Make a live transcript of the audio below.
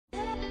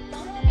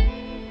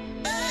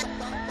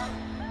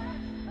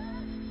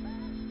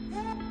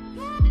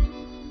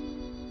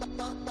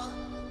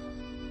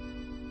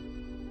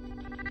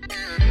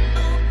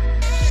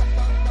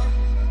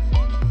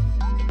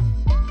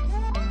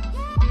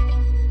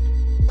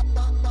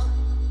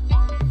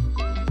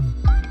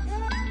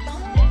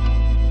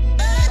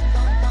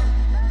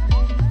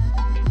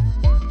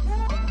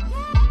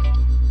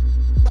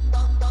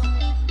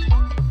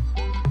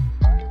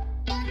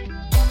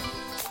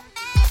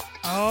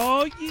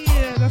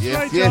Yeah, that's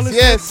right, y'all.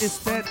 It's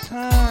that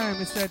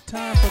time. It's that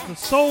time for the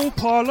Soul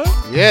Parlour.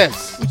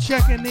 Yes. We're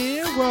checking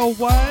in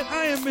worldwide.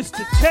 I am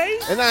Mr. Tay.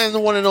 And I am the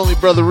one and only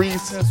Brother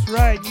Reese. That's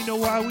right. You know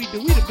why we do.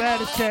 We the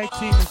baddest tag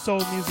team in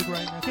soul music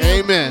right now.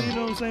 Amen. You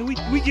know what I'm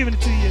saying? We giving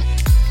it to you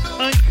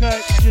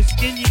uncut,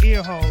 just in your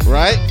ear hole.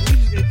 Right.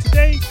 You know?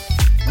 Today,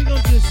 we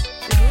going to just,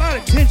 there's a lot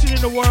of tension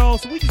in the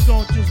world, so we just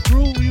going to just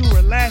groove you,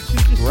 relax you.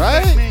 Just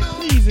right. Like, man,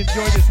 please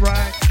enjoy this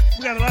ride.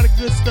 We got a lot of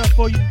good stuff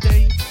for you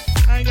today.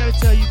 I ain't got to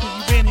tell you because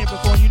you've been here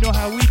before and you know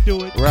how we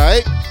do it.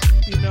 Right.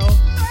 You know?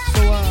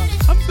 So,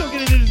 I'm just going to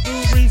get into this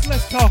groove, Reese.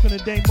 Let's talk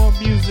today, more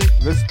music.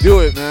 Let's do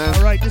it, man.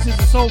 All right, this is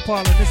the Soul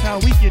Parlour. This is how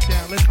we get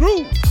down. Let's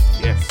groove.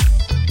 Yes.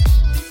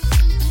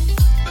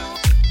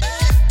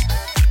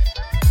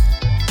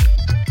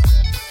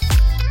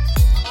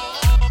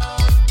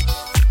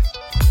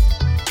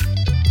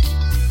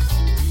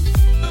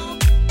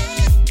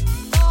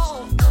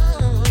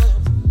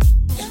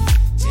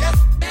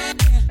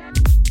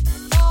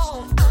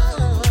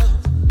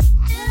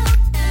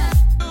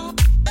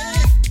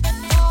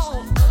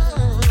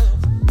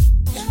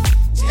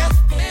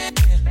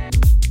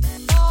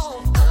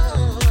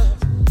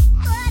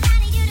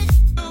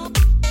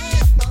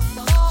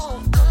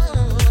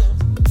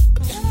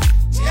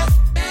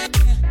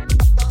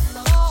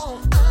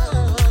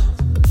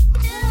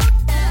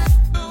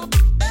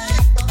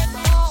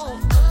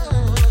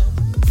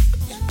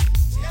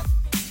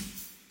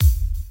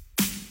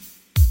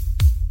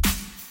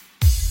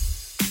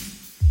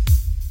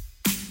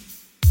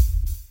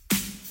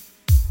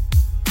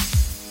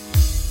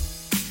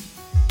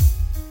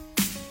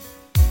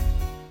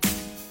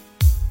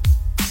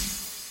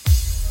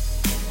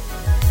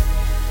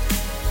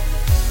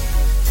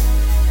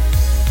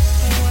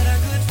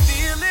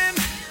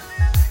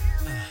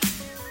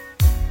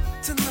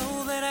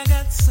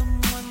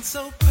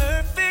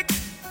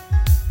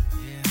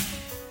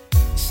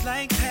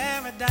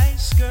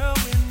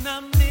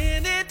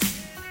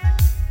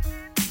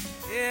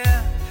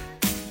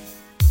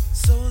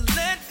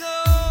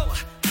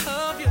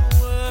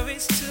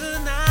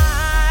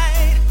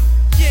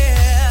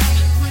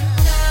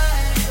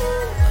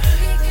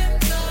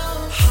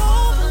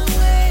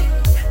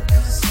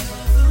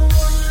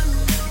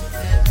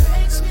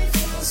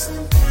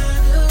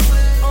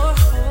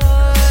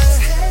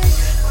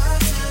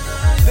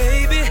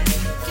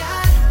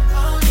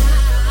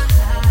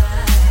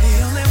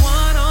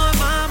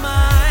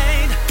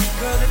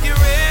 If you're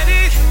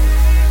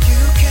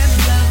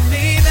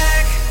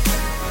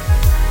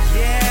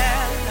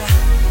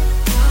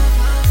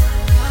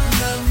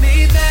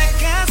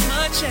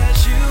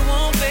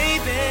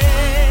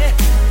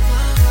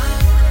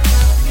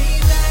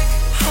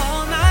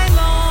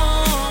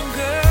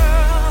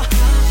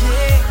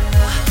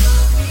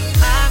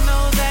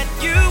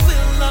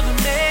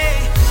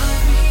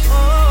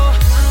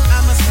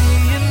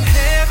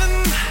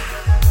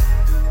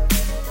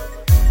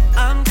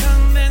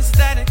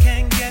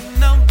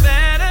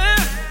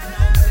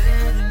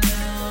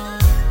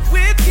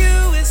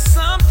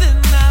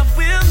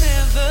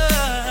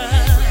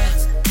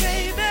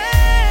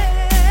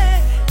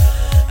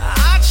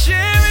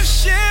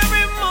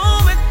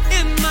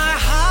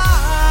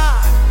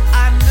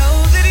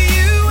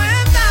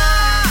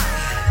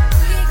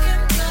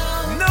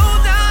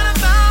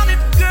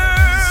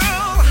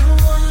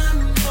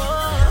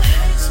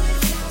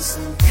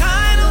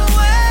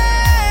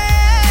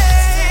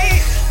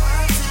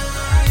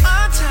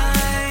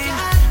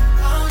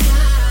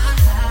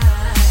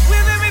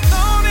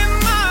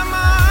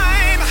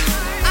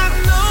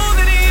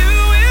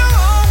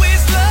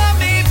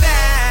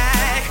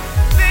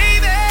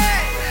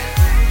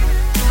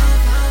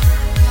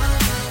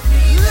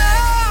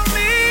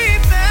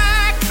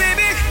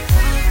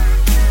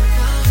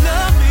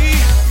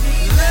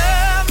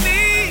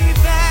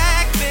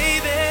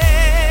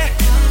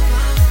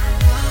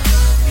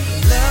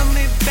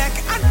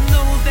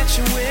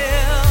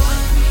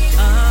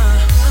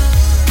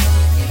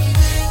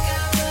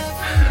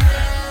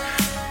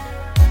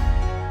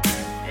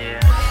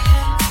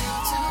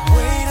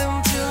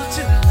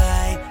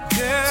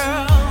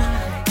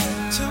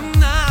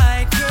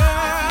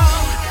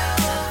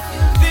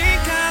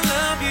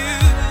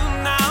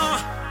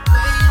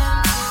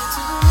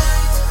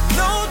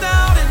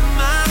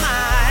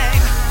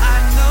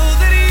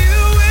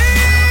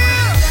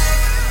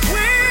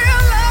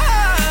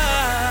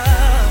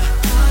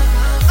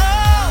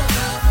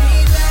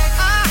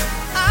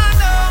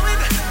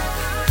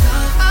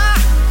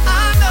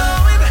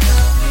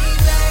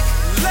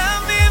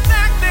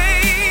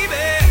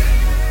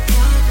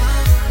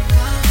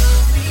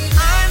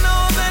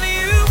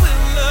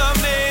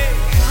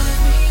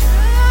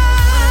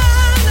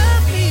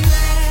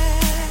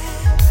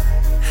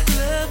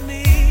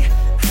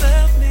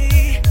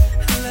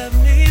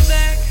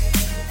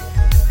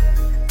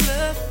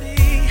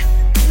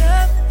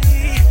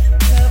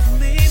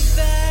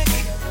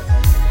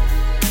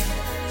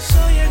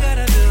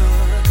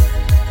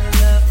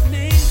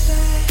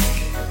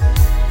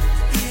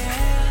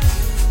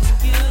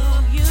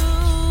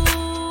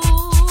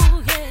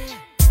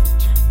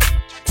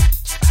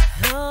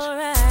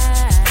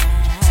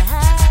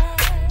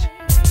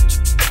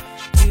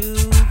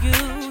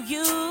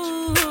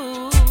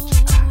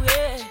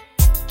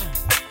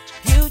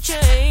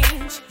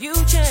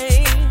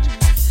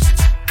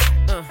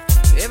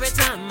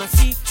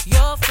see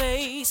your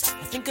face,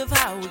 I think of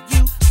how it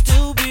used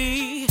to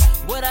be,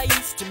 what I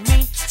used to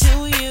mean to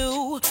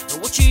you,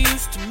 and what you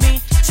used to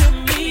mean to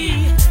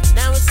me.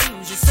 Now it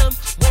seems you're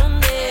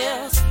someone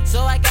else,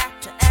 so I got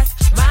to ask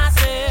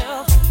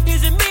myself,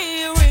 is it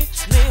me you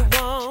really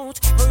want,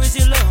 or is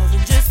your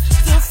loving just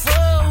the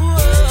phone?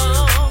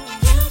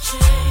 You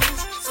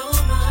changed so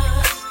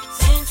much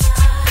since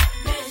I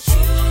met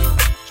you.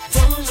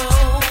 Don't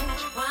know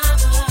why,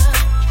 but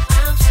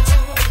I'm so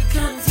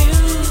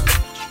confused.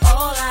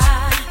 All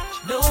I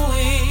know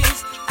is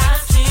I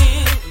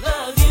still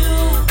love you.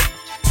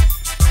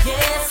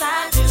 Yes, I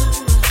do.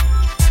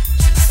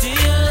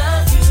 Still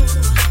love you.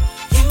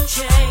 You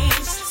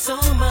changed so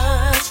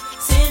much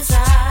since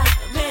I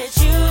met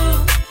you.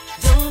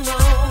 Don't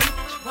know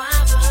why,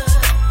 but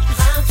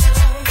I'm so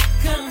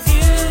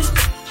confused.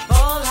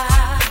 All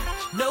I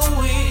know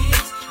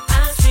is I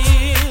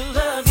still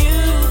love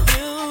you.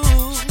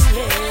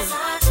 Yes, I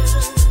do.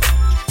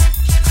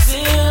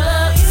 Still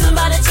love you.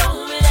 Somebody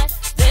told me that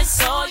they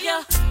saw you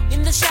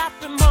in the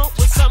shopping mall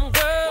with some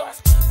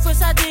girls.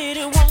 First I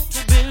didn't want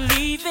to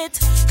believe it,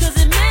 cause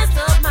it messed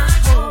up my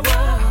whole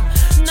world.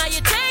 Now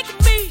you're taking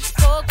me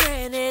for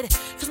granted,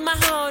 cause my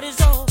heart is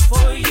all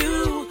for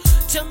you.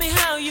 Tell me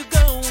how you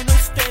gonna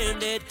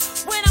stand it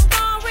when I'm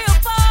gone real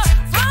far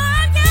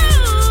from you.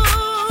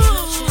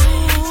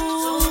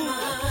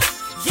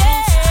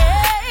 Yeah,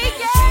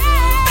 yeah.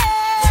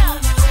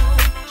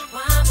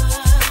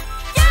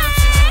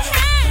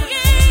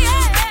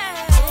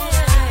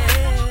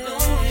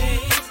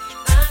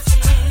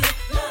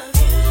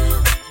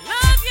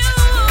 Love you.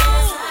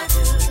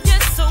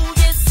 Yes, so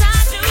yes I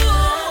do.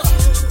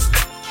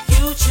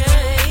 You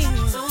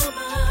changed so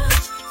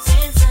much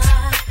since I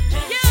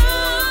met you.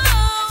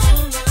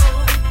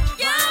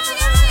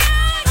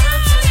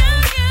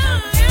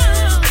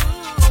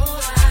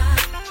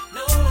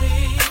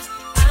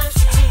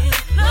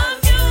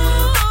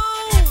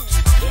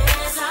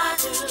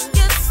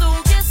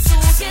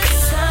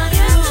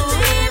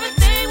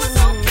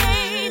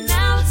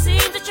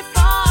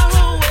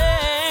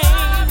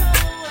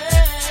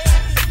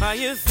 Are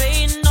you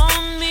fading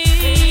on me? Do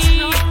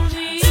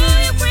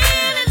you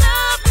really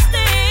love me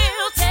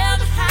still? Tell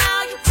me how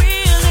you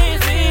really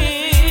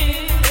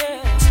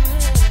feel.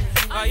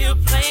 Are you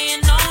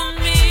playing on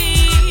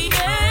me?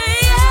 Yeah.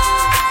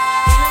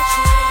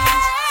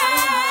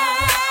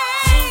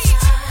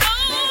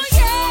 Oh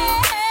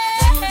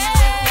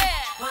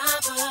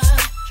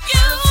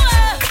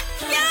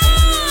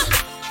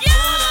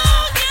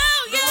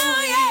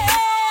yeah.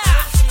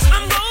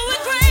 I'm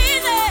going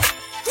crazy.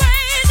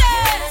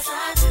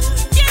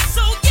 Yes,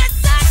 so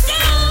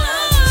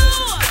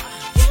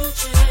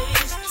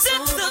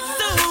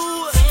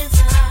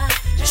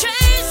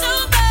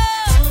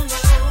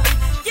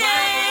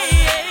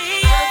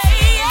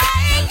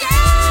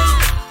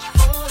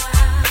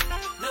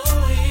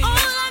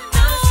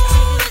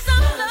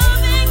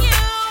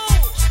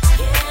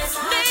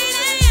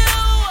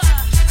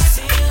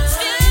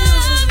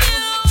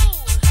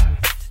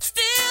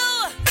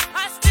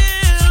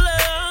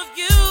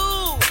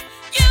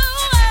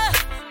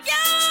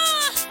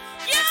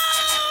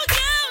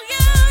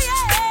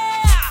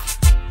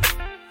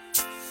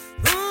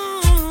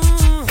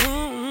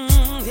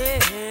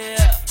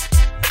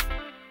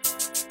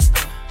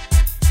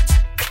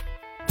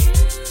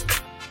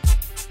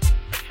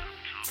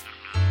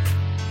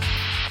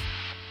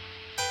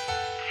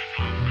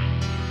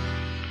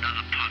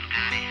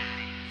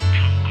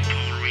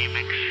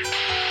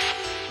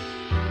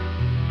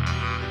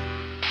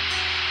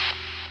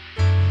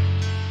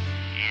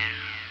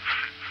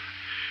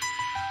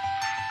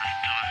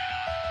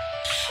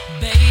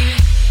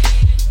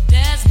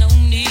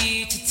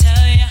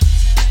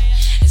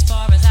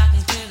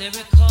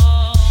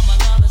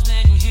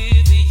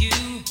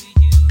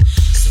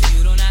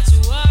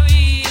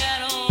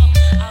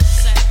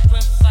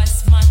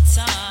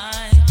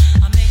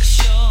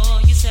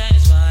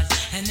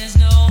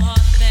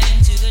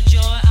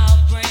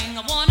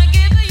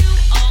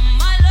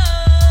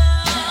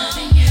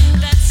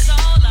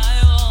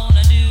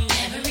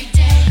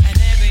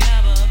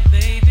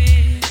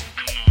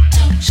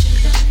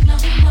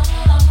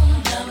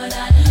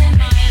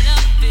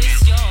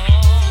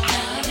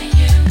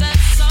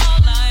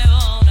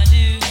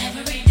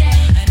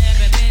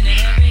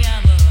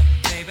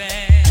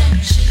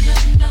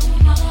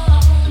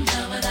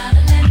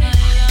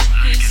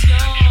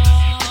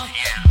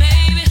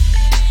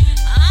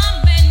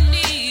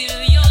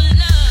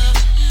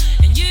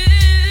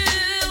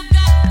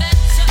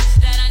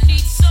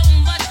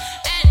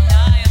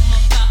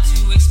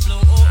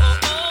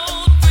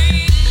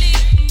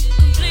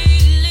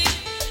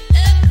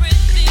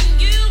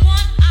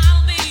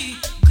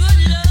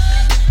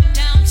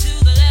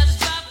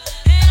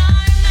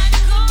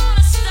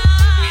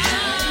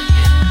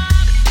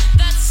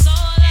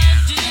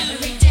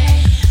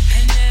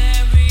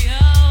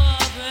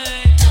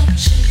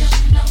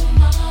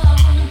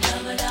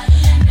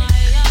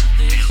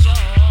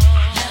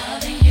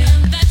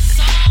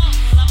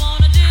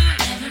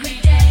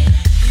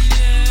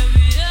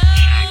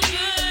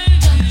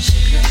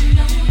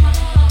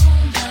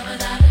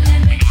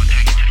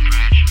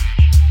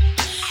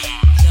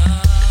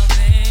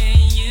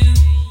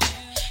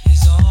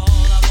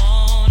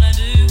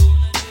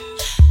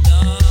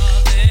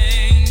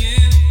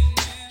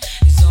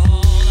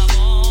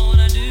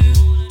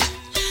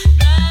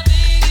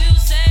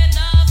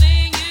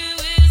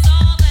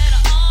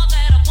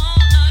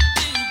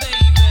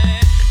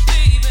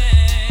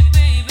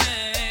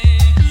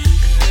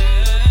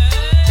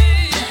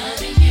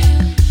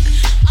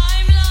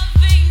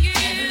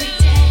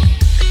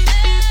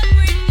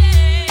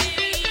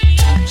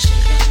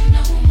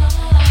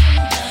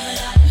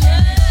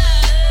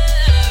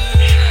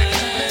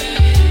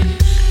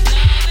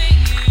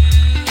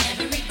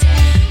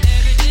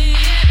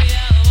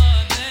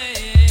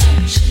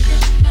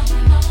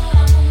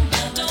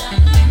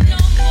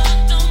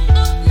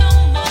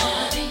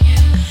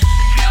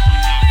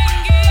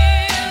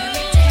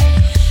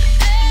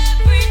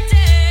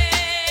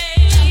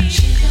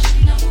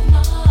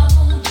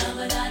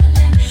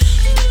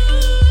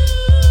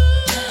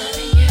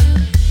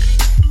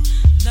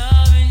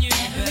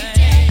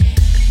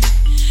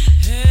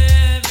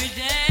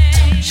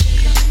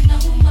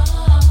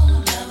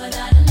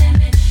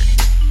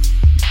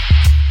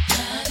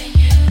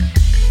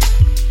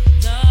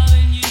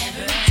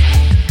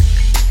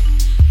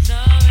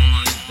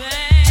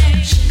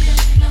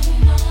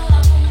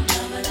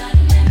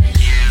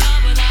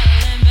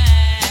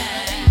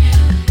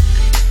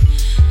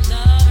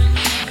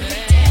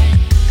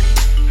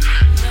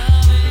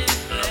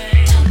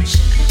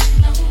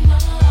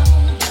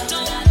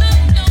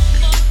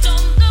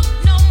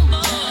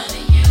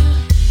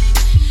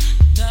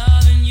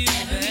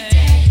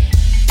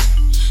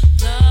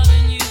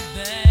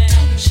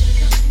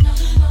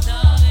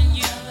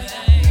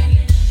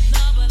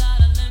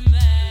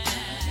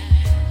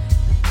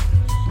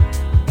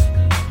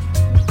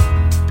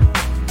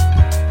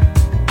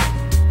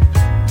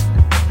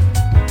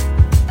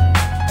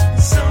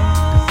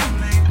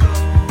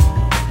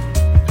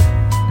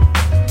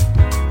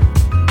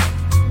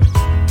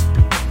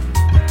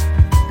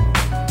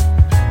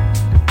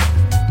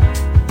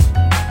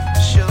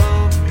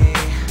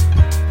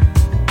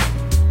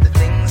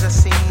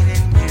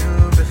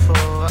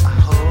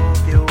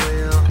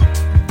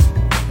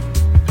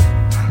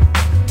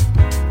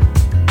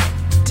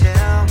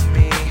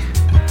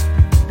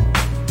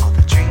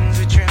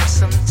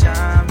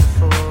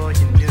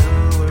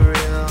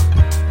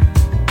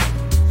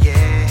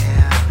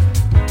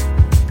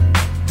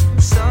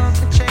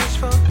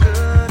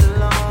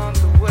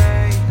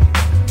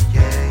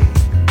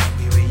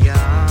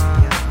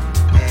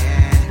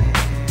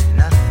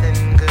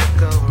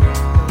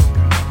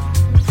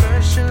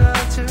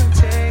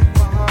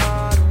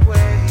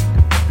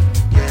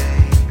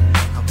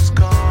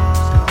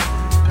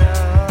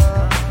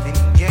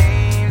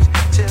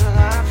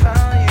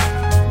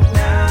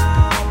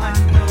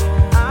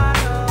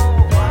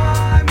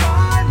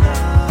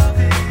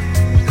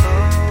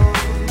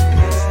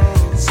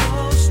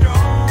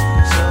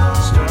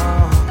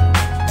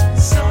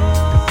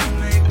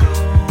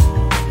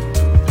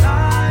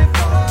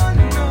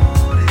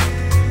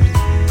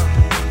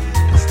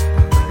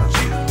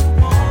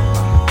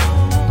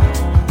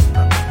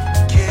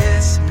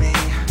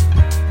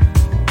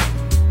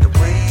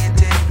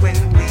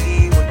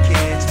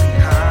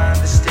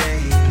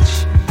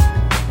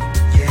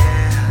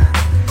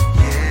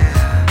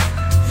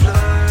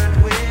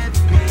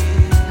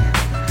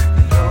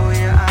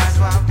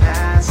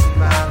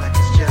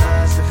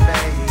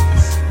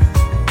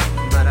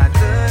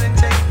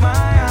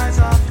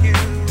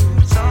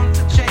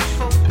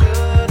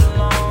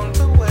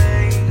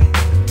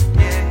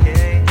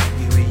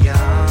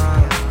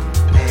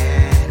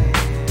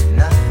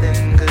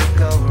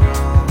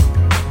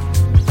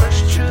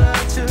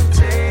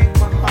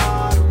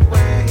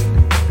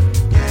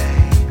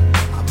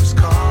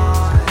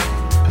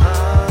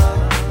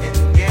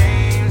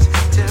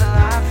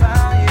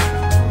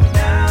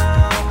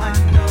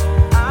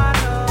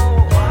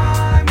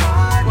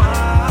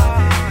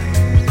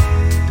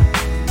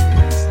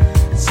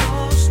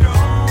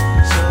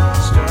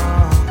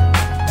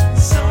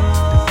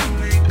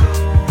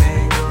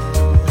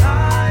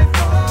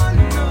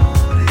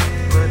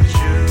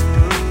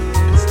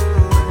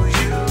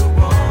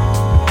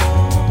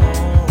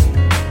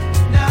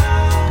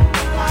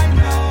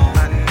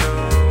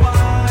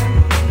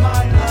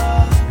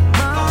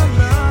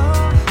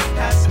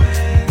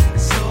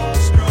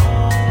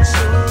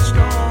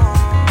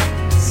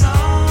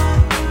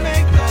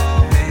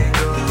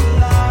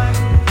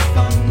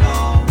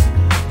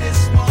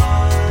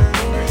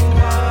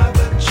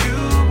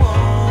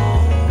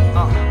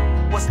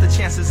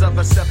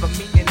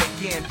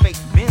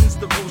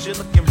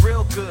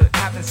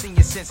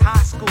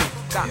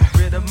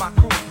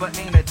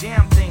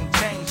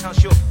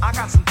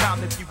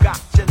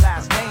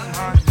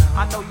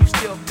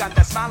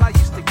smile I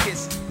used to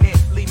kiss.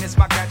 Nearly missed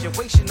my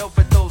graduation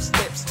over those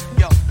lips.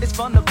 Yo, it's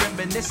fun to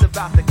reminisce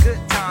about the good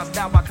times.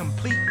 Now I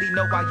completely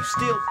know why you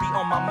still be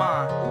on my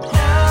mind.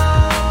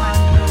 Now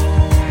I know.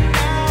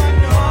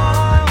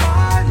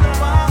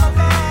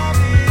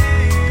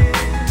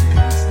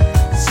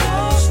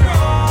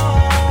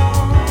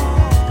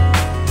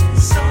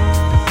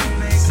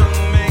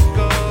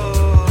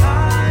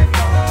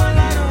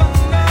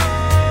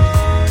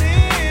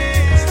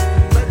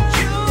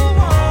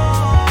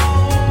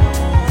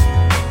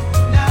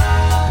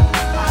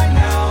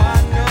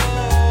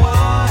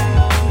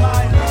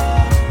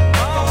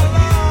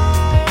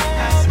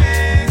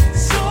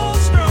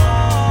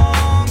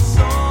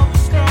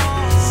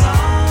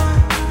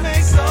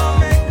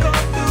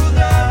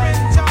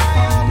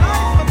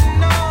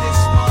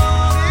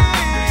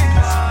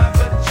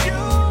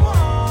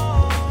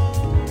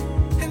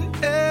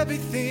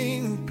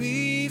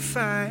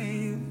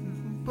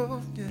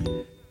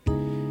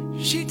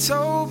 She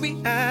told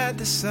me at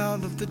the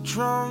sound of the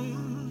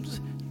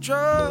drums,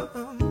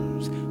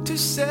 to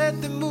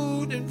set the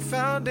mood and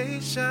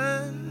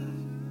foundation.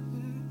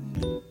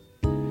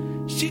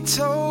 She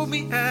told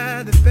me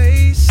at the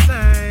bass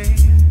line,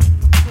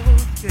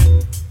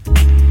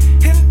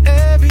 and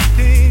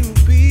everything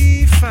will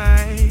be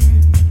fine.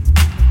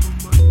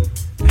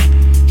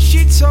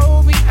 She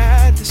told me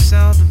at the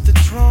sound of the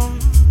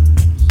drums,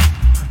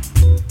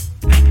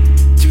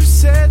 to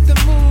set the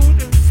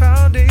mood and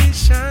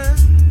foundation.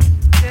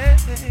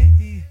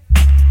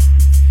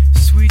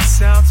 Sweet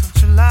sounds of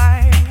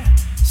July,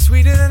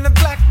 sweeter than the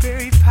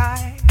blackberry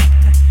pie,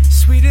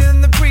 sweeter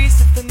than the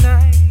breeze of the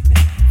night.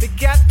 They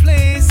got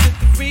place at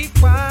the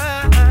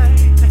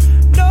rewind.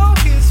 No,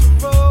 here's the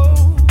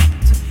road,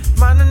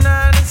 minor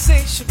 9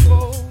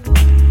 insatiable,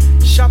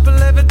 sharp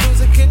 11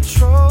 losing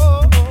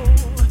control.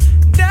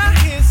 Now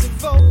here's the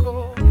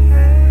vocal,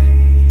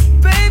 hey,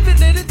 baby,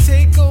 let it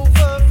take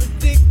over.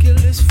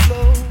 Ridiculous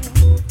flow,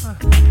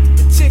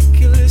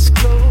 meticulous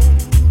glow,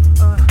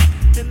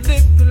 and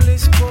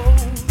limitless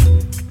gold.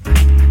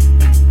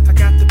 I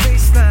got the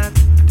bass line,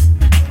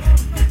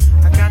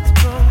 I got the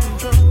drum,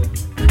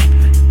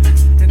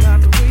 and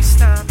out the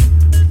waistline,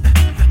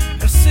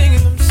 I'm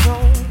singing them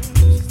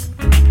songs.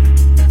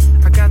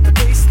 I got the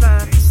bass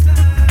line,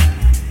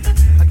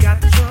 I got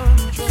the drum,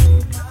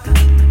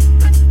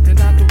 and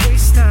out the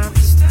waistline,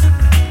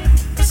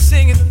 I'm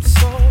singing them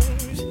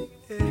songs.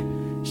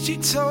 Yeah. She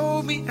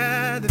told me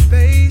at the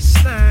bass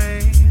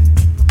line,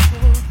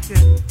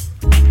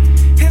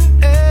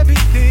 and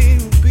everything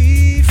will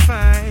be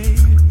fine.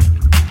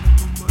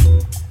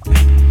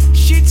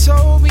 She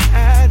told me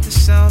at the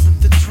sound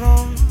of the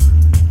drums,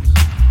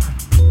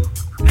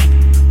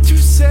 to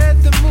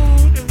set the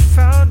mood and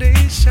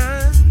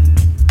foundation.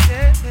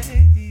 Yeah.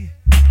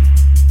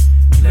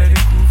 Let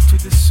it groove to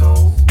the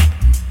soul,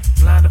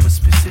 blind up with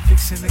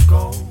specifics in the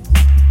goal.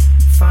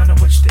 Find out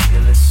which the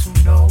illest, who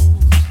knows.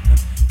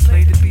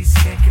 Play the beat,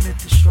 skanking at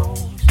the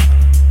strolls.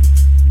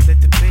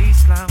 Let the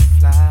bass line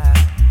fly,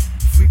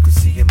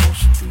 frequency and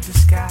motion through the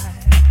sky.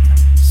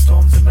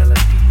 Storms and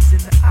melodies in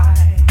the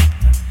eye,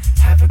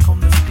 havoc on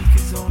the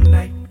speakers all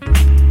night.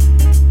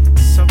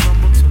 So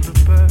rumble to the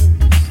birds.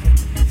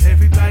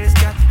 Everybody's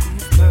got the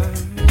groove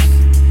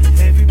curves.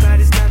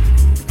 Everybody's got the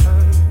groove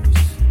curves.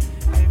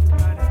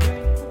 Everybody's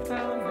got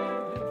the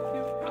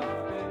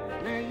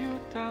lay you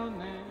down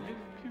there.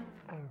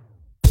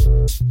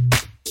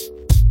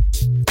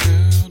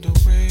 Girl, the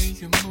way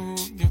you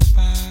move your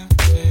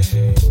body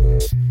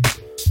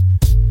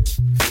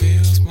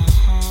fills my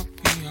heart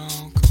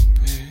beyond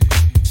compare.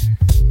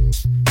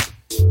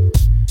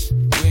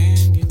 When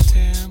you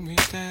tell me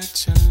that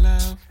you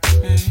love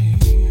me,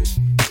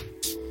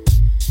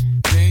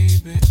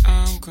 baby,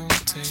 I'm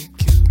gonna take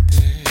you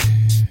there,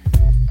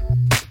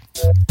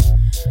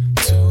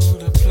 to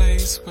the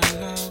place where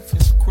love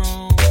is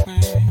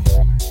growing,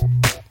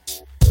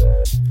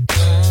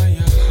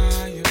 higher,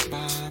 higher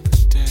by the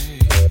day,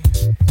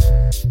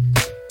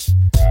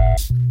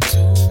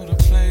 to the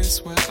place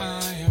where I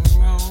am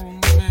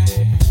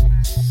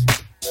romance.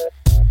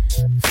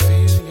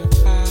 Feel your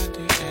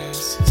body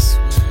as you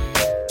sway.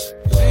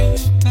 Lay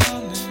you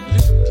down and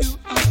lift you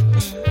up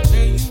and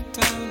lay you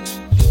down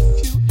and lift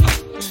you up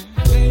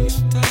and lay you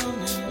down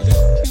and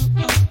lift you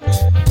up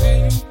and lay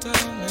you down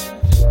and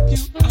lift you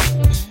up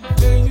and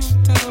lay you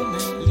down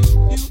and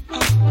lift you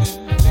up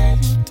and lay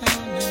you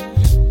down and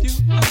lift you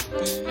up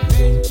and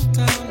lay you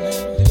down and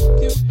lift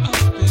you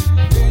up and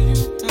lay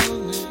you down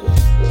and lift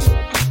you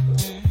up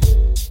and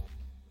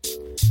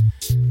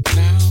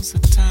now's the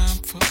time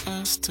for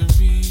us to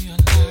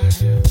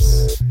realize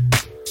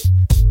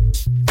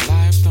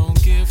life don't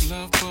give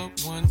love but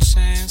one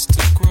chance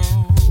to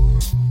grow.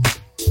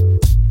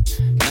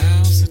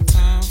 Now's the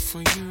time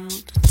for you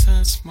to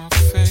touch my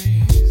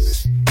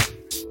face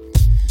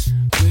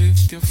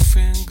with your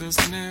fingers,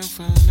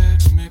 never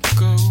let me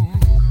go.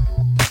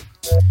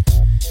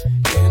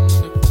 In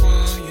the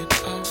quiet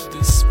of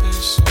this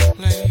special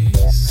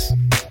place,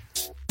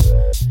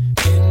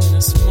 in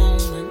this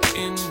moment,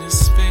 in this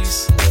space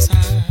and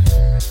time,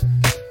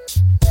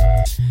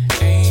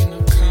 ain't no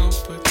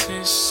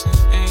competition.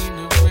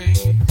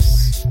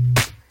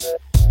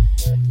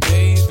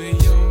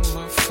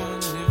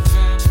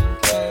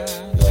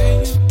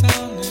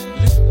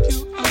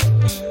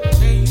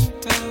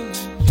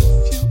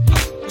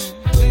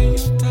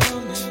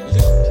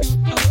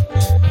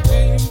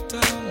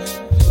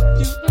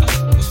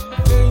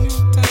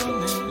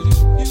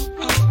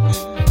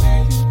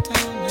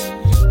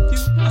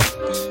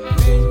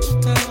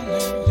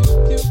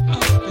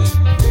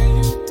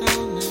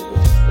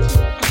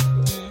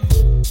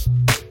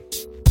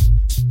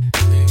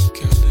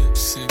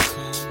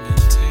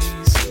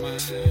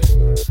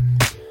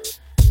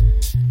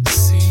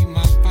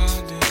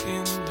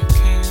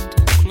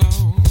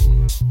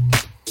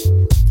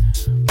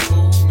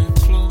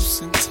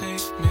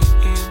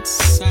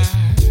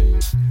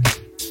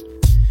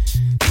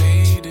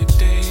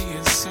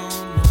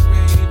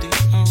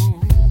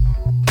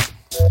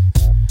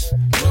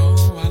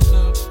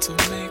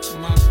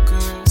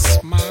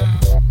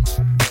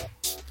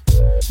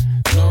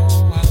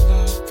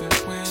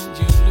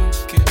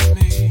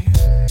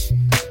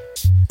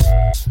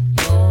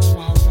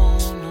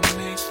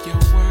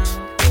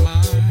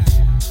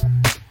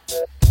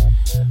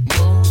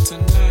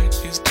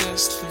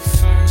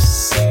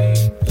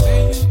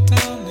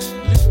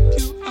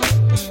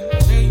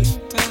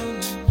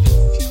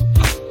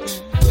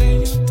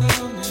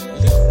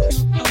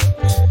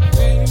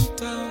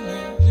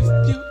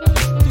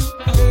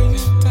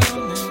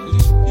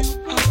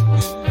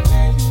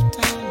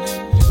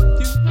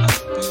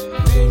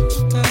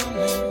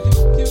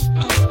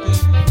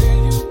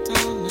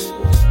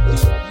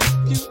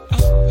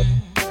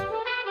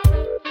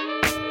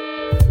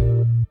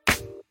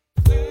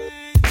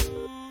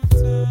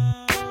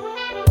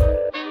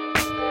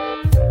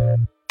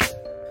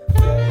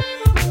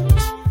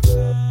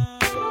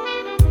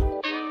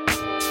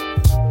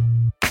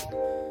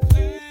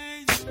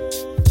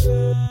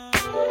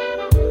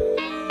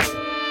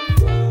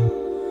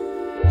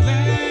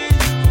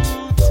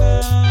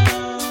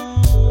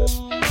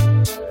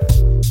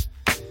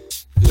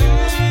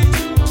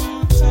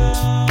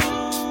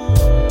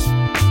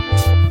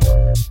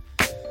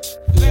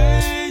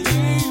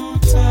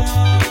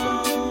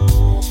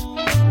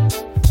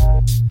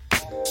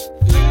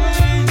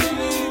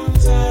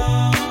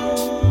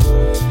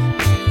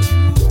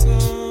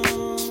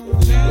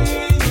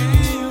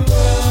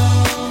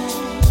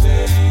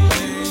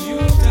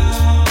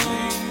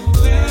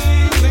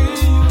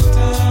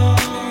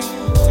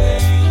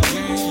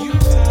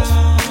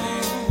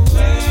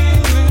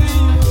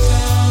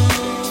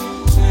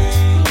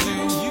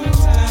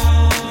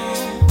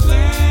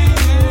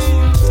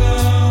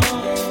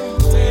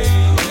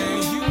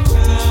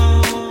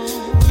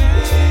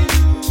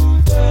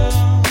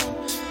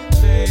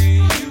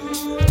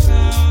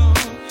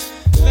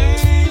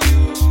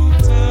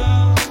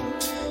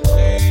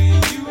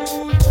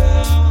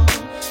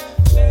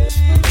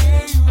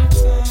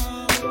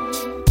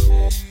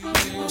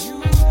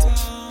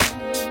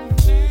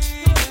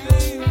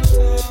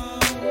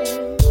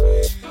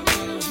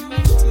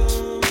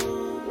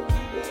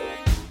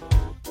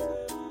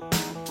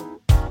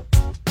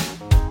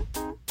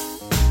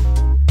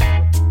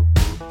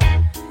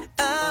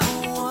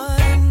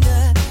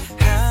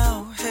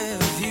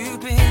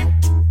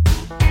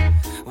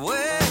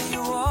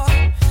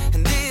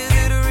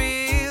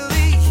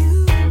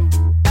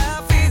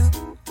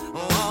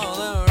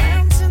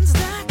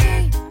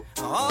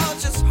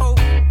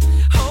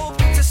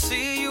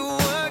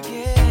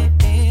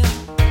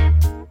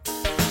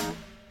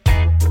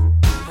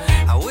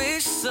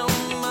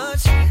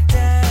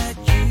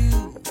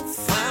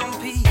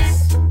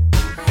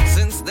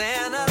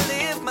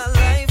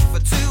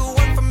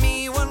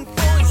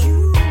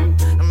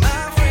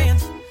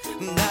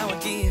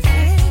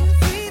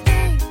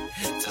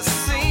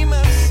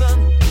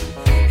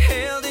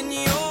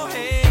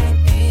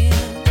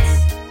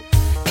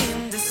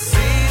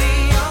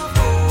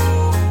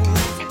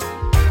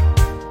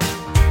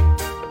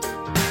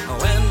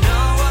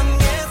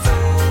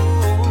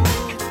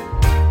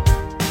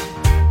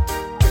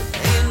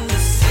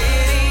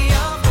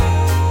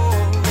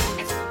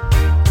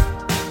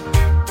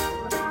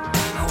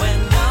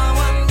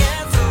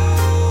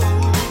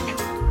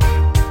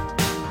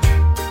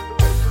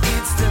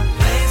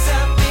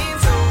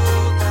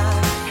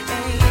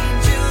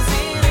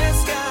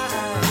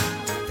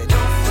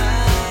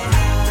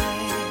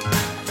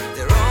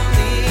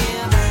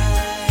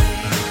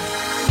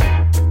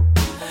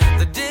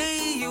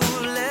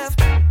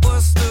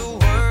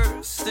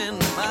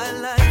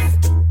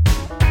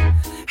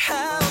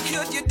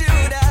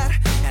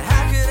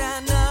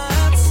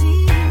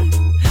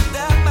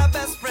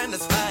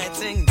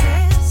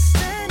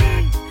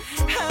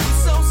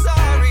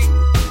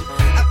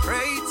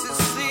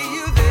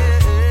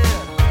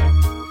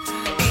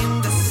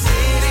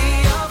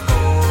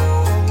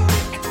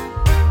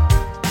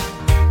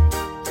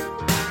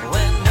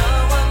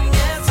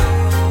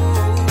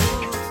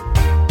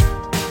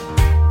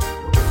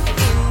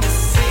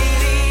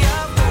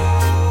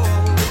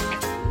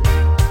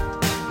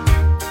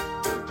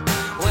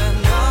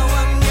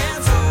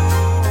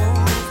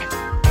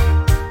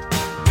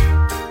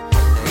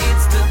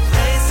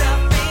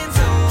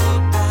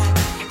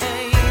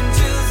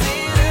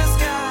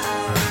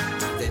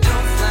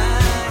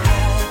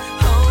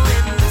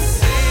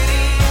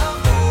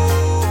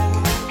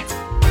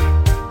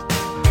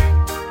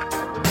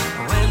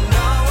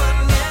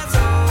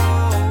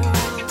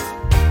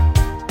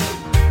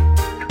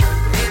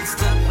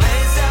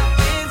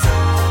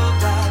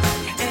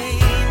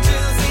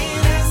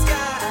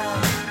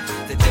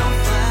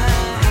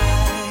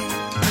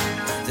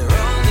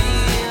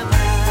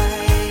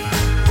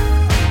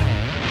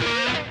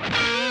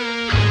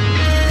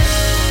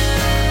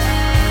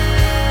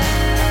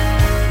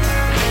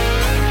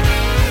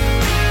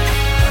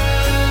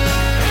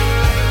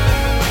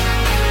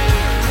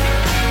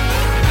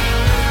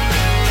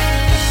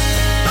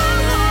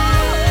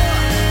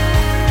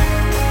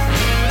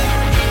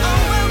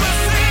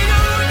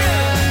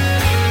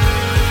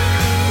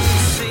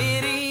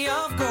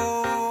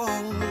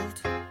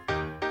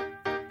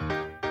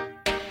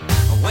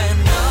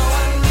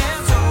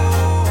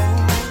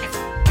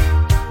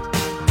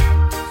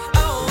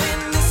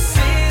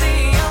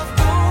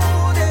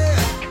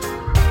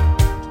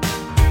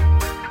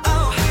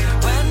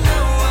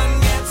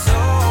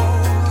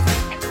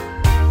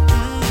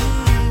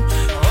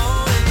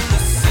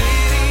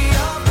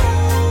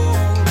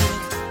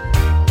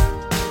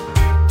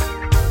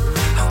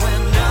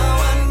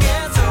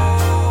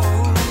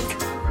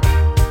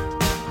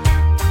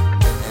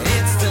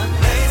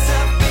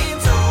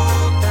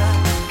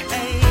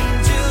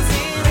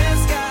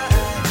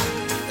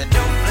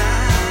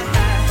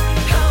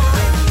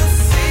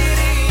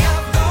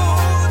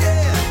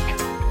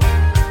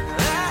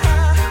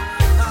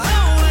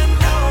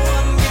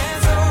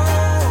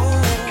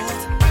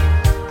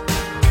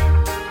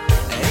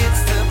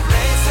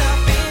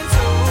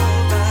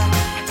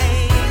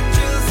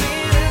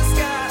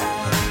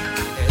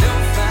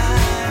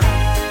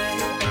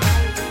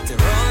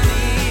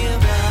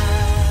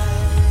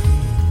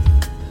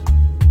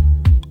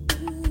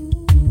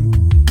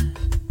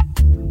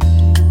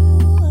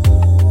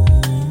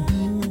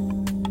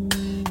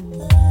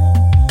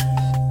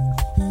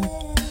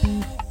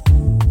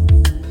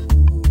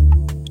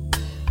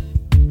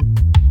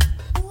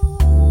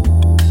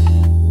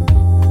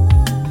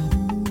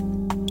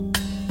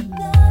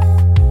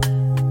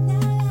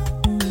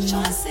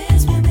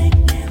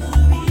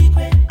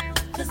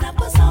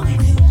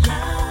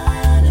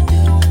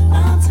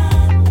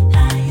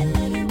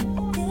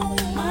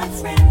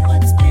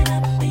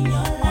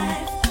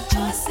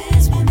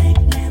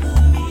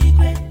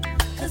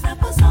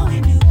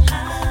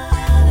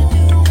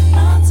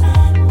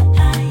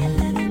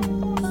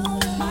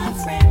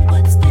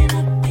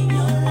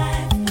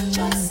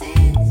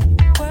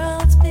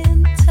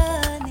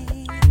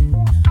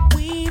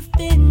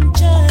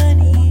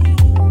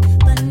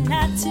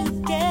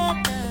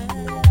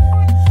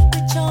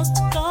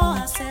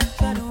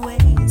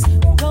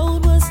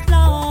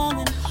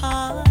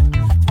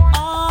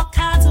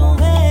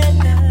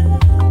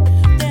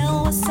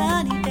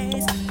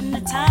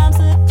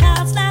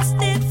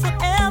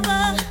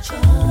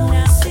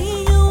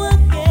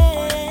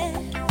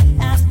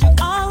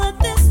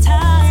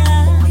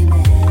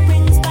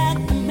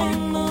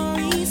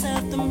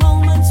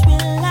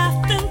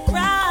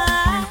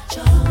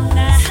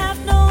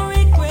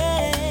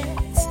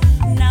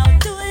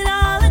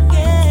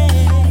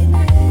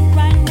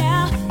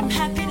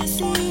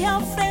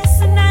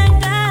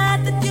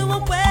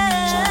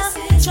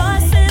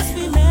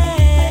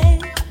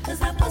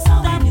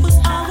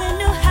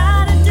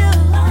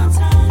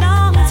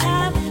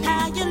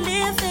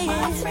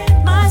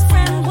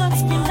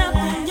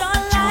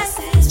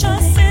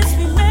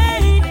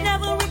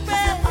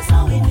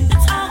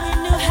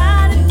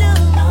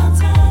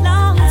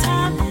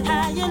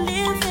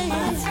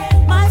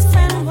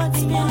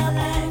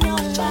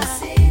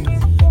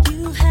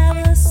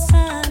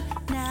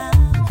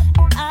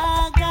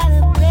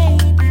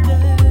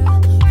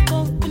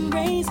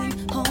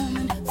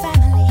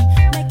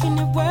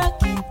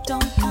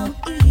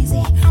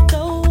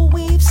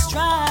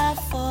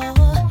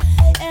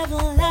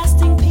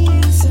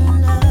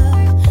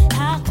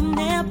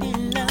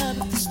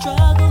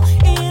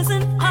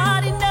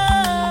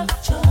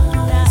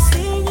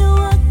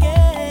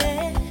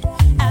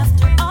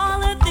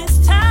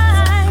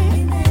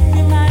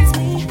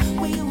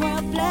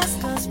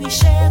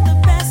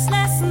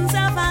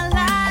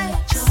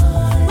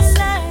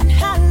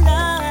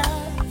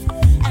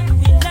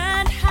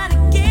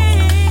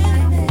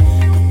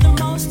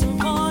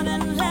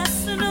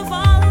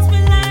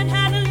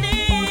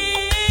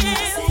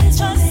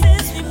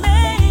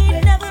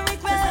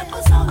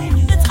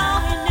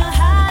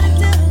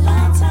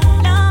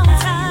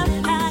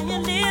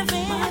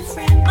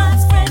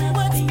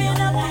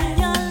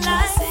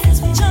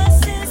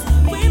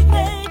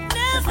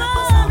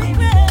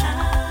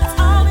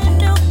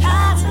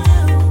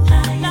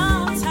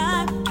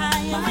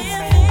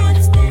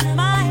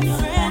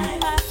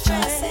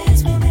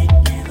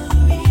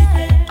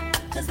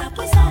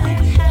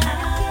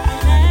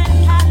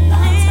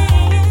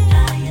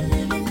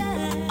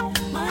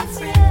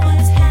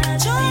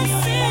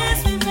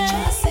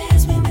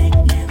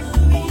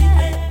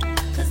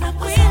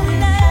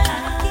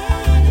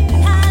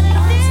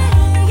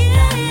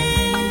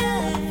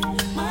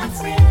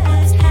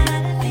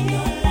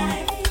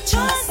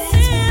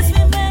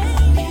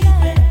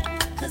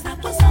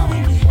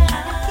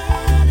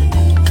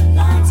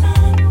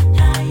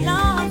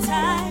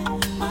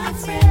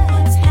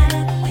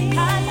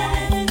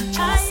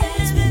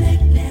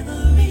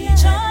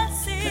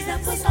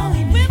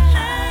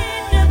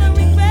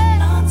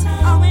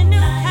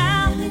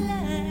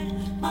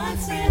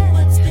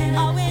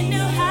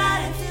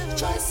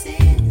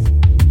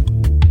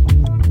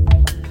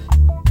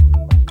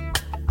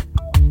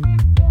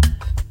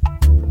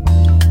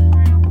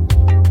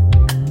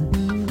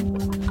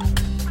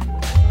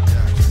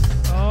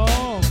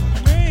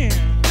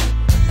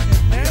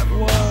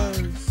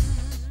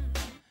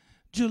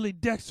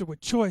 Dexter with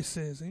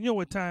Choices. And you know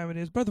what time it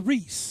is. Brother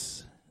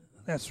Reese.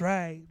 That's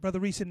right. Brother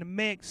Reese in the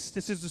mix.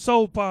 This is the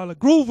Soul Parlour.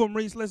 Groove 'em,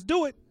 Reese. Let's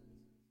do it.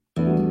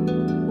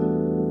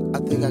 I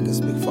think I can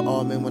speak for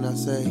all men when I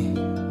say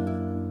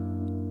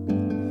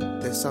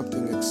there's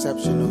something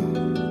exceptional,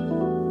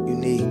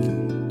 unique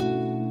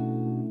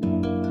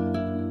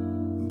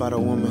about a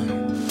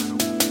woman.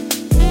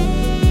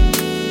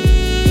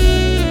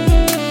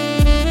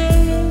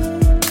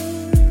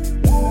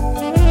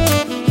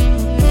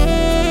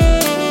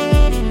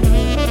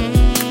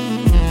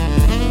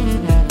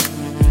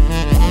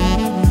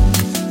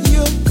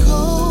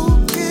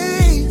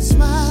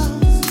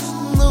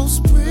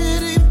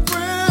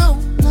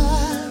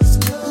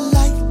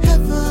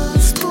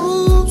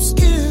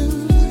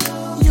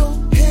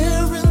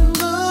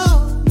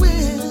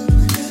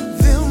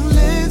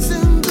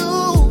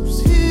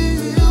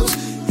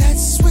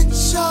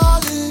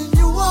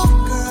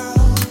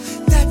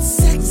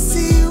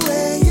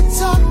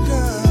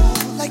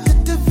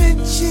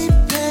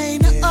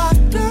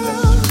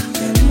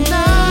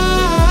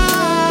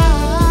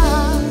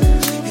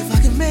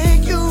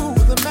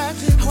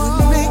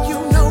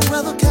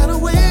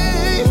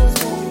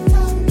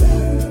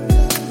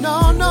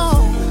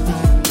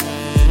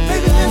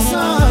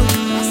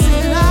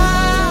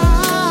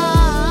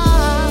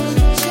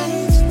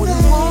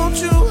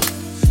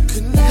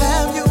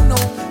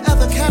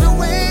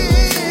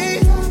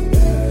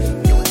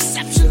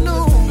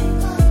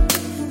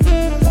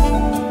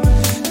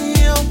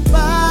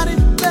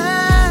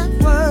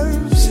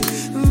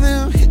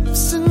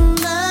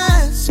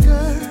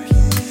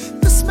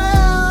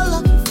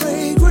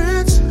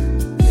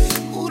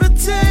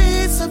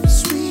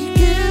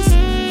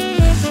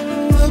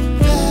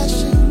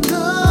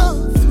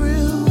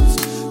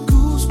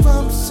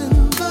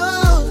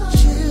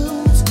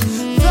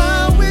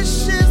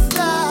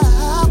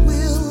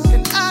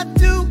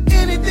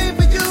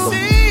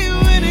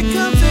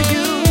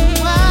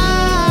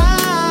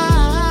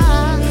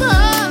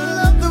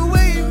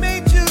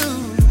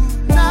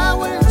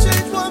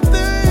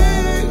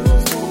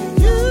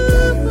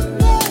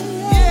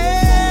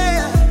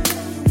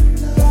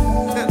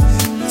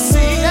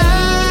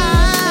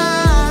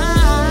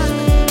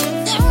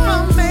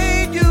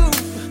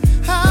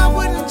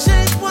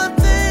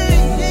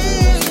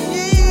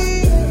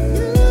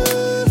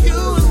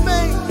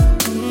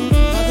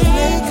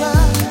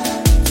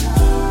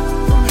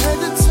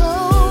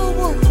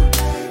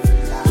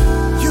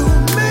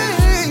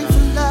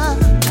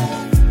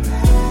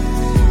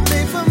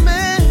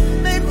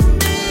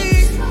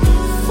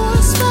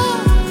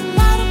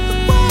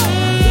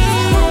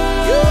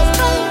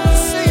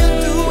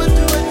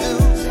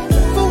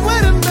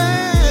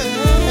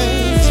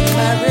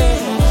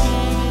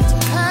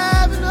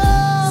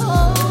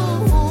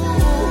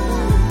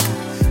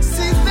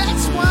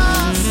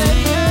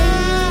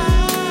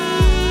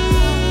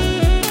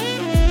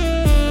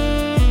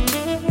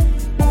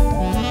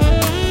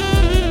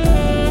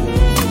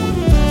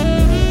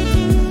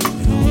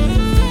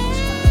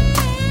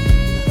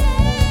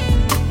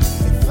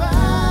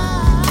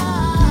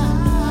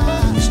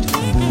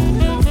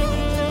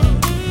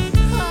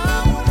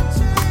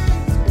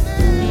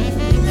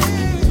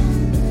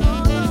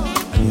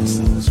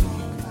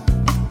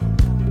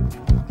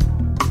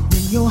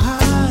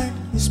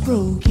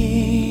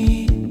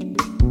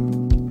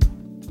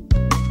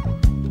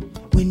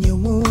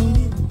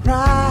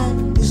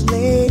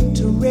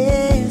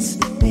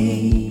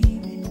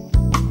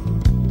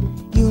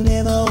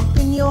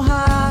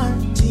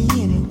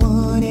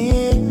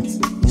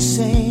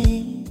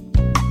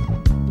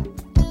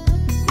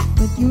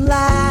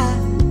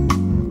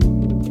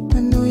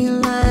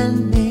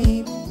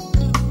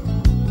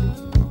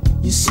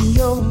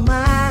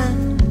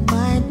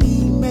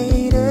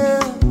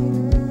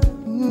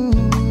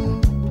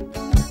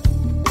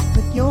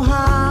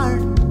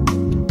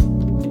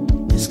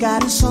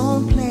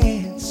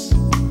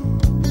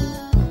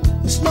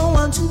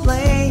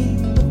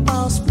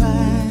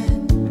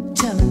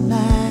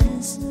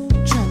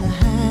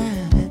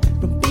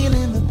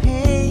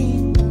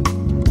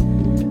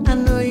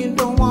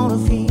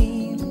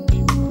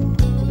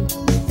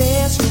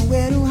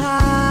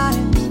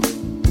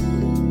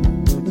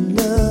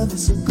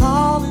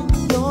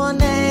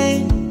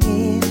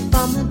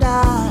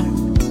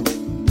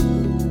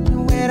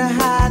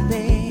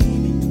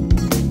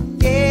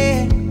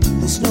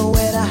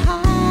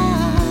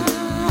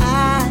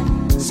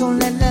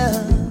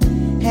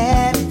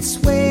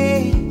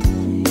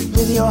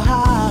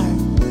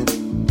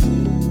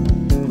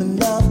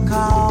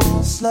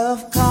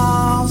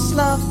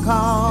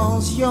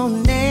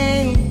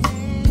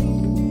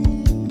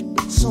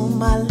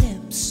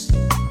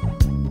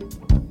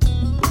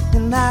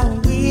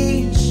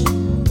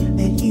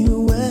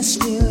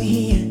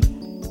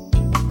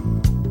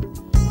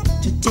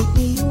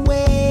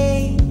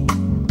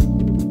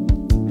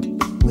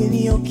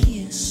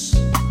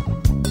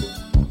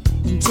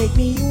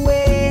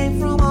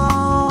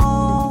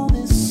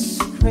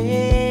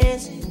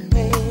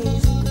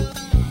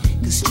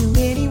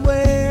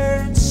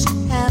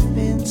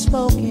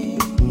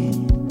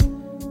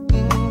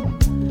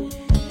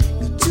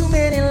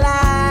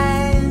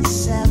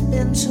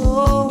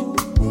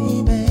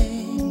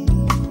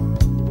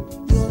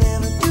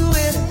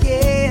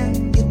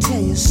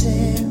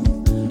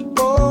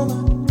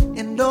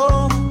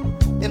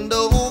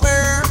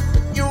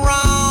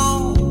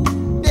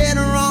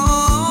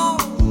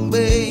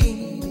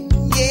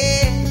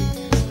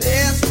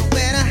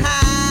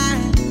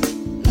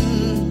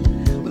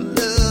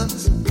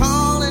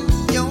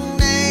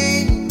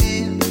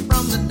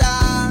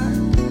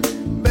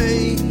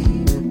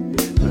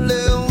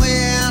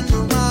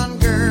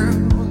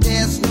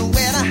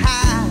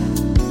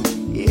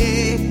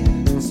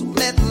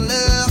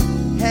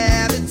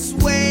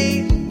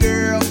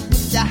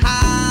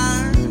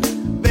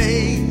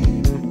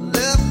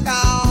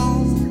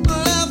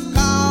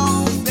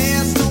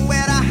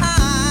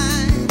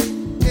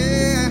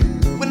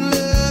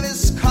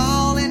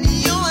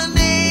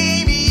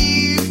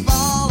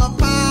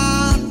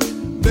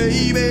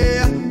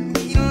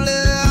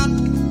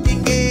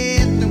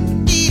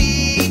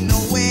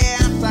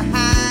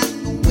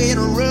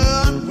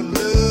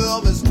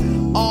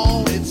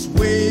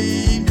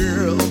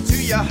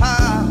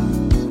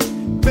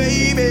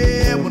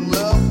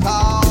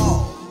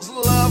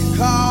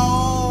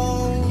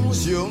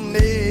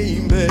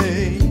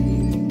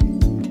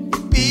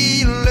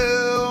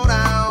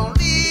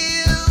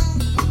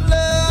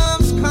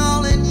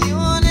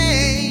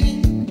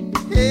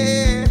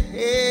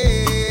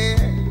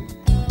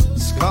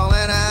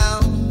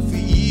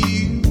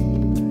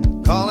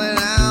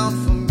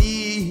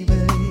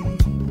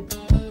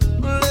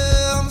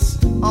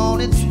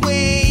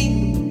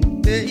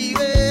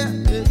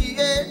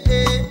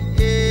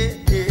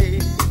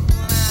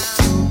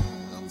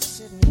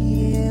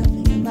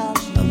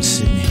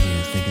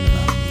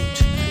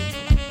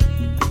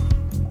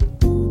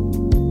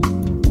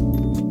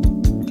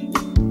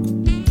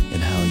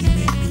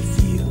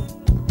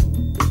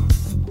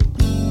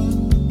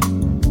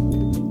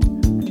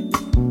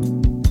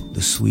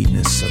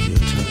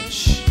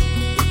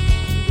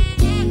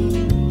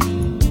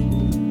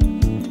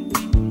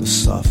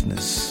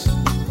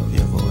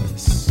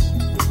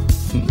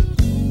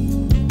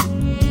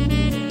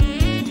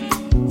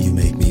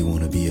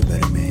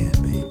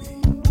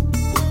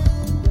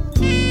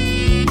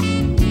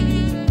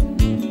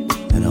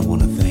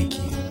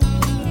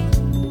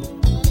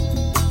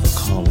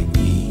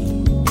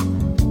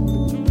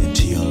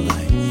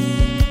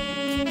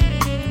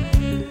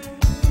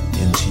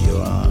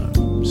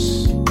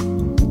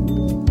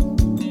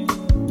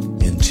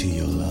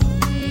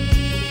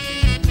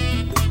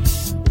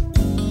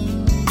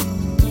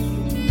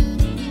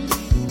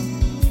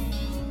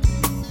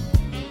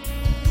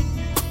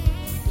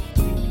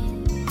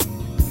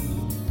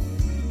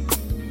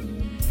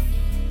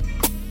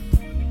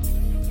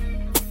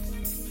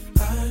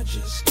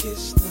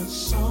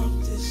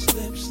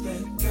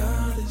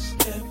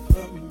 has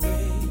ever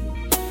made.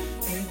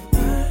 And I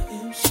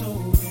am so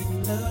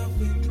in love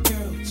with the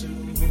girl to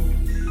whom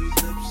these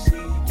lips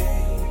say.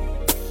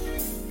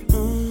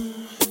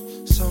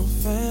 So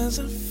fast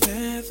a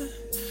feather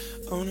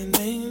on an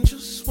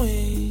angel's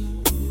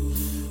wing.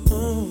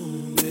 Oh,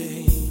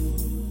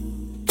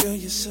 babe, girl,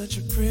 you're such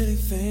a pretty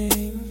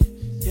thing.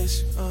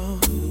 Yes, you are.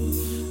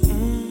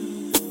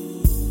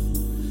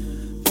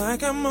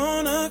 Like I'm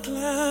on a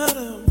cloud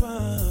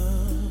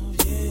above,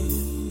 yeah.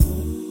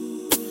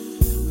 I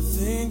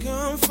think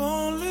I'm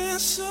falling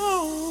so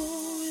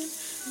in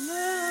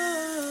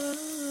love.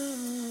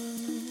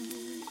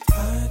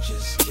 I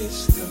just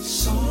kissed the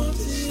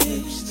softest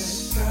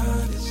lips that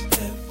God has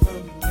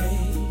ever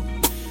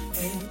made.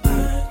 And I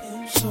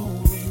am so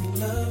in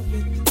love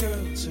with the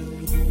girl to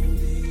whom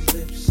these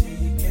lips say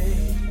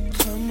gay.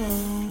 Come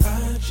on,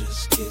 I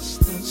just kissed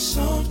the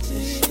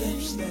softest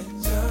lips that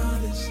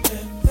God has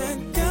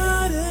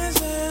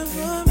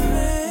ever made.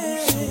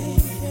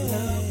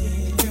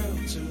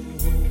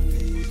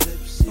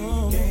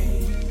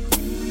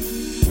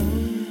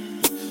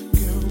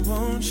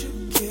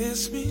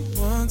 Kiss me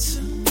once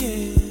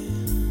again,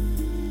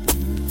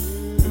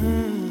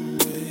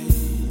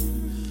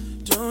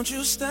 babe. Don't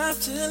you stop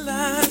till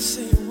I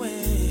say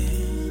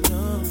when.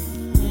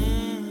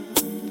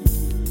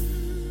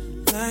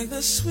 Like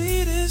the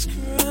sweetest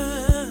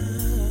cry,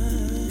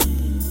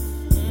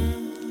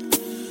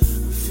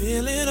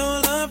 feel it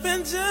all up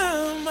and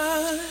down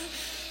my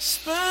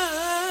spine.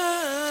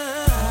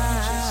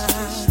 I just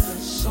kiss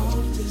the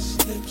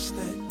softest lips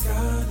that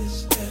God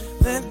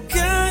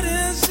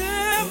has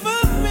ever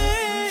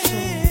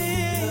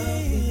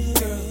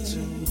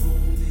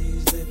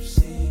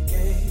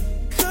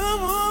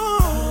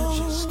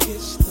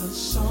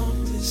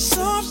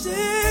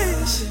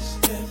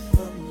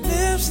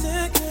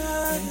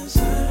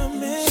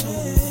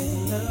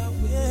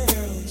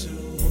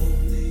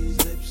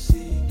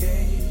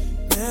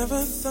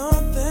Never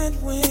thought that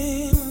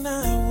when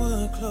I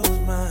would close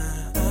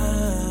my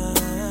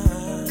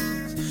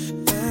eyes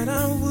that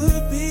I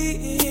would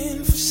be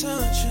in for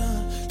such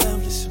a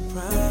lovely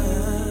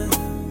surprise.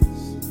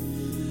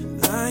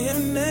 I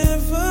have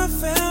never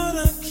felt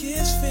a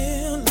kiss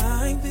feel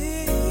like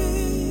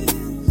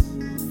this,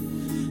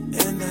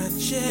 and I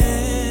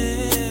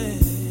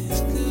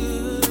just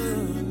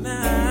could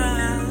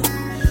not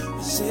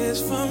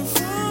resist from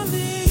falling.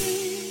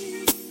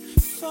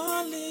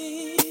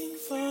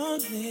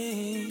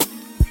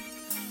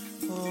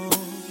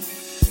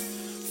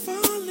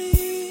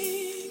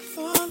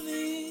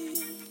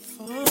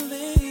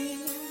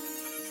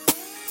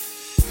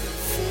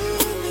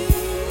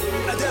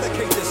 I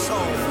dedicate this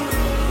song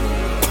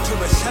to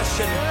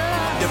recession,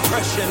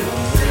 depression,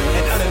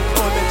 and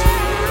unemployment.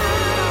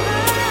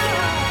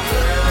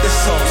 This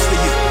song's for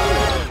you.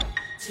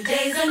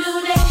 Today's a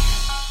new day,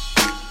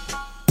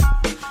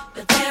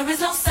 but there is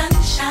no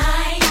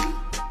sunshine.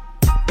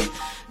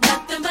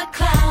 Nothing but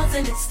clouds,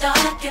 and it's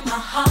dark in my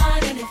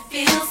heart, and it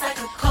feels like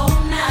a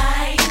cold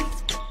night.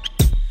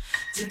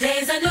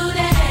 Today's a new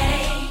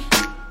day,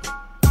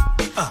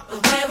 but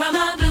where are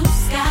my blue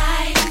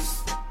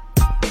skies?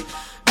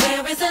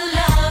 Where is the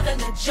love and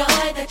the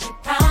joy that you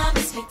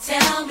promised me?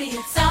 Tell me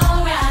it's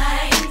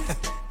alright.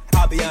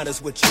 I'll be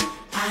honest with you.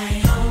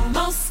 I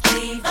almost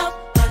gave up,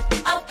 but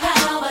a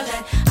power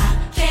that I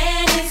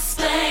can't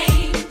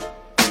explain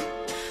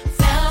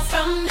fell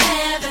from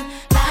heaven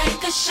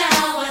like a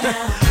shower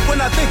now.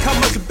 When I think how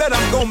much better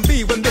I'm gonna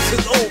be when this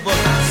is over, I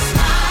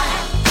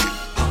smile,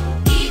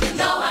 even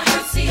though I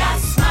hurt, see I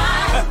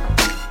smile.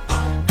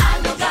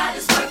 I know God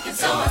is working,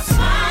 so I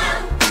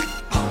smile,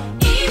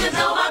 even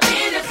though I've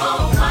been it for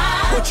a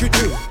while. what you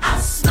do? I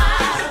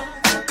smile,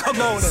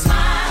 Come on and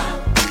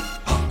smile.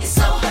 It's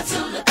so hard to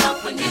look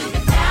up when you've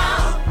been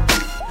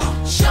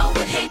down. Sure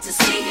would hate to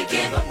see you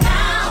give up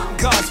now.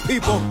 God's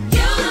people.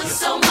 You look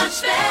so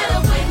much better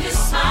when you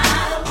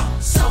smile,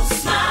 so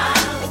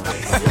smile.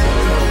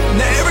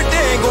 Now every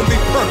day ain't gonna be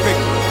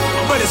perfect,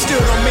 but it still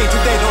don't mean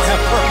today don't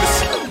have purpose.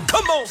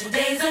 Come on.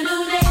 Today's a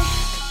new day,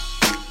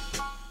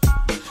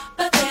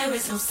 but there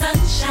is no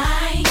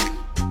sunshine.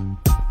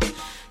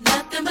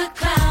 Nothing but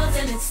clouds,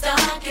 and it's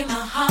dark in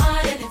my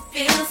heart, and it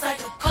feels like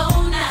a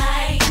cold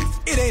night.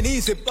 It ain't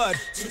easy, but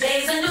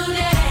Today's a new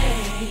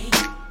day,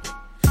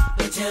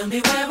 but tell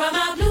me where are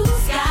my blue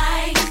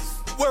skies?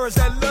 where is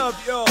that love,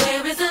 y'all?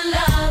 Where is the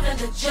love and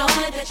the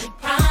joy that you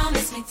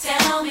promised me?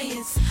 Tell me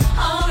it's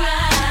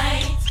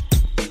alright.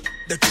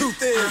 The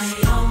truth is,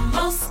 I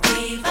almost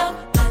gave up,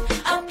 but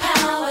a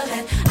power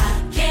that I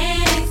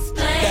can't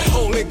explain that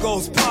Holy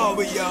Ghost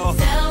power, y'all.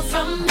 fell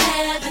from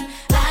heaven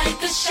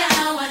like a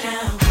shower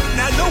now.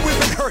 Now I know we've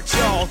been hurt,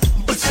 y'all,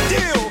 but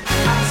still,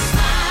 I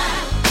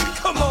smile,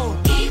 come on.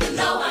 even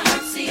though I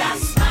hurt, see I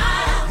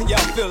smile. Y'all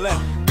feel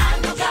that? I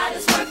know God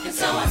is working,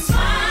 so I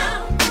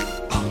smile,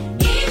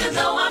 even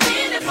though I've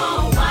been it for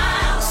a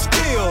while.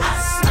 Still, I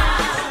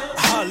smile,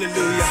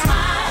 hallelujah.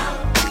 smile.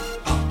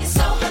 It's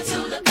so hard to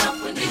look up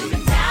when you've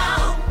been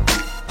down.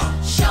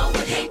 Sure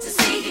would hate to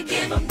see you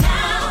give up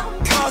now.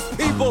 God's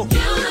people.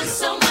 You look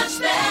so much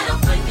better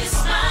when you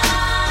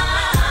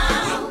smile.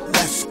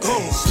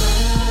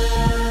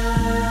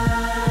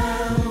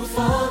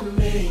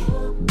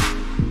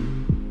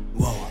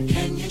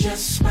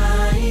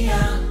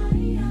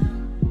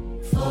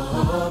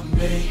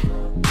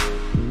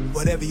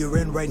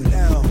 right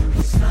now.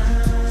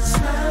 Smile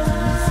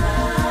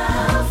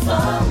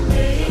for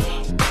me.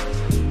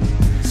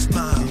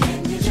 Smile. Can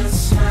you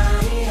just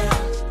smile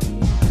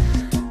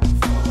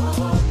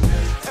for me?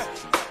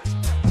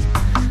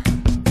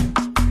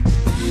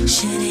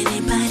 Should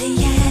anybody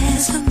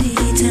ask for me,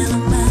 tell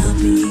them I'll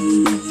be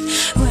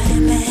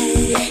right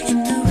back in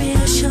a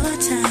real short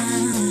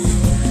time.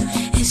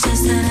 It's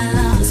just that I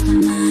lost my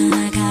mind, I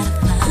gotta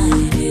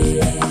find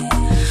it.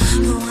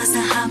 But once I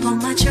hop on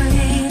my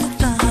train, I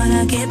thought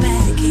I'd get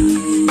back in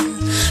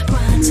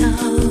pronto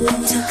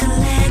to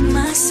collect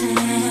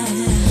myself.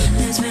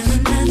 There's really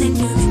nothing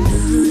you can do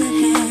to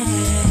help.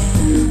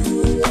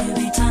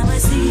 Every time I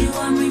see you,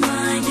 I'm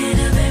reminded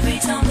of every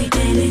time we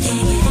did it.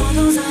 All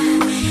those other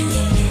women.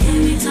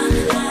 Every time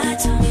you lied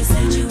to me,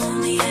 said you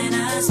only had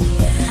eyes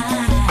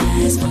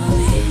for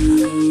me.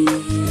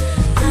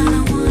 I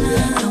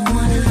don't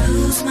wanna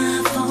lose my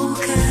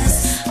focus,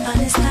 but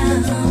it's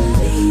bound to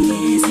be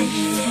easy.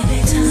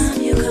 Every time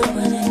you come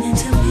running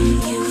into me,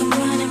 you come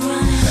running,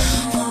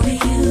 what we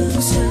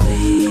used to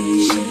be.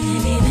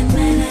 Shouldn't even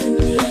matter to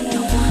me.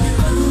 Don't wanna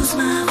lose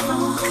my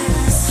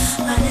focus,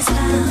 but it's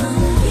bound to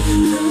be.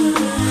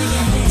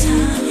 Every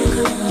time you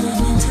come running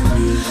into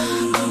me,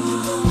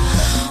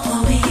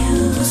 what we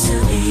used to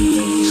be.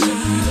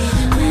 Shouldn't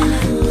even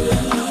matter to me.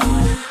 Don't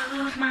wanna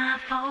lose my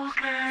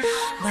focus,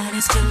 but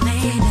it's too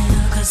late now,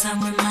 'cause I'm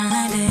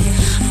reminded.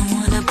 I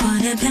wanna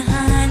put it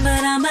behind,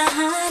 but I'm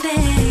behind it.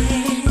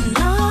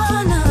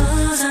 Lord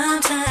knows I'm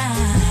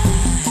tired.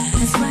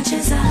 As much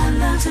as I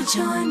love to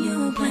join you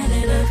on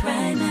planet Earth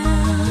right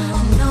now,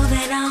 I know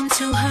that I'm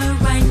too hurt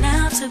right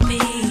now to be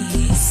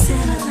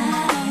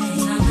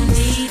civilized. I'ma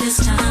need this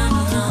time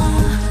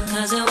alone,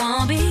 'cause it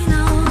won't be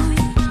long.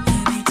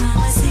 Every time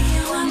I see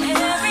you,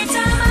 every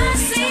time I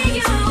see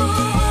you.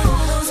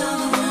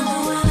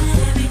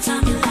 Every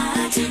time you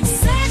lie to me,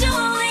 said you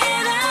only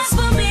had eyes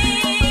for me.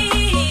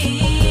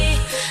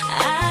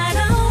 I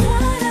don't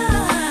wanna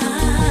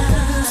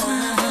lose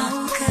my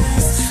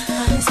focus,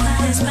 but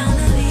it's bound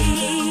to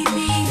leave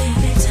me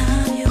every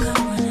time you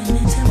come running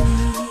into me.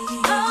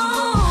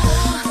 Oh,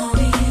 what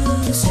we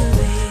used to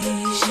be.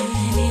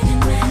 Shouldn't even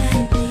matter,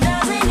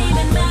 doesn't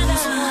even matter.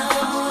 My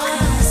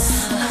focus,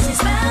 'cause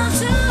it's bound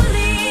to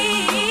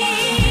leave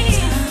every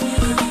time you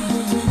come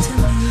running into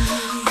me.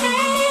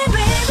 Hey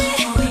baby,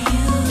 what we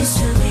used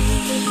to be.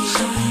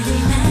 Shouldn't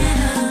even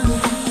matter.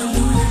 Don't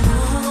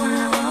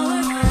wanna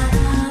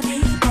I'll be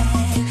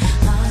back.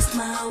 Lost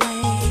my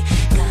way,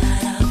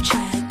 got off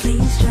track.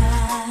 Please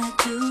try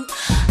to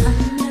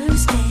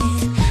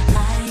understand.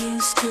 I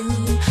used to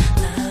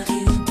love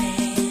you,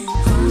 man.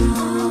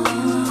 Oh,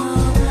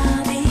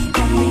 I'll be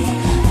back.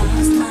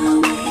 Lost my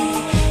way,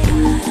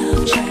 got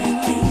off track.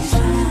 Please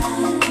try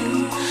to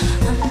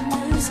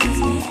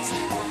understand.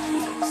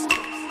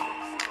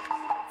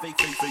 Fake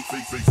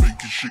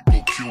shit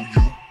gon' kill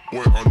you.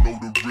 Boy, I know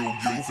the real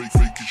you.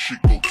 Fake shit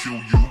gon' kill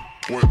you.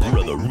 Boy, I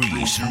know the real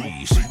you.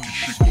 Fake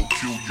shit gon'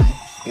 kill you.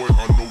 Boy,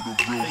 I know the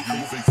real you.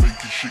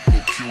 Fake shit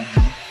gon' kill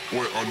you.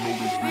 Boy, I know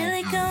the real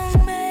Really you. gon'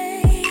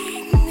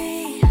 make me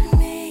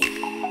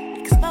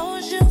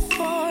expose you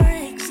for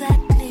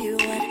exactly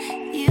what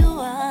you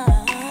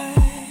are.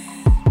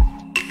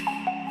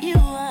 You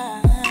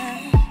are,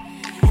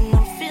 and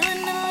I'm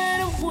feeling a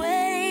little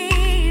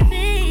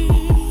wavy.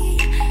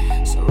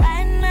 So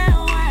right now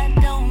I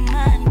don't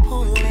mind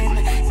pulling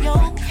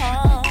your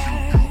card.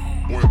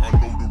 Boy, I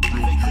know the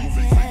real you.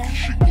 Fake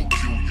shit gon'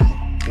 kill you.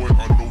 Boy,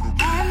 I know the real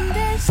you. And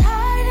as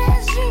hard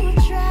as you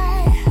try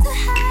to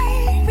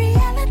hide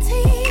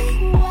reality,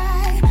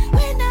 why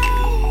we know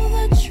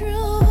the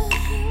truth.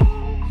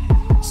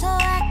 So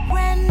act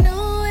brand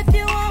new if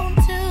you want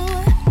to.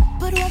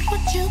 But what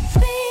would you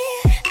be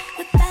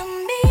without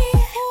me?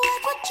 What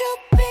would you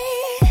be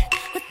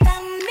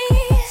without me?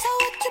 So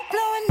what you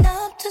blowing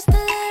up just a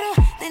little,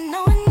 then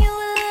knowing you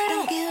a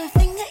little. Give a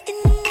finger in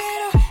the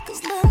middle,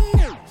 'cause love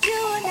you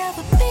will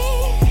never be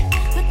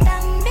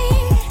without me.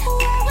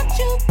 Where would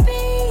you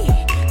be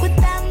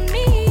without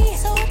me?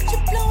 So what you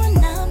blowing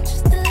up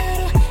just a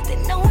little, then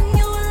knowing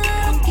you a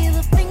little. Give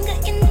a finger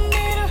in the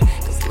middle,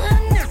 'cause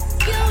love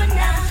you will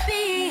never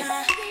be.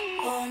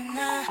 Oh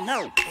nah, no.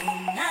 Oh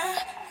nah,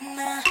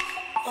 nah.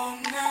 Oh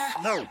nah,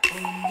 no. Oh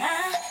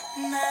nah,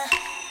 nah.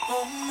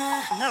 Oh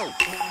nah, no.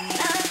 Oh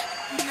nah,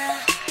 nah.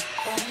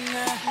 Oh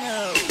nah, no.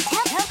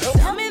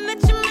 Tell me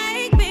that you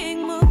make big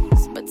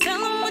moves, but tell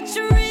them what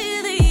you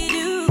really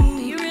do.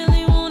 Do you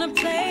really wanna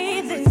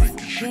play this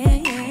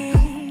game?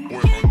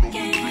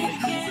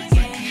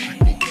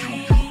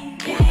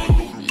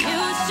 You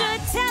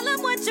should tell them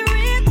what you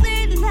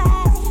really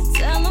like.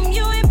 Tell them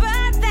you ain't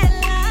about that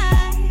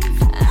life.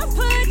 I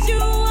put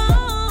you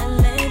on and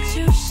let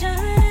you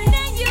shine.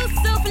 And you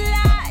so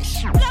flash,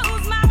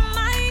 blows my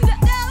mind.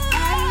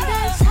 And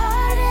as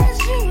hard as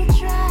you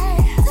try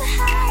to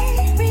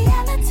hide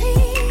reality,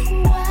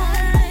 why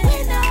we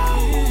know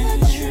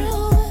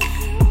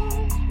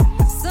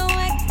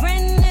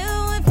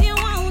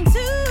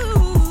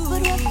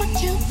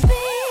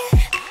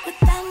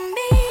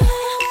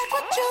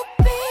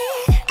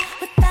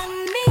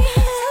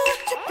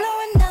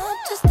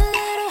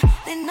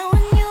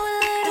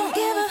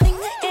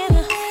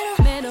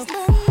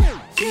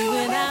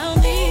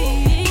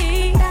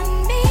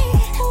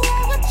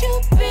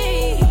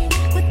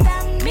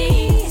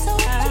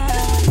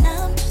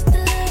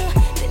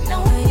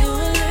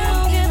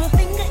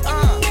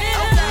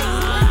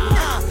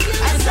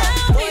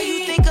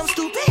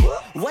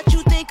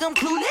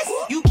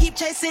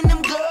chasing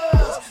them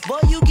girls. Boy,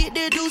 you get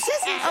the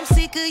deuces. I'm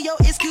sick of your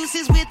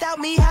excuses. Without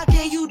me, how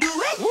can you do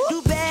it?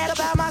 Do bad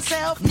about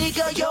myself,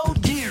 nigga, yo,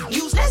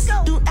 useless.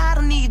 I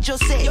don't need your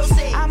sex.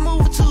 I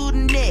move to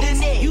the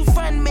next. You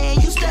front man,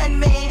 you stunt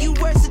man, you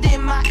worse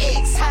than my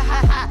ex. Ha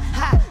ha ha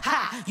ha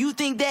ha. You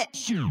think that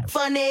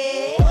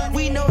funny?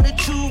 We know the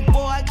truth,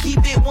 boy.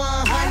 Keep it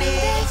 100.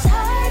 As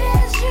hard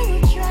as you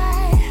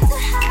try to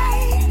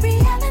hide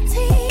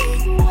reality,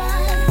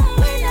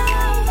 we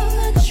know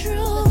the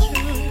truth.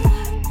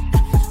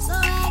 So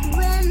act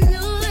brand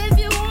new if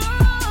you want.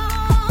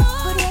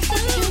 But what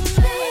would you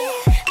be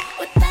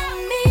without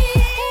me?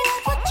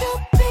 What would you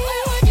be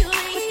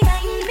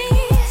without me?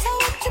 So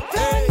would you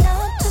burn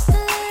up just a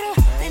little?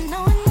 Been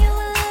knowing you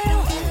a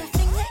little.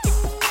 Everything that in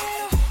the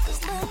middle. 'Cause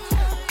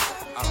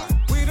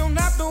We don't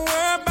have to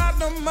worry about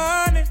the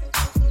money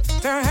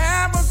to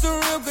have us a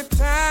real good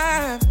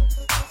time.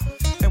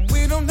 And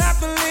we don't have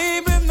to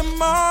leave in the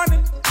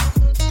morning.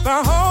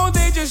 The whole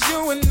day just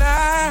you and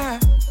I.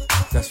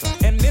 That's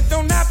right. And it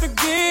don't have to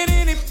get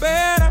any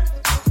better.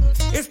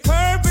 It's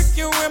perfect,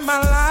 you in my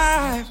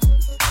life.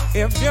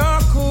 If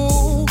you're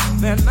cool,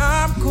 then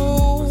I'm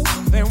cool.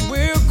 Then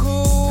we're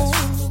cool.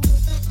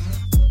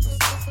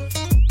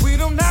 We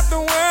don't have to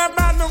worry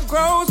about no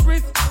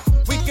groceries.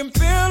 We can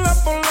fill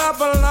up on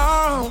love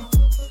alone.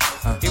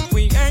 If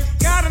we ain't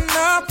got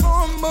enough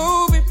for a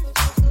movie,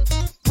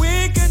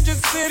 we can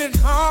just sit at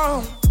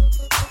home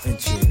and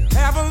chill.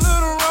 Have a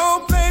little role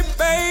play,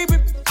 baby.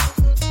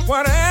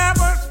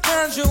 Whatever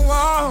turns you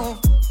on.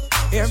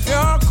 If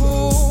you're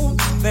cool,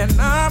 then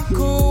I'm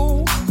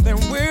cool. Then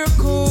we're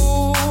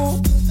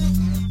cool.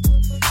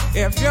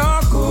 If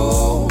you're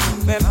cool,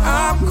 then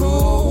I'm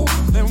cool.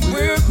 Then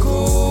we're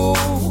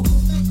cool.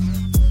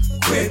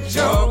 Quit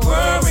your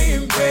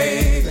worrying,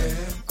 baby.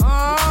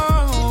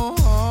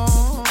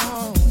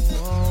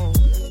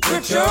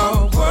 Quit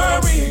your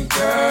worrying,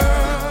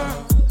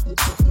 girl.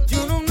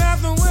 You don't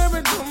have to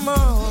worry no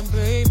more,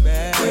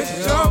 baby. Quit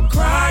your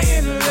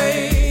crying,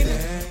 lady.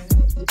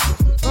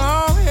 Go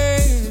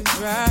ahead and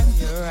dry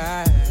your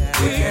eyes.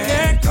 We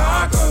can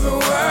conquer the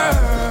world.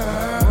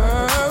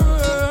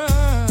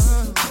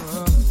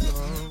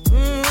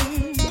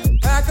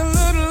 Pack a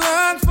little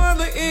lunch for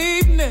the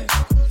evening.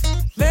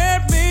 Let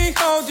me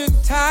hold you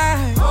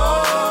tight.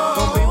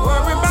 Don't be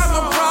worried about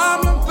no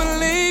problems,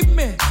 believe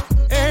me.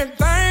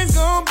 Everything's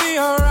gonna be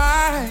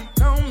alright.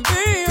 Gonna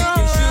be alright. We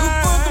can shoot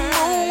for the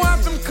moon,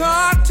 watch some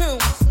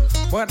cartoons.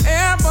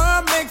 Whatever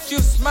makes you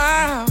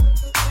smile.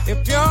 If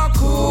you're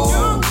cool,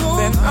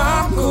 then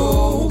I'm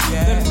cool.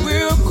 Then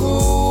we're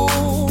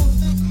cool.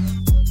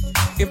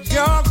 If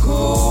you're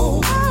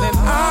cool, then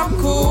I'm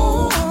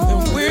cool.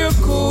 Then we're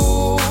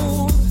cool.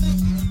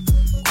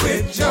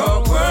 Quit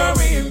your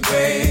worrying,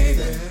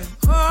 baby.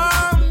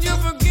 You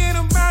forget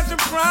about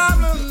your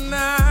problems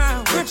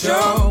now. Quit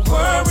your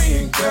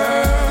worrying,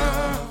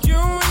 girl. You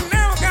ain't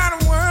never gotta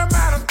worry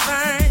about a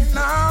thing,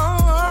 no.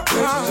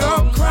 Quit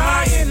your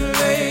crying,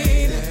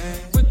 lady.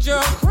 Quit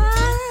your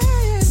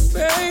crying,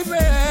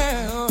 baby.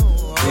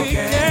 We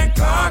can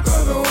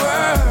conquer the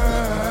world.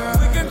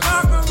 We can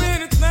conquer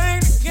anything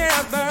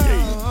together.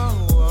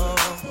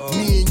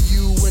 Me and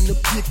you in the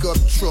pickup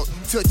truck,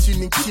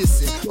 touching and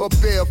kissing, or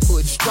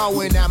barefoot, straw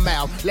in our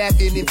mouth,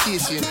 laughing and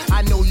fishing.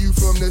 I know you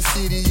from the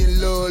city and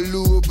love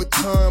Louis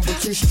Vuitton,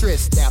 but you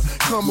stressed out.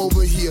 Come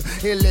over here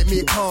and let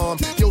me calm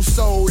your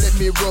soul. Let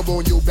me rub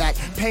on your back,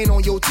 paint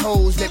on your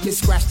toes. Let me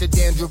scratch the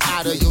dandruff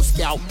out of your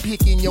scalp,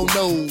 picking your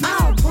nose.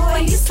 oh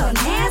boy, you so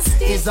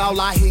nasty. Is all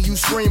I hear you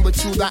scream, but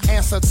you the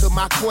answer to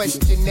my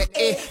question.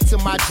 The to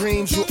my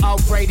dreams, you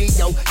already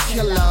your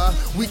killer.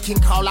 We can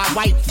call our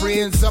white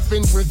friends up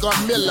and drink a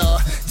Miller.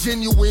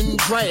 Genuine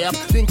draft,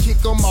 then kick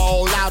them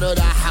all out of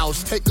the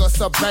house. Take us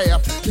a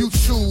bath. You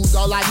choose,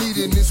 all I need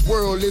in this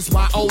world is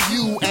my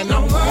OU, and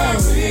I'm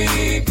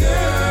worry,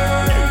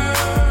 girl.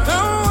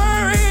 Don't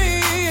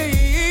worry,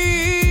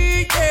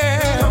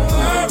 yeah. Don't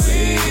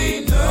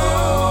worry, no.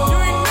 You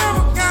ain't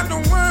never got to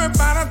worry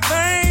about a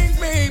thing,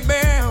 baby.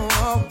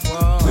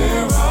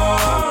 We're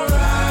alright.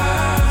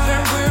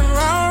 Then we're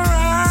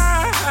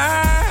alright.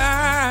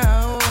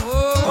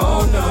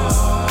 Oh no.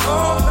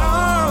 Oh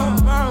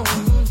no.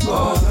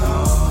 Oh no.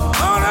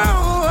 Oh no.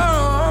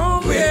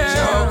 Quit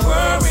your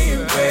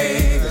worrying,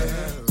 baby.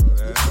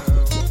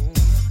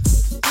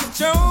 Quit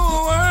your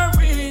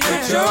worrying.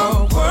 Quit your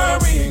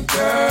worrying,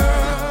 girl.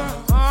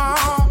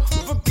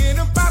 Forget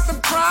about the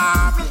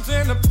problems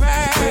in the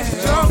past. Quit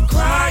your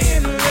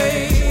crying,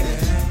 lady.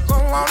 Go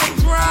on and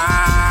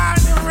cry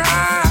and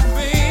ride,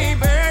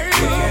 baby.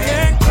 We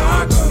can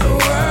conquer the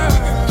world.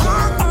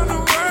 Conquer the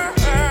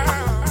world.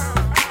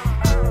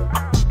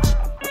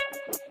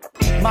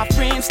 My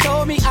friends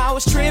told me I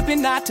was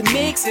tripping not to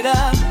mix it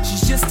up.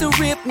 She's just a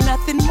rip,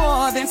 nothing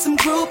more than some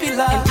groupie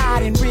love. And I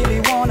didn't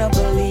really wanna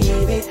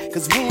believe it,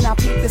 'cause when I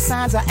peeped the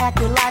signs, I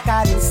acted like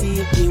I didn't see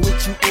it. Being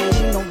with you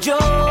ain't no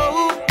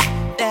joke.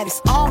 That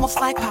it's almost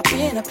like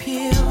popping a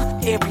pill.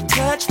 Every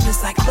touch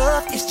feels like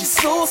love, it's just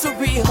so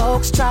surreal.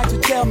 Folks tried to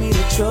tell me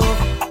the truth,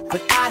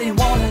 but I didn't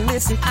wanna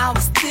listen, I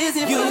was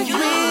dizzy. You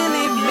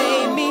really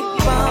made me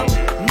bump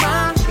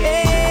my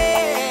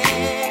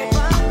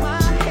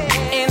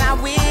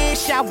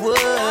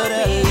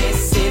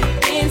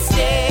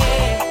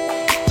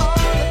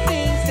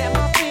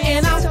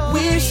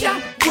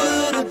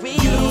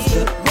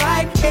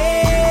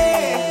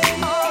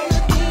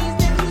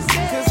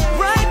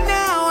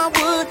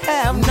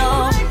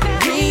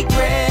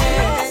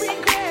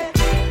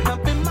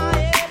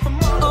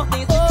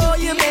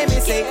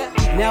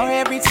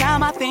Every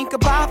time I think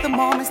about the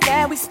moments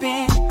that we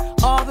spent,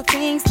 all the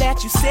things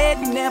that you said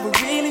you never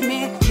really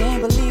meant.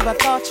 Can't believe I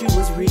thought you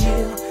was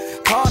real.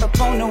 Caught up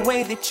on the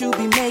way that you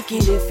be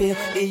making it feel.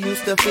 It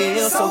used to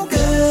feel so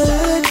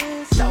good.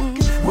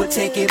 Would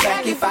take it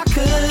back if I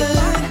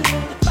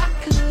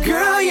could.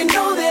 Girl, you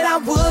know that I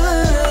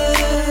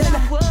would.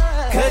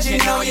 Cause you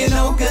know you're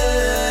no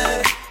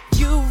good.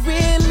 You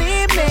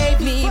really made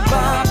me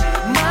bump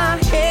my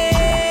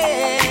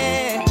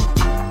head.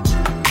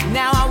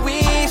 Now I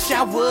wish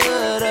I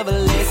would have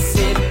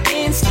listened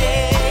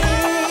instead.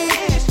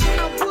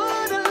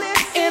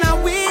 And I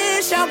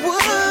wish I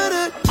would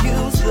have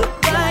used the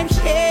right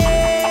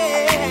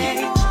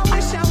head.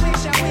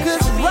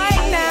 Cause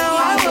right now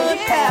I would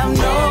have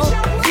no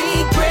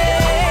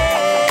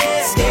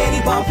regret.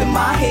 Steady bumping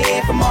my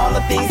head from all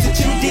the things that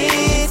you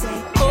did.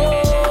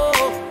 Oh,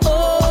 oh,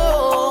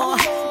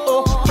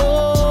 oh,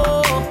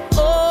 oh,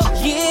 oh,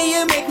 yeah,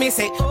 you make me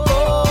say, oh.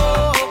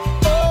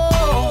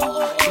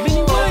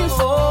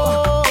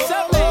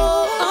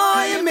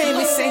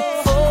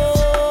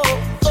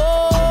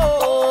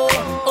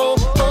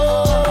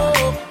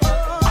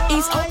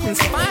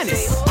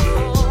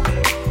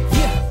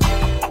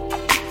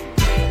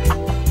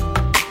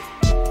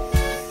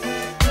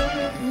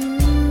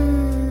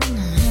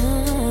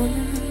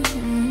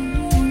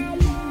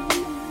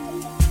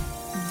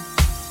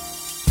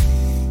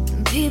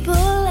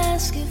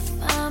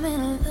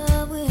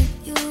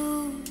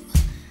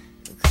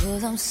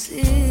 I'm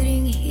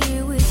sitting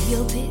here with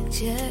your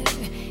picture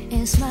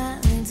and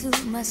smiling to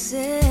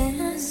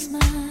myself.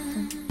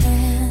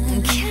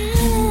 And can't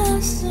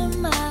answer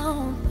my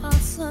own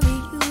thoughts on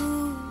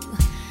you.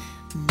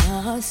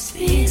 My heart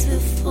speaks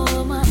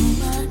before my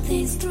mind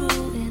thinks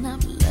through, and I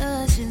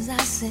blush as I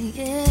say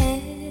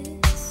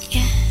yes.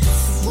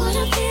 Yes. What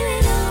I'm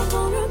feeling of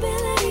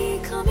vulnerability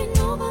coming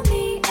over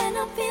me, and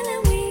I'm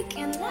feeling weak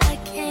and I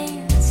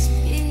can't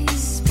speak.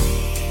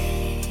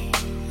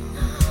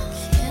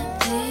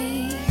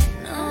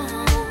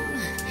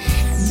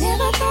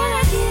 Never thought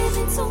I'd give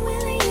in so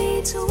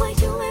willingly to a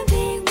human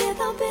being with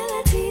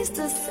abilities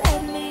to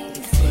set me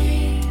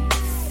free.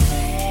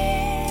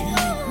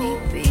 Let me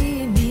be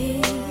me.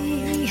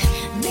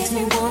 Makes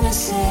me wanna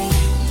say,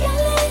 your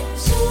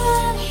lips are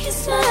right, your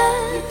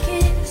smile, your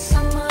kiss, I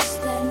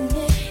must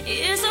admit,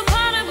 it's a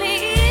part of me.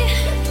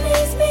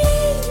 Please be,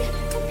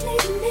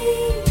 complete me,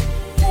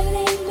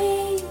 filling me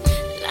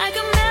like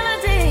a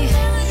melody.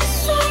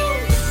 So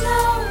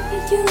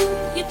love you,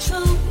 you're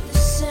true.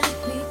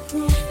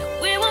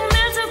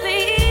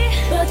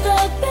 But the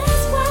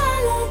best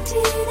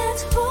quality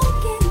that's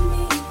holding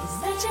me is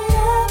that you're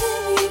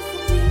loving me for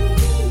me.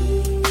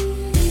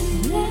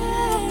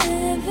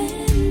 Loving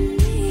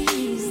me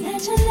is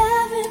that you're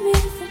loving me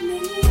for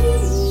me.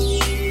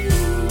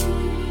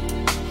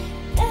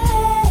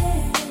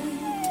 Hey.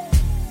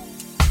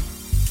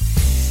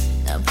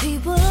 Now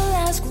people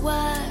ask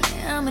why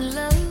I'm in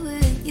love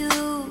with you.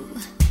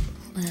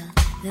 Well,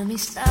 let me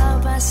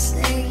start by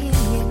saying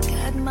you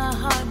got my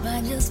heart by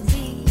just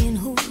being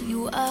who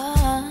you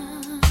are.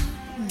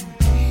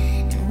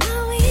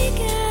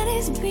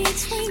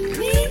 Between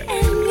me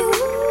and you,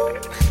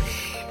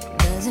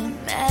 doesn't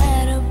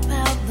matter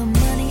about the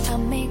money I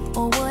make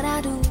or what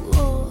I do,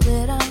 or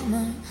that I'm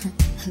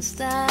a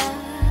star.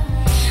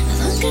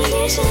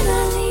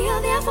 Unconditionally,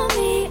 you're there for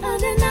me,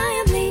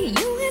 undeniably.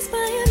 You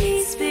inspire me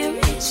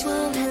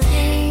spiritually.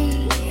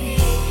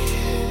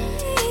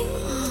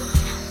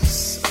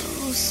 So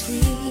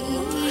sweet.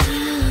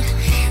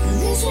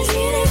 This is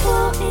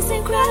beautiful, it's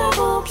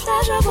incredible,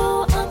 pleasurable,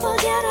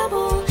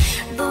 unforgettable.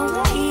 The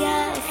way I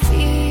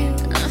feel.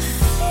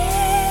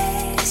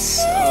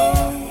 So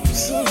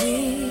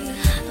sweet.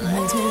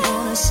 Makes me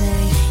wanna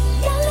say,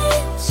 your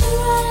lips are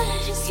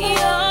right,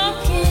 your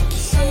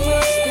kiss, I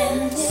must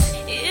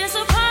admit, it's a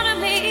part of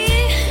me.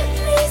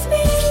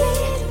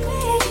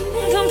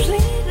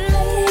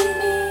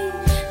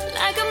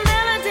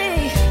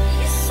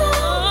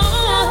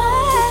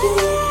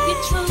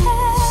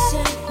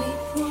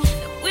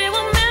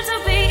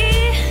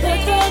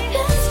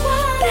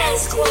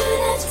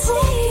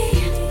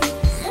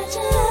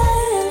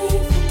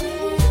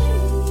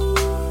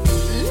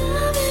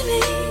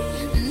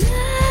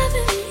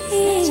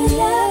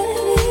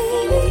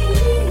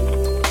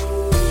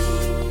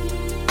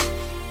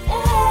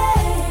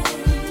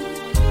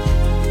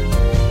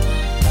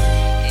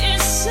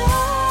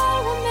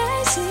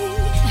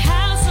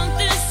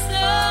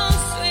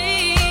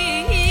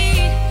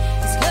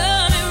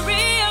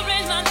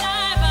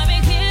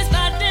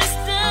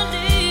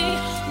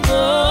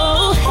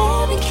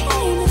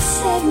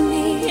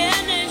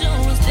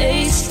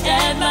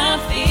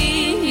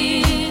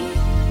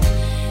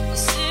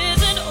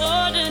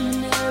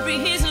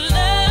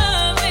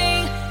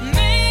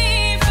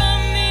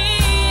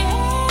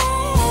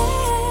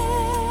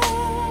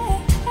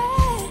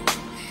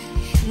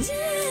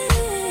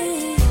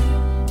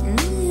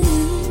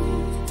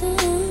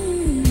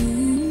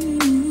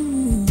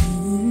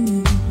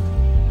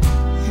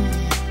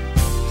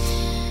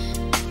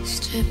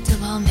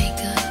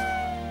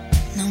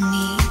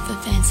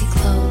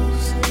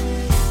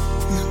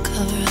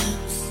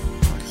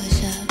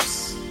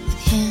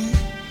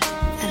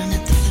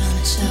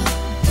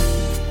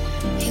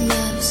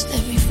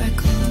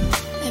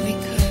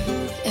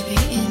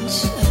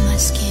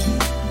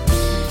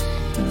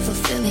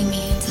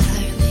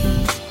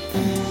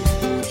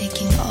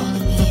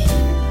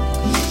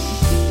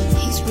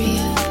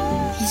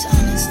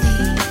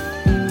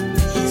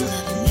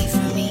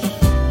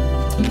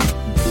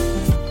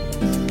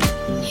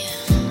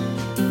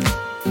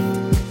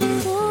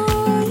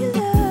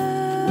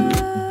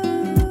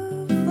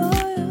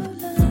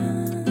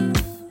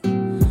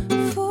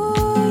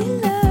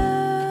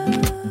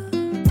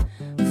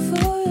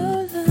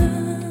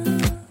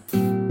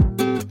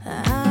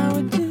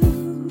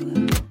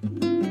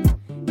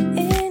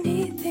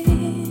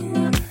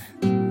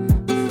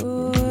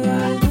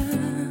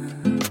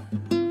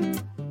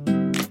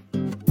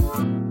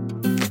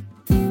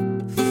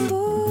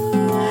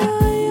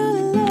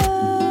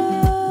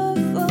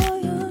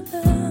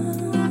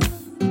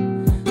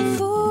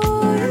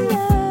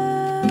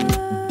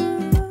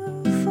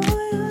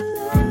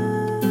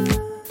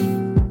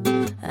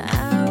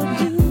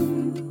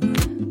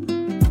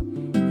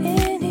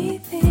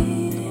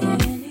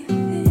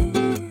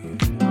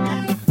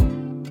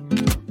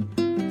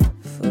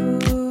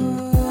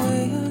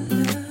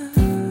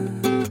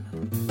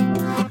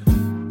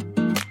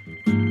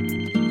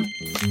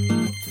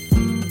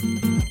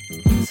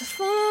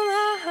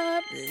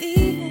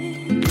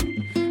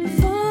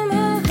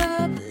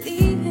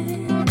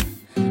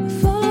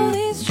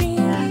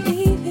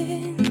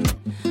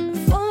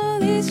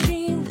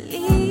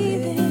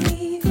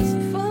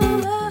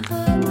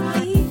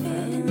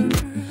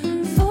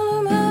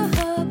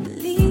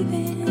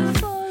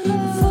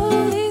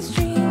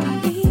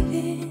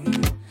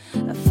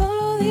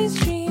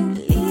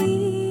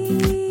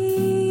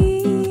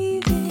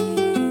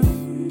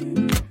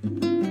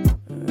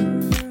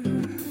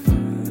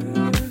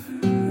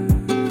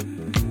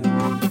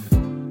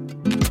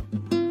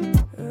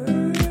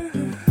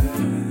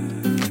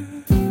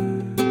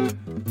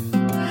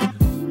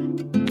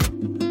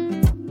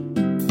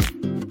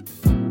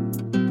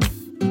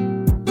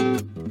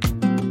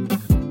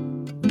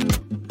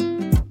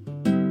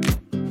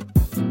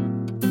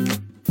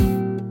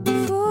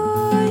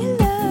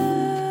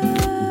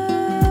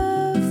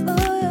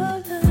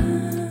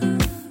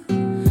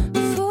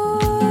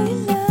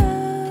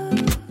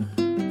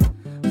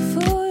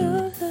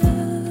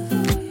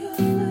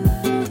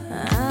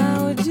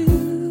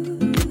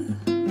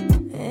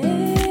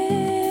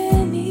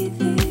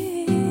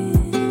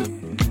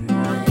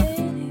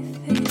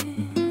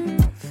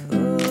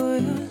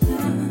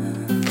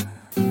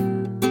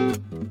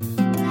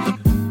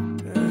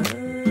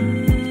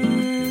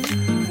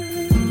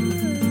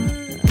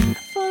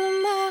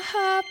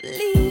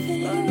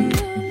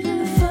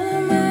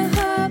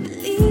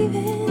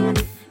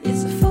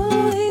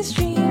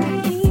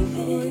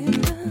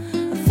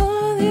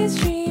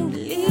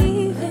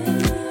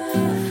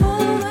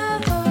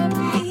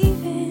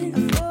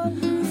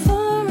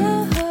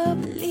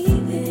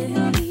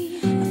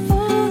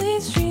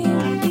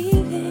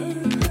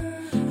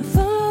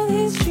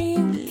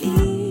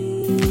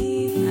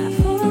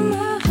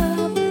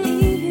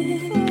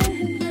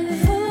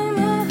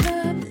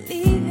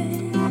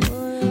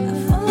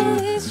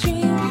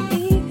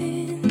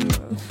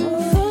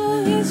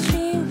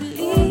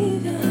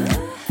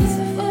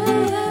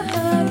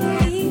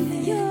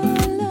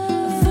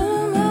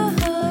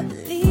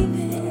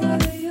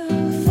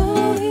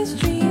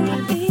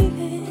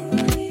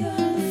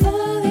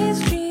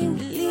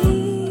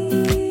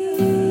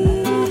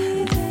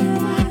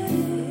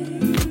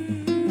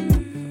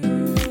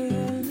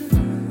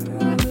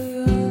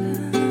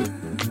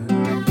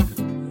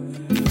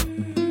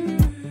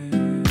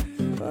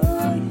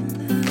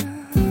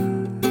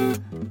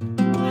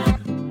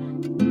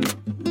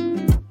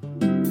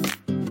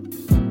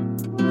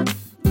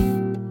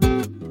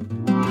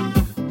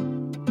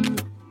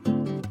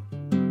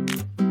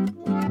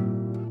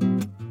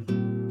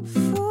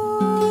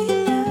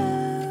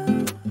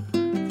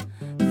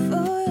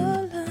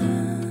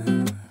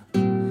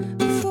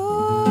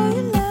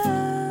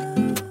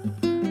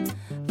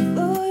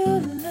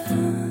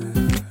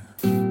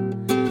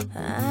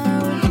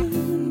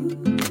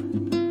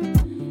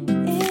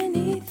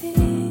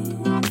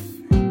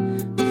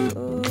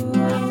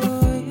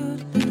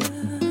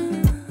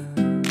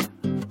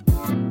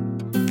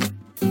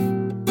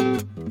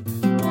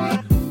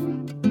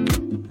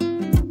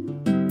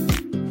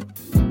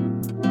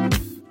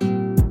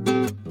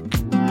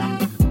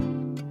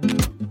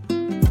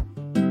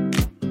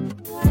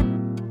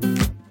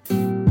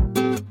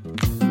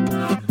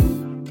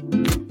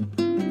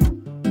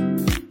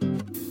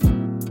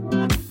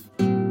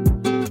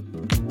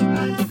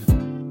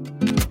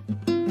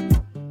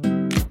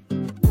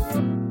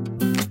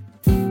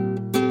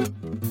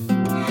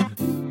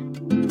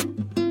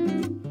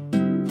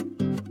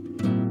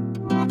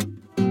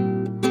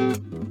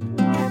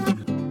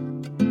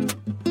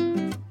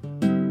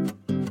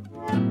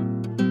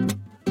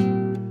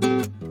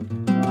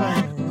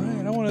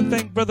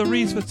 Brother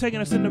Reese for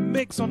taking us in the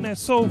mix on that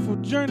soulful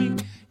journey.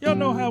 Y'all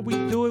know how we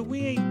do it.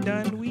 We ain't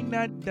done. We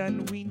not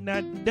done. We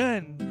not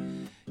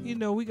done. You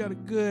know, we got a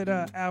good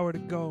hour to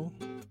go.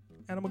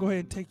 And I'm going to go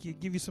ahead and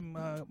give you some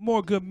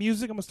more good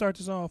music. I'm going to start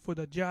this off with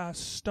a Josh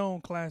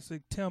Stone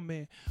classic. Tell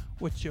me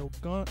what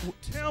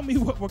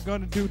we're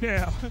going to do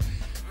now.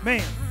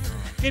 Man,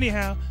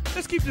 anyhow,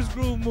 let's keep this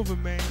groove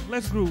moving, man.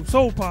 Let's groove.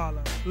 Soul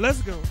Parlour.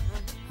 Let's go.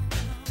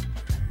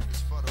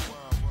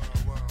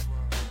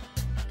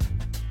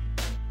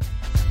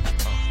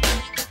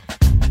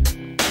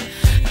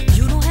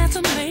 You don't have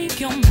to make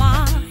your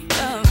mind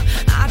up.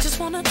 I just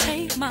want to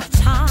take my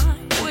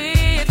time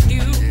with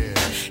you.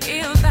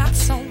 If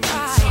that's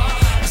alright,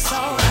 it's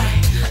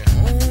alright.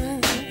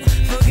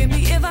 Forgive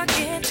me if I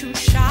get too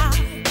shy,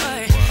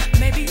 but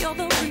maybe you're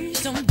the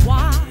reason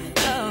why,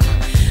 love,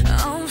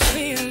 I'm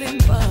feeling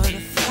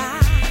butterfly.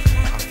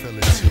 I feel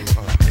it too,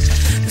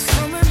 There's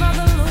something about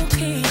the look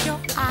in your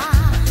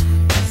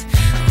eyes.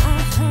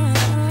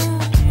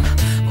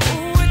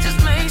 Ooh, it just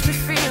makes me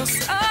feel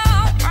so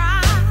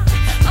right.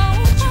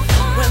 Oh,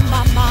 when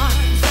my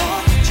mind's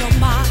on your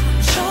mind,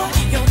 sure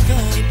you're the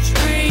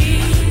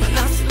dream.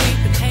 Not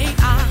sleeping, hey, I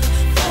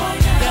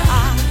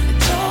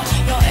adore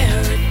your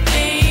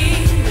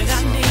everything that I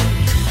need.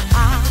 I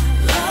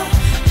love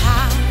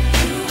how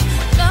you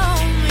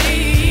love me.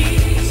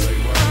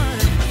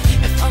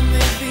 If I'm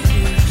made for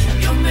you,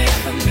 you're made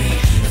for me.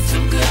 It's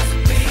too good to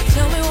be.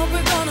 Tell me what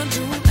we're gonna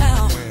do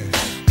now.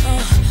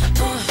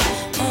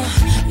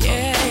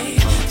 Yeah.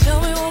 Tell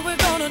me what we're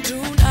gonna do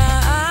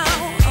now.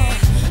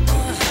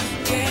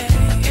 Yeah.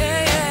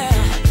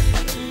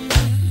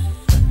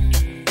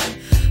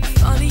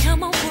 Funny how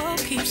my world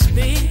keeps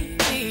spinning.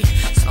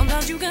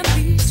 Sometimes you can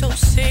be so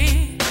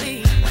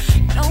silly.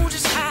 Know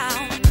just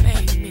how it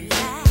made me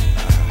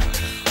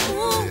laugh.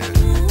 Ooh,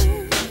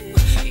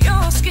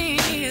 your skin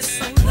is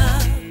so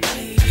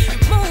lovely.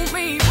 Move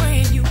me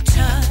when you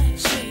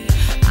touch me.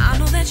 I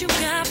know that you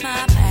got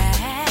my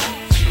back.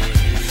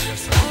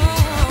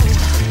 Oh,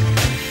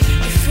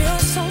 it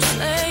feels so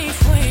safe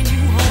when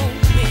you hold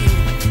me.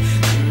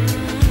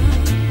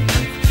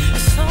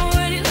 It's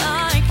already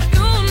like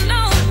you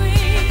know me.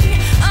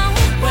 Oh,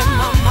 when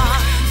my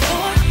mind's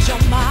on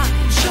your mind,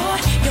 sure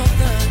you're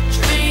the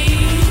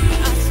dream.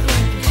 I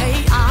sleep, hey,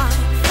 I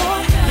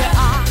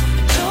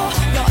adore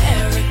your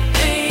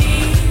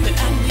everything that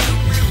I need.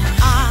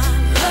 I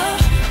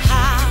love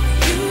how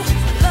you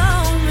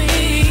love me.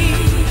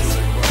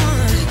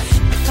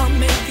 If I'm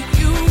making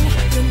you,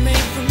 you're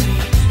made for me.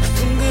 It's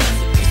too good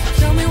to be.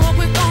 Tell me what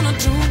we're gonna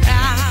do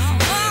now.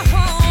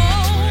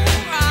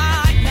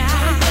 Right now.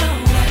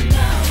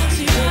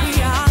 See,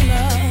 baby, I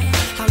love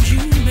how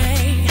you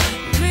make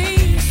me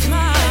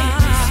smile.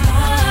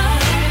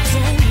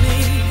 Tell me,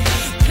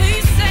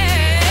 please say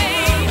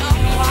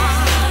why.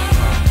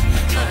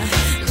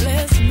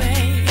 Let's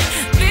make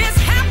this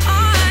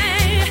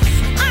happen.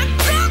 I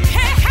don't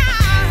care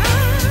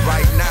how.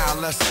 Right now,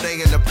 let's stay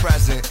in the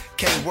present.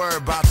 Can't worry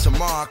about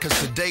tomorrow, cause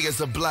today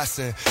is a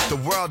blessing. The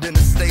world in a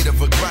state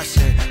of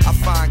aggression. I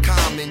find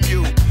calm in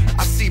you.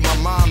 I see my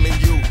mom in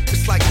you.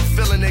 It's like a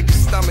feeling in your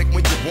stomach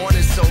when you want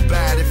it so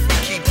bad. If we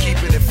keep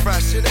keeping it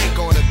fresh, it ain't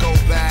gonna go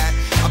bad.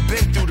 I've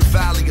been through the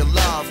valley of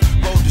love,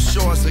 rode the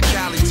shores of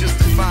Cali just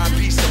to find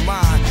peace of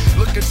mind.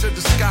 Looking to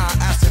the sky,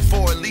 asking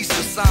for at least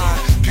a sign.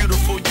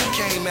 Beautiful, you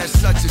came at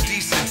such a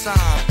decent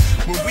time.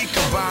 When we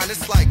combine,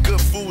 it's like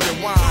good food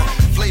and wine.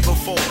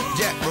 Flavorful,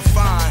 yet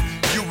refined.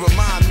 You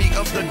remind me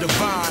of the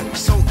divine.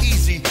 So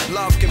easy,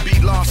 love can be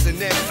lost and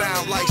then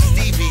found like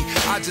Stevie.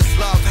 I just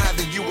love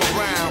having you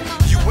around.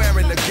 You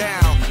wearing a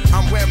gown,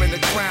 I'm wearing a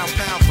crown.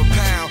 Pound for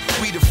pound,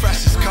 we the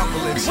freshest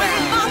couple in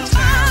town.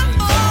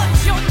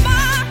 You're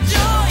my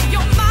joy,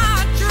 you're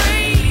my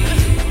dream.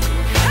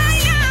 I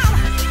am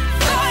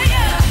for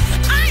you,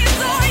 I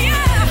adore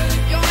you.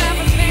 You're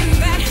everything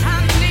that I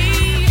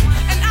need,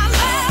 and I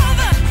love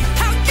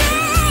how you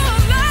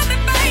love me,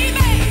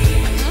 baby.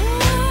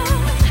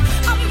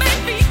 I'm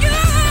made for you.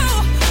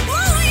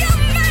 Ooh,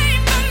 you're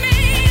made for me.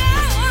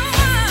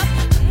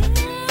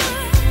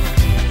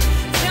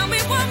 Tell me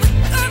what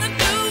we're gonna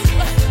do.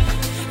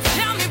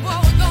 Tell me what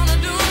we're gonna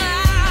do now.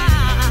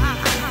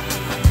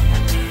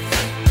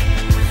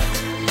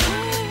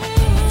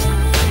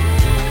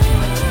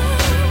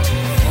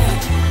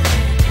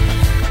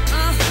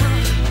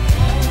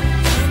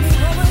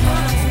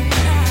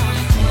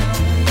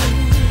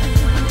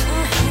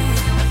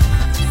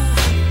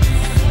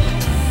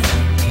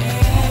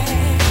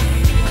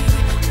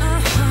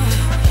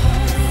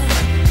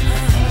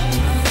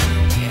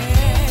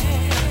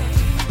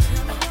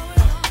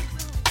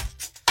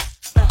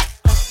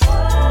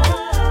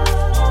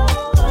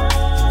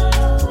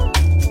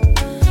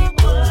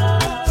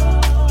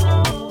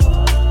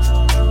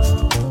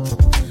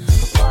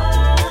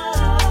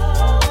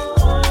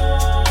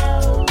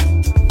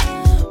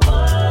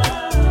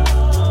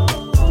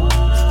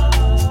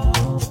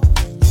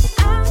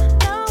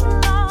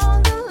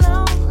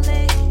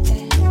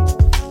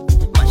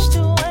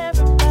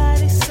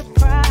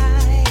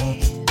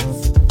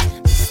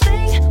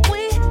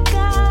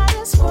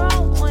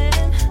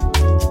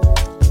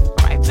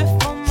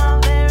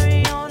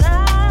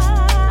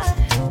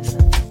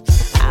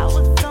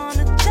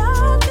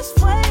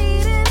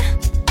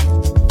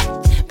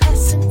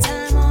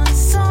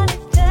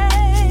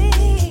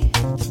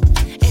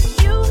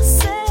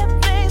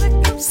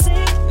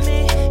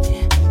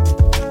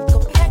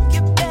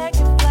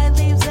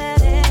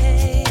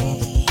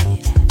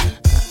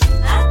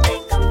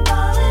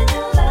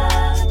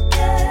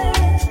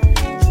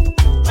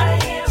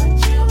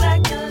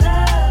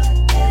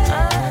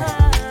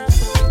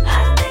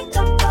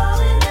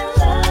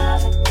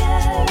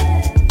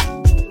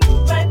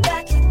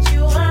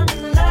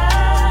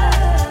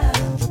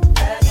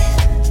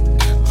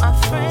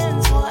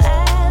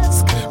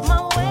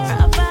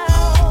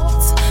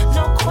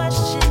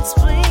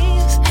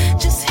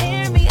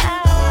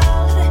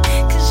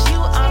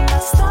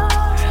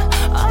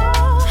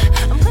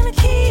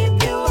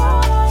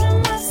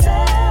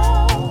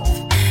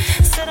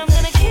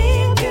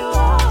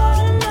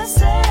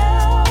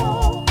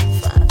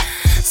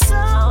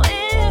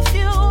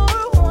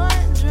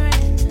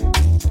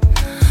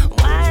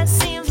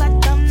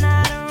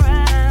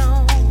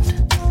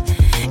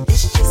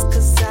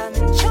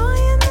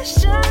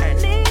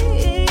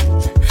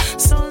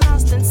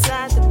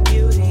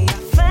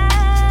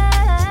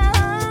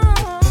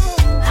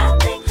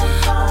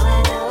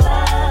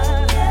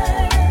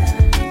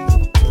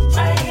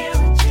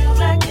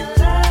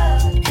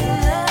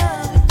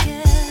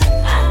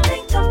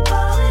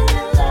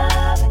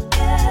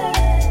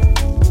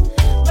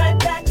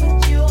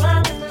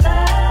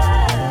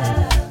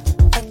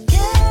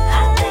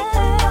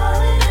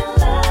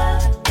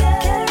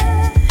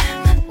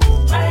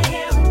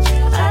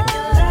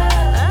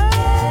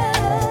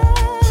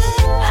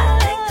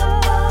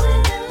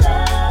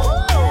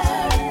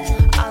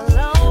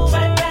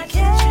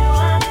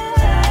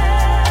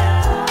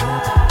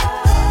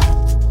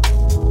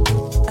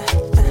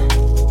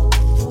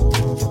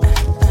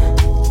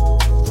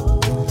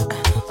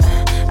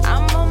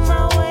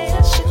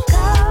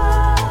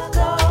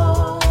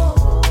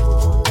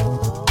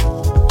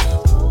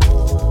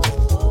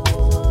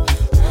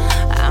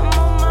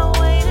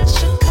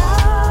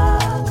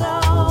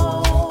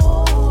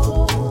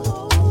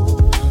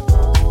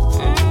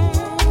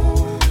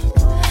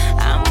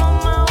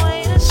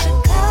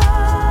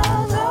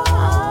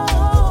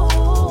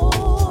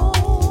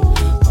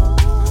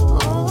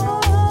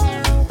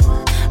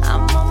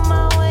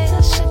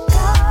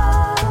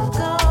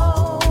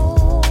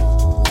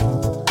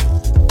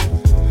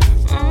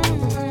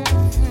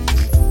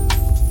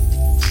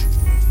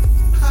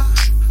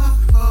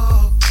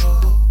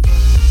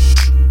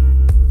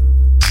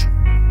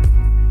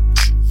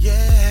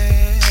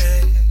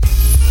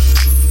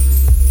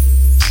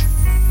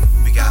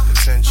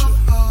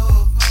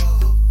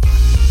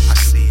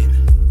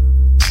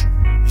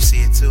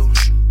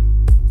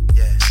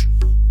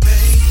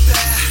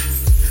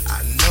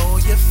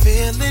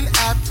 feeling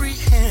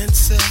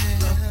apprehensive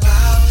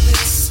about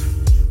this.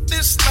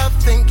 This love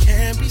thing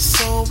can be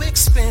so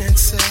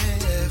expensive,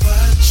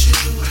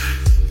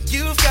 but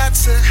you've got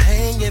to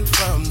hang in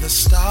from the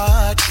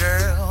start,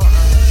 girl.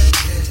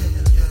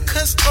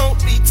 Cause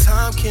only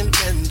time can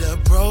mend a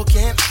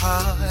broken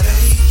heart.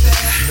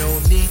 No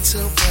need to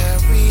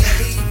worry.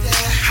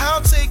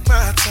 I'll take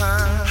my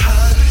time.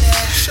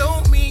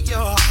 Show me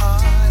your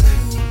heart,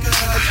 and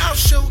I'll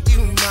show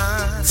you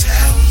mine.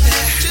 Tell me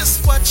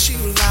just what you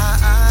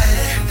like,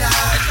 and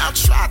I'll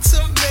try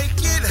to make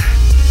it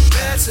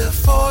better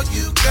for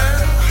you,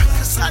 girl.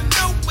 Cause I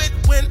know it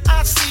when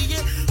I see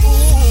it.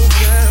 Ooh,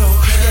 girl,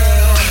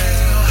 girl,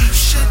 you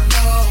should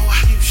know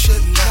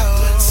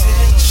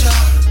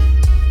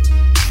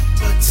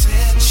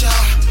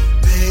potential,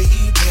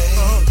 baby,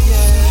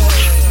 yeah.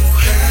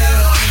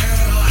 Girl,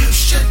 you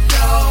should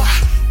know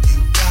you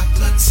got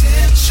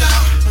potential,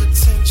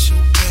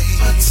 baby,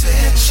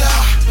 potential,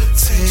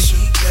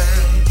 baby.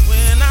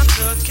 When I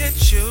look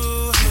at you,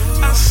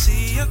 I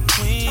see a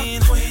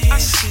queen, I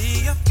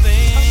see a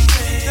thing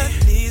that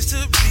needs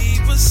to be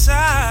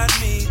beside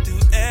me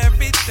through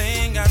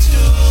everything I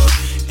do.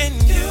 And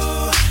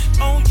you,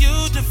 oh,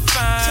 you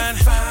define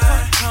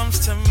what comes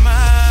to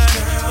mind.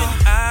 When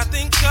I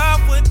think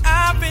of what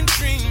I've been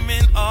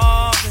dreaming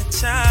all the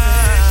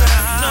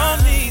time. No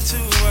need to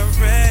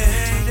worry,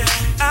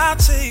 I'll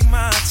take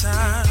my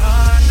time.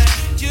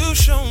 You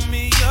show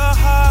me your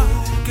heart,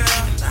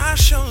 and I'll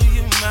show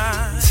you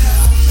mine.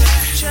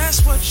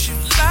 Just what you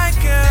like,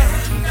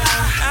 girl,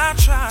 I'll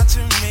try to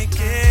make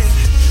it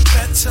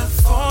better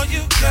for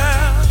you,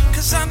 girl.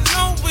 Cause I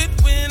know it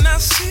when I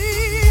see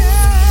it.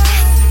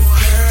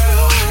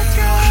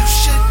 Girl, you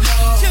should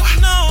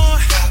know,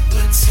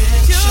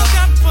 you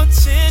got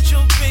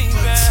potential, baby.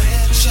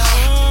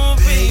 Oh,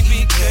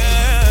 baby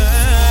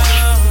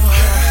girl,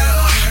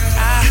 I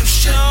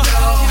know,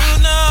 you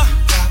know,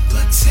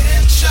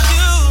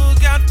 you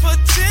got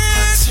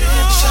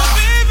potential,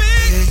 baby.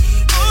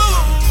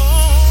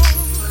 Ooh,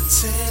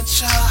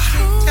 potential,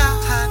 got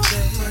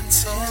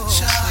potential.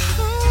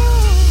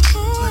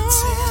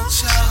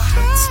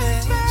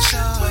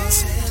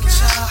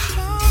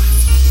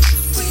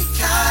 We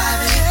got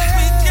it,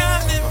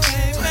 baby.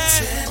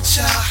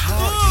 Potential,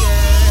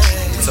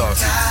 yeah. Talk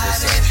to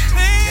you,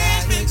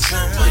 baby,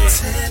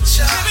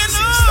 potential.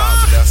 Start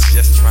with us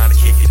just trying to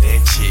kick it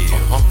and chill.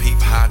 Peep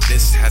how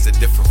this has a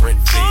different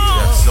feel.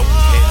 No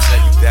one can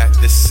tell you that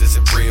this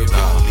isn't real. You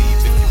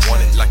believe if you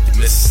want it like you're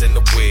missing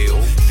the wheel.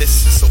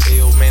 This is so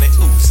ill, man, it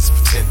oozes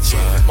potential.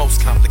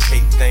 Most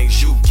complicate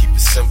things, you keep it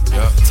simple.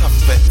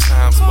 Tough at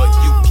times, but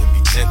you can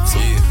be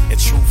gentle. And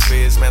truth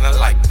is, man, I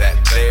like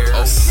that there.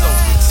 So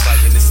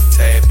exciting, it's a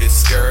tad bit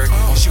scary.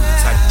 She the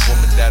type of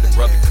woman that a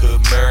brother could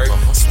marry.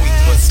 Sweet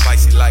but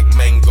spicy like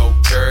mango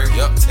curry.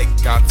 Take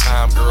our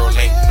time, girl,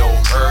 ain't no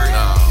hurry.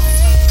 I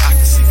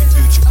can see the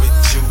future with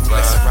you.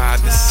 Let's ride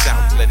this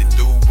out, let it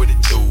do what it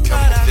do. Come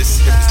on, this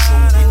here is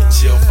true, we can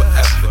chill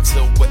forever.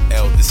 Till we're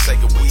elders, say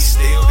we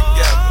still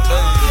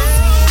together.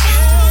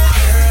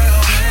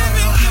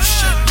 You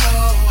should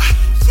know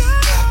you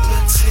got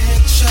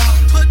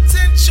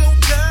potential,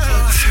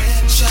 girl.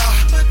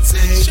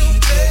 Potential,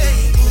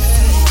 baby.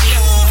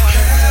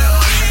 Girl,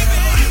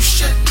 you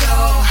should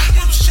know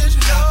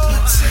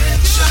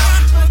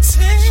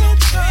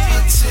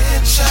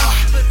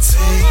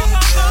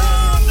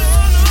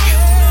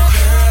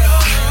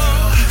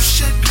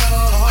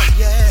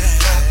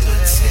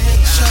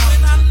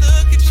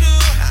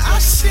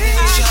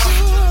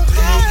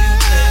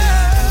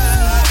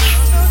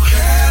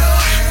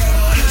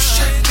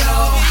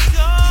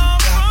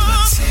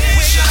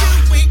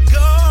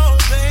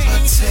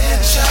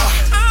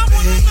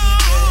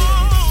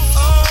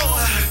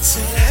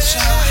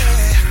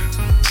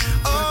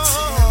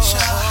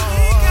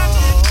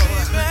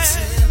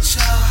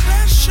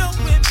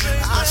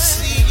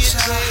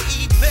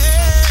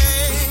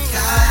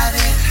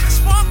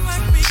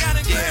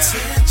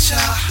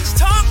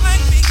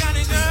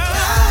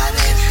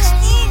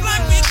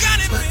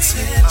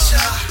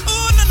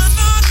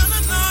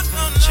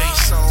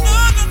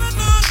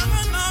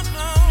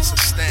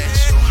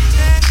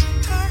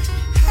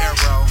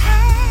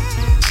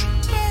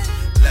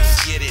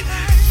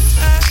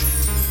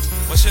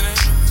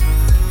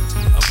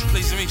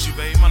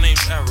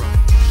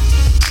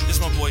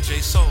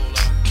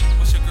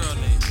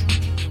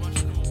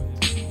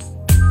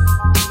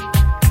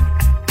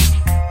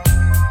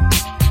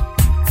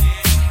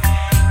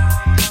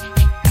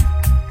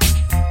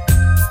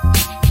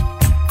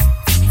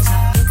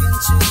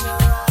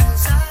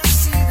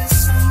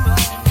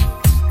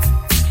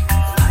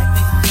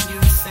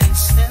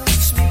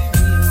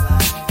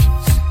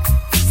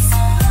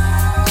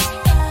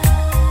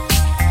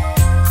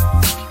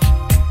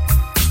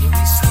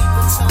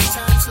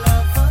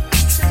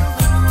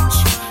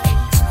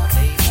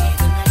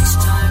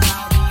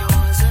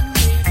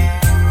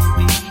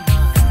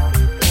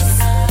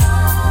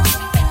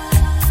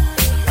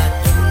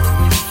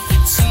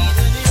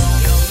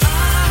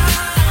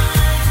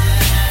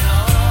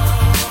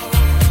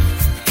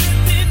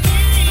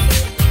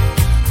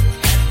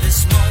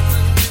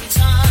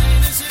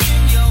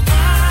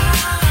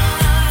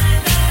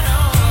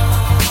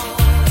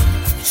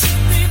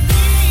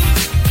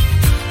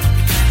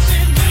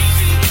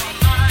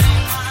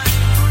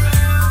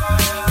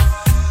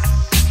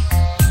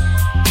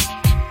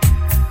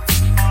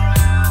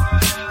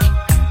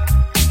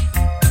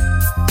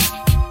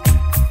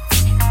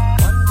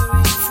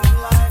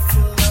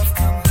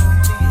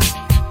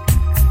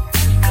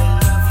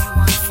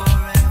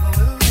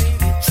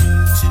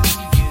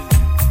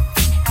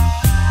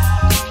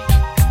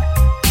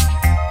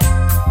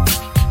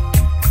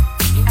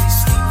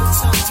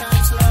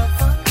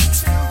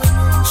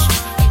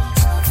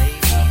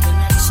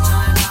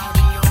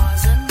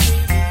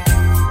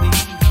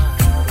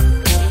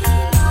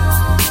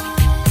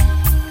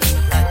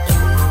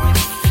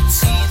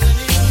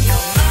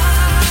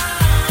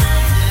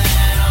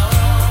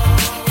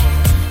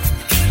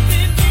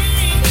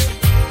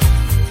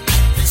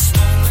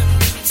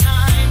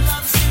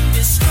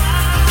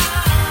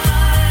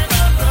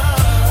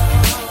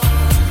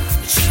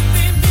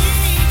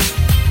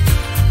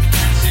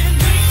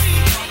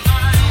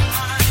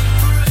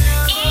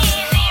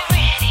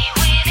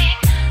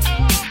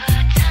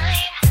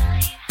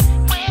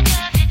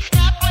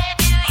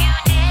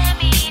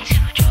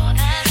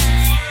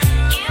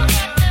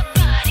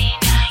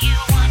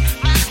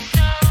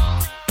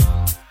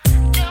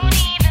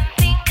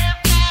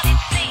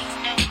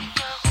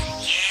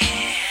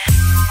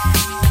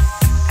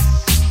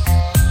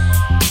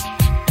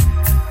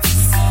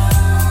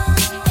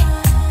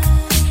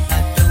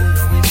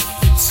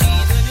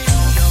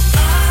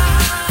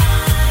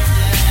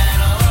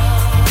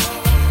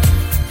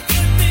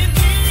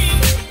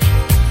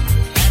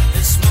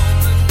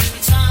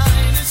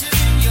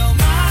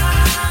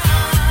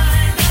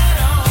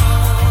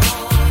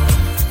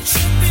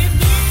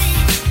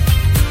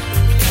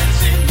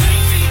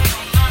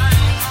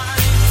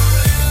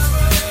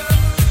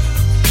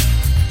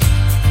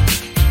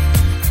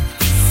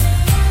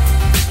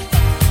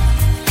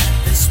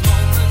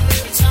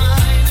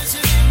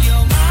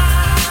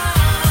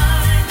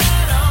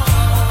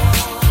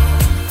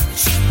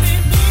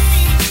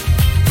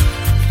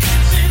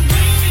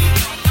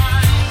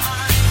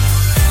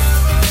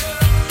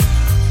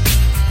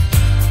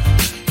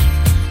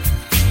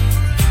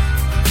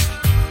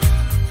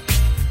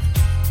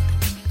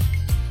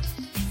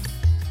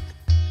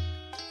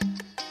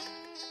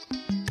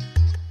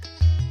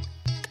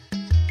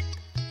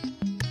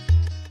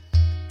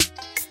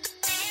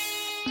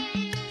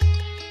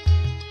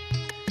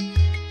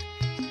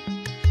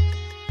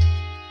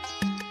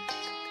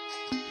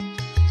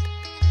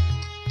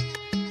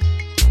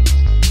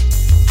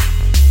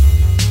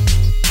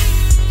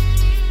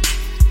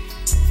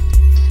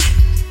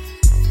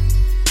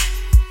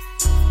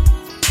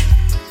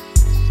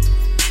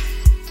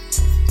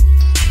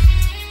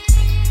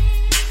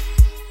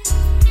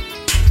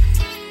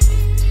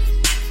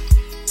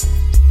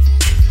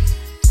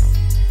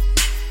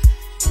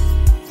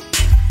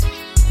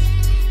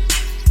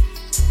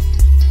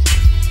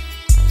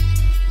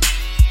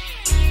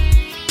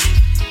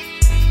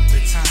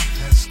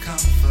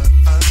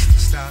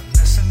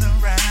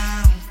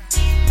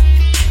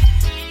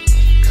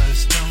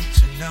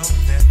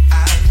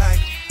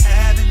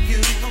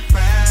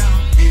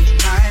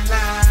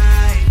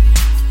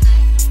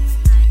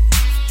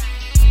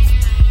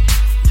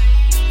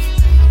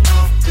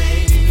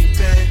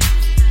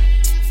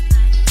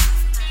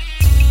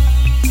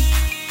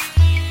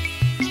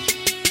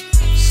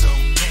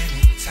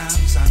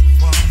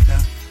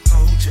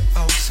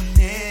so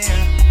near.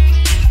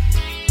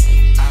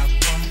 I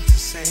want to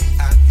say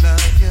I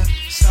love you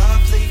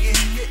softly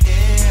in your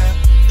ear.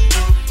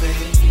 Oh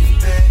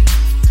baby,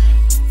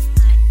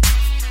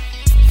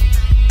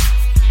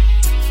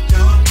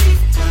 don't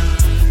keep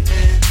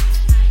running.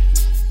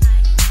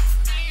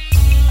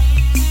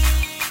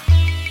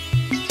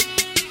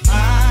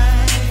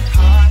 My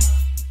heart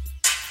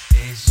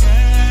is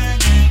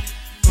yearning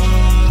for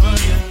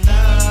your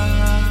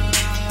love.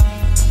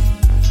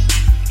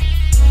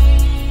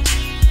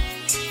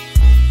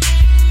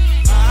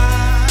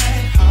 My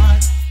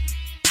heart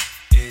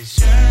is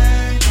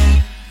yearning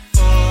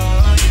for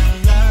your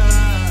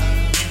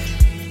love.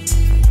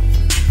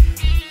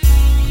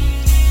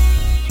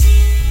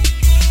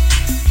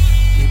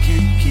 You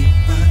can't keep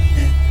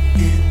running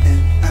in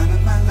and out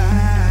of my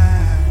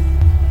life.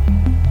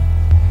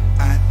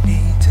 I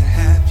need to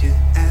have you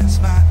as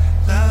my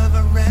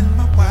lover and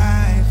my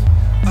wife.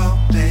 Oh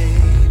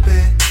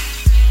baby,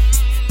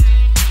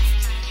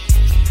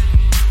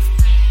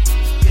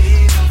 be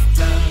my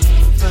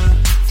lover.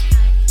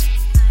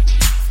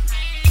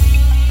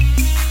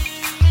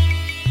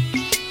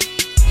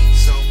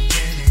 So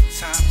many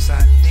times I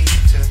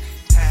need to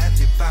have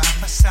you by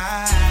my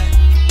side,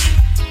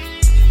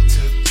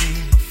 to be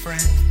my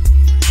friend,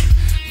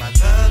 my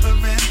lover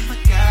and my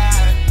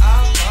guide.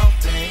 Oh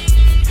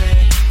baby,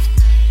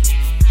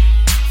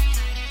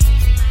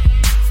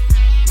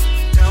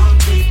 don't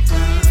keep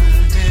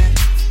running,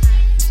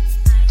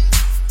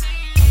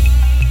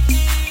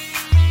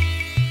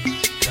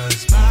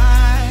 'cause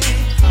my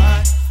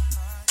heart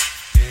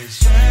is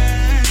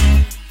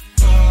yearning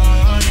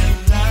for your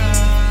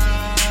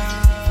love.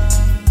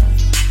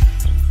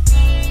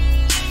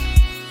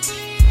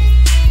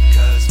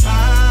 'Cause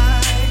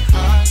my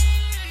heart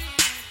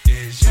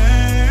is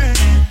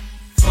yearning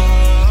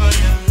for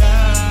your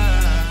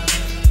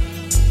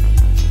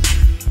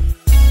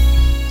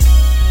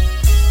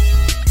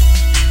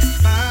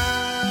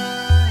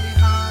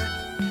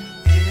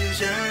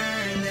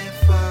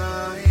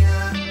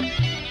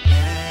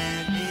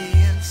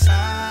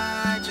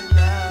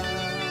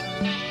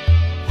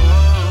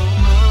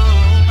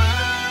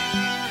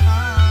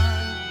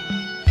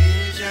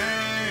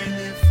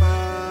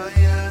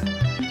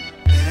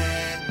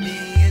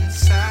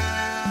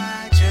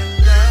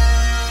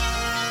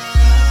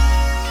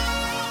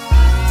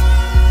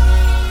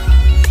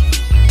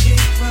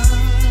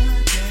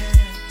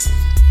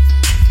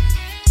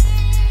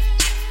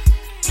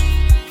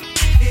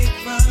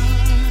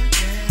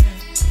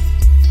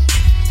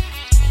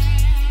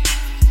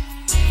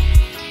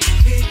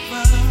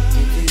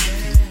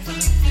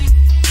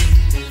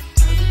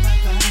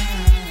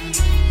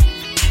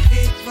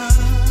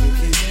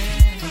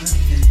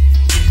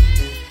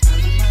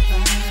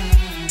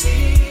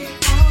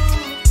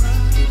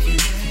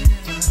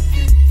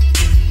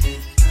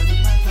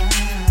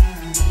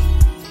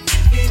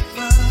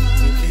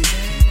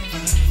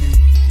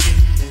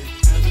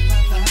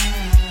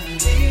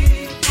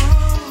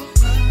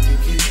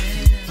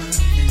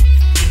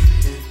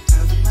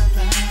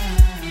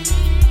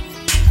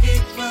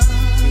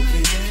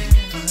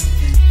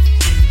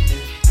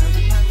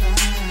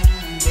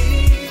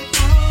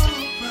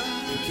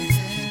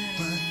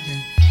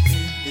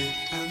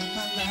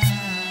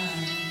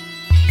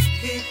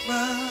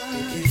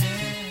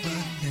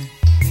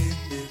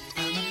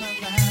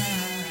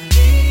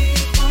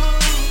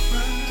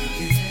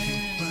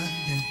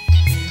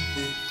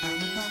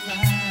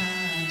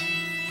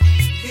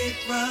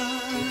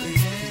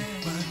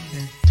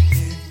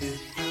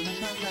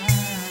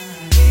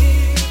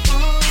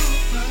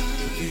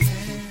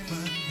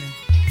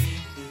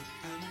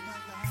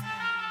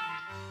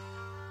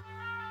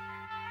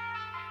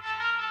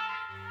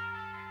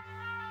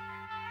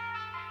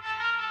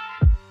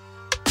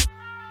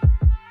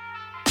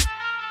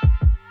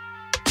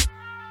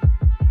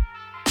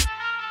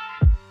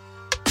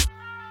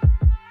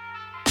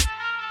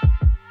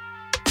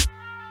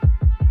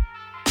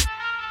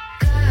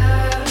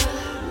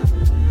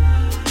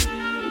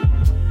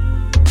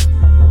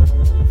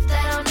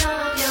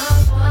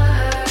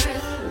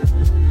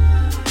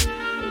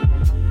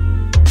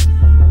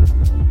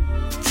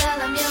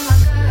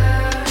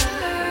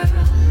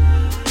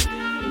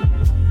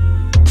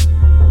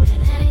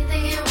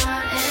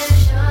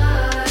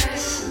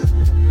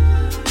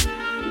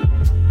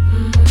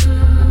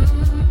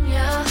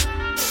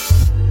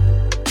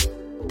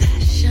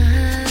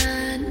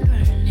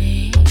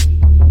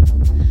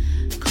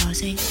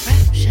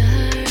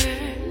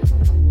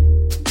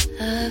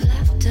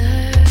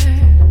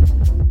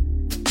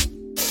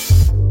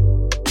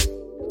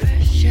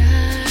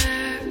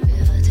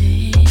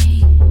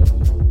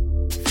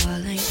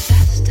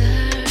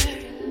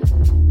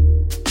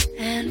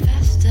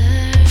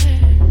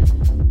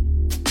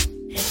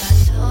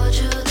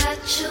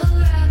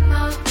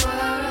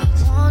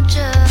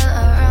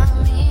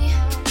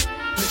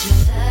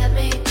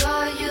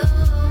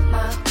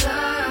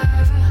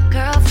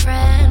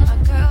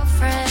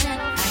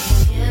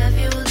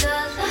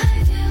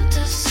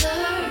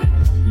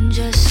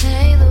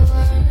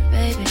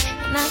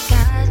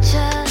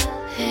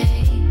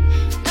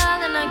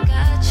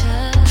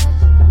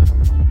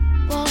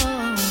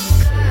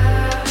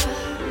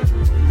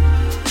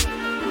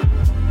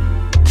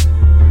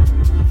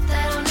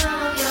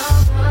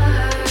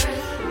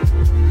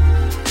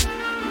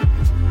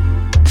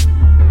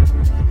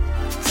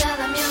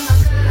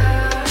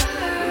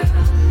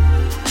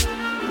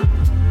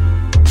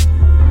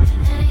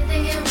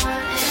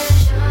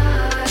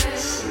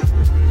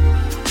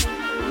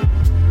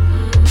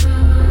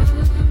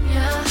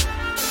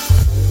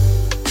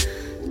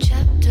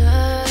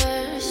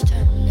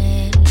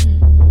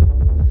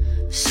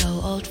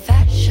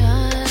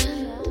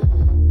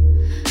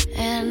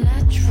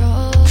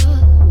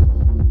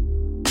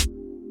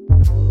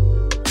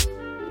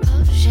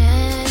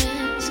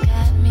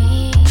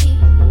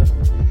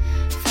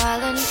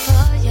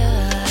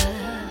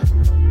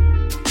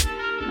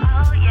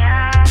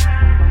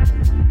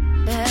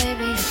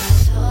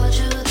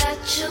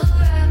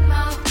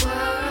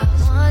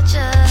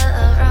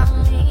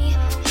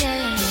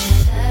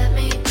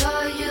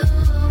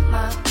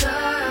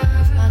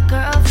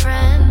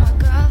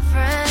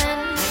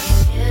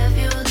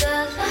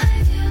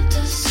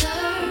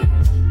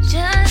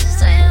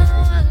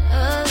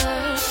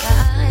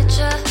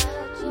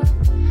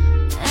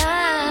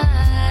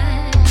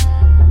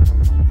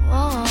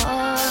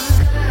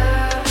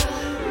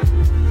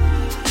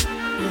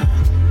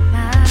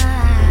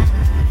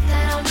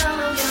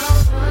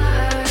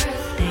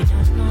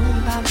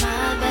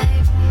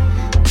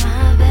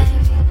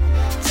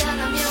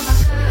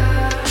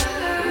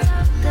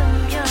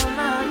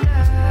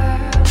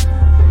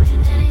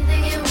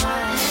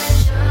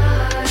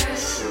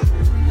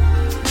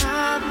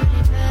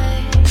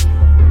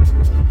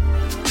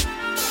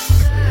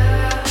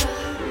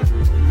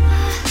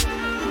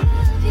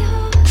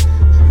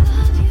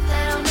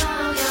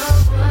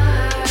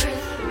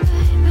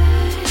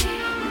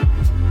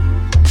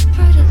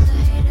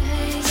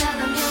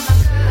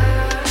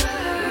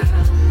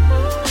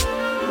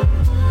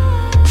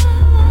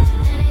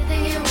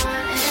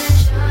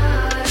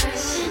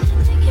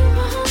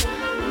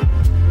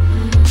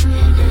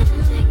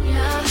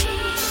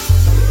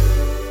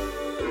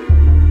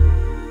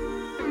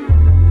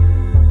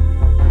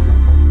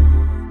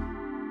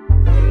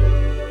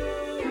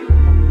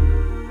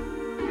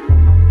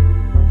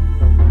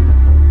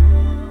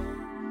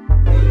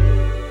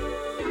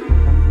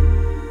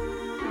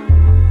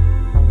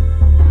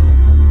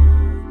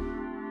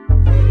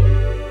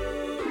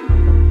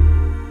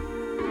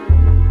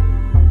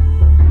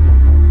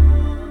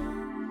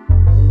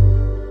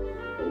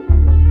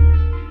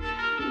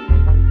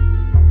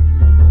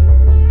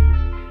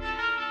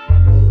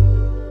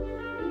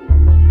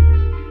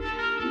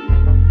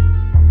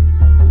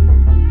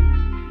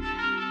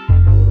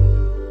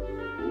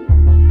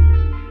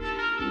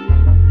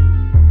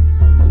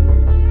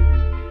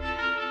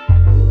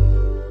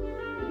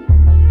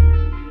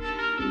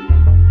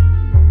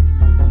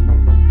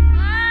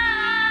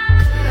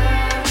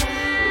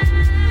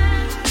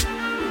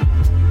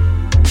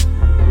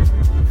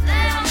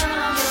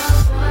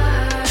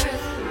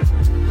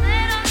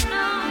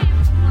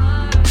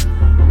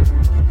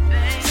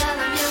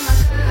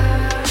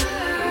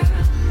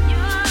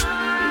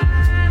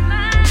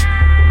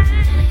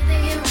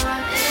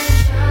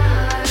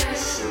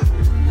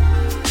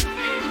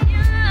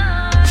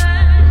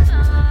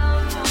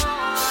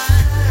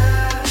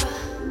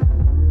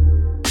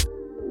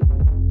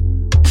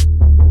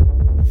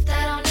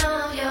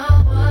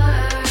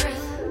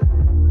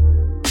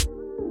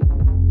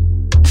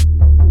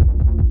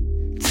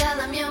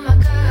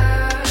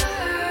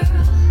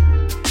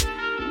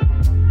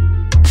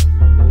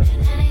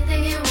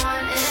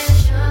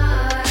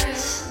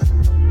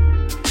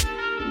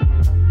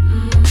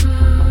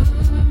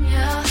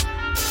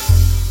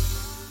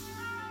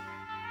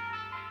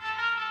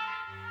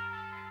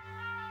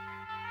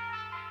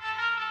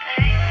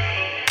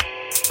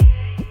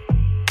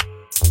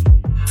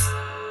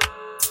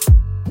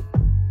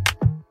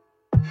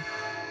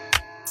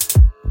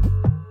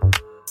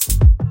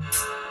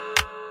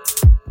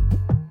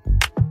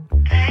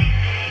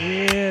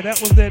Yeah,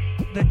 that was the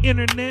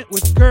internet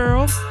with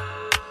Girl.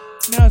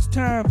 Now it's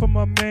time for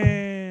my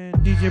man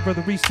DJ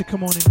Brother Reese to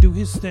come on and do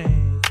his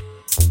thing.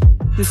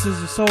 This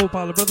is the Soul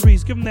Parlour. Brother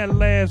Reese, give him that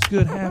last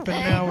good half an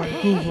hour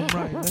and groove him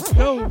right. Let's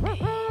go.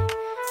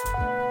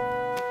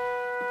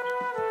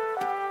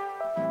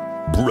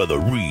 Brother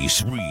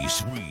Reese.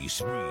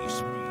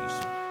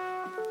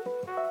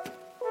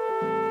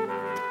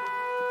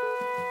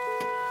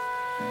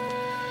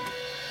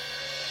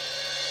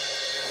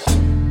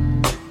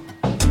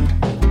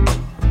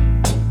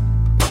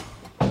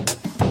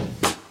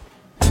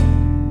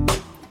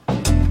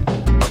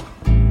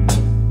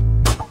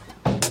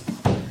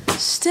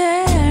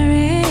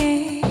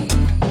 Staring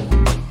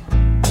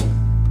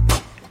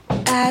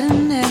at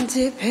an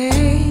empty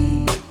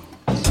page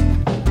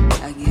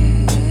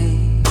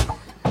again,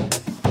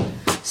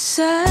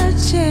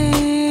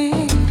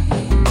 searching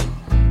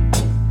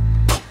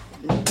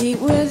deep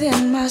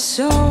within my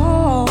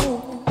soul.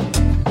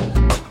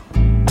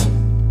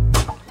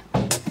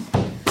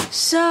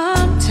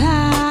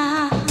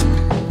 Sometimes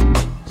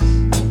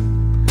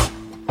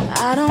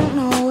I don't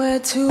know where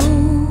to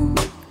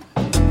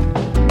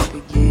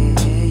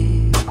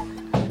begin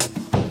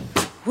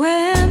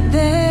when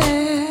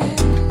there's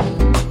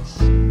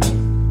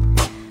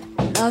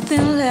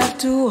nothing left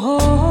to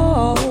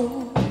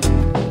hold.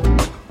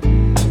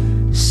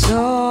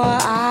 So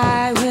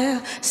I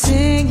will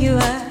sing you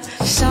a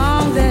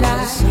song that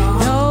I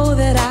know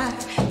that I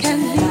can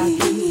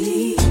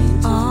lean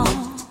on.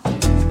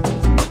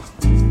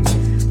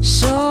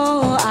 So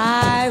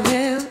I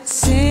will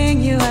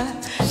sing you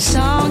a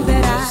song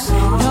that I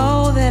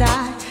know that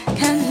I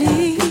can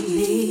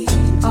lean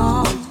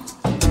on.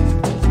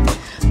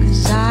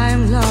 'Cause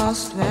I'm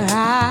lost where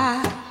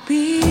I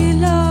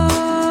belong.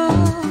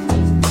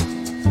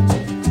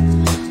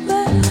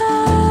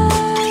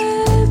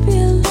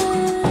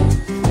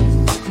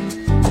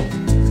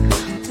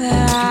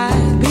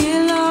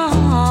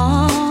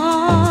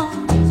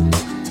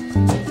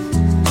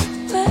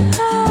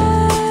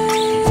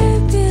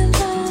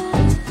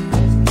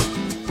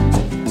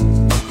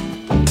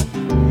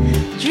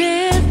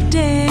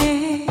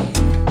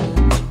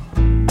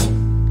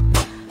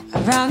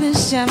 Around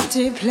this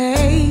empty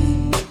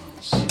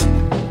place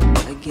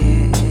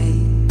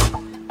again,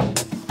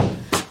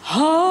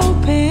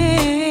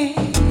 hoping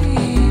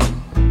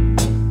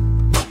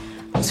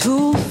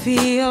to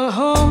feel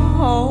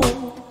whole,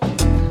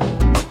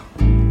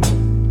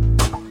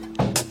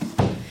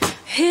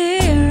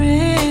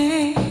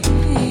 hearing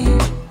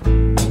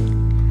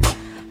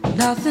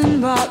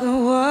nothing but the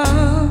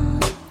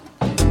world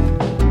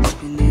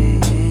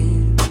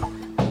spinning.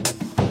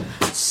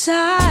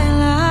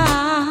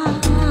 Silence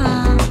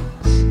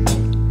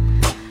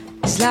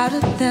is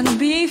louder than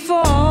before.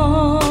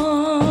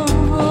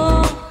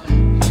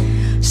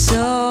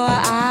 So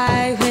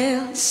I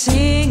will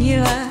sing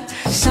you a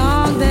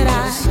song that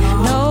I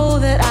know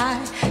that I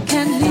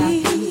can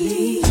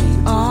lean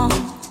on.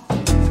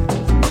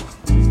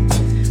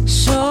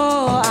 So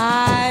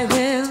I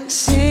will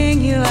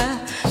sing you a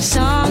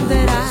song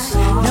that I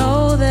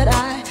know that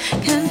I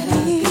can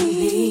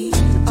lean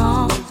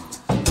on.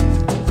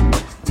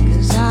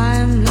 'Cause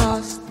I'm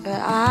lost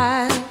where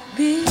I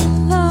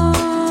belong.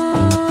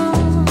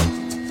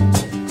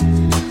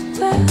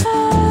 Where I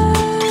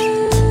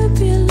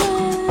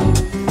belong.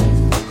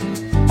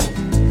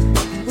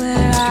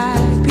 Where I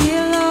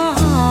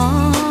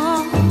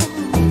belong.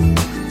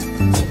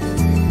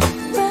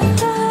 Where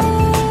I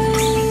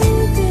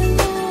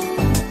belong.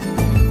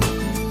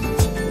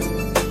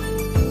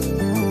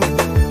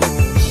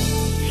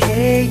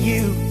 Hey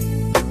you,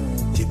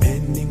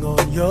 depending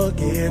on your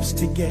gifts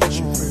to get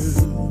you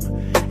through,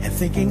 and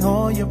thinking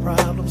all your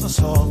problems are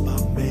solved by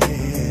man.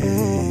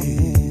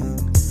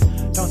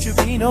 Don't you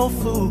be no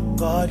fool,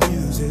 God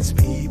uses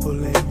people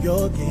and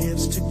your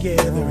gifts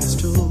together as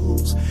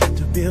tools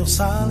to build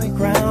solid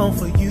ground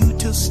for you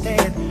to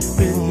stand.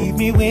 Believe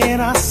me when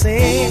I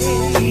say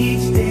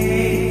each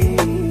day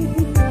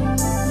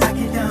I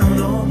get down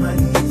on my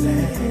knees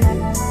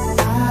and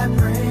I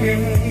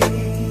pray.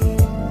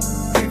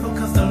 Grateful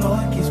 'cause the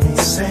Lord keeps me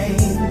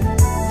sane.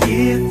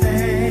 Give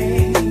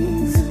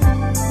thanks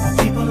for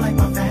people like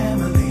my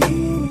family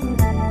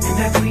and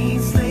that green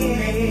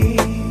slate.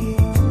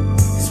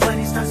 It's what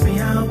He starts me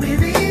out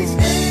with each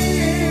day.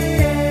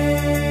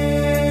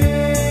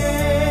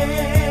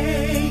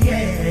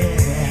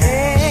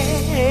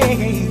 Yeah.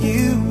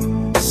 You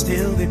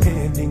still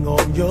depending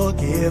on your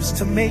gifts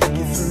to make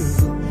you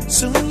through.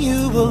 Soon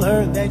you will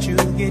learn that you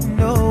get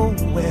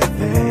nowhere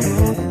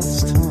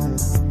fast.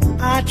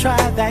 I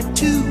tried that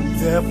too,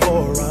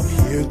 therefore I'm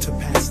here to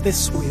pass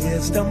this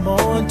wisdom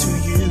on to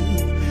you,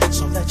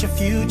 so that your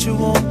future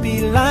won't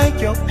be like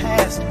your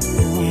past.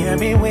 Hear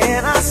me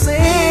when I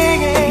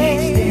sing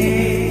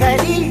it, that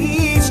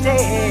each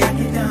day I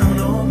get down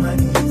on my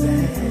knees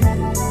and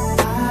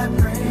I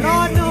pray.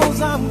 Lord knows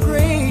I'm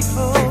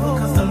grateful,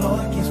 'cause the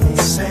Lord keeps me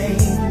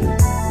sane.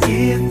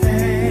 Give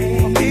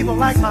thanks for people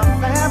like my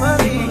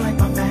family,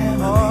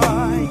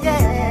 oh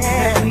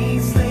yeah. That we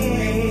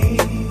slave,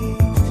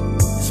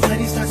 it's when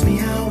He starts me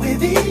out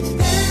with each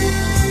day.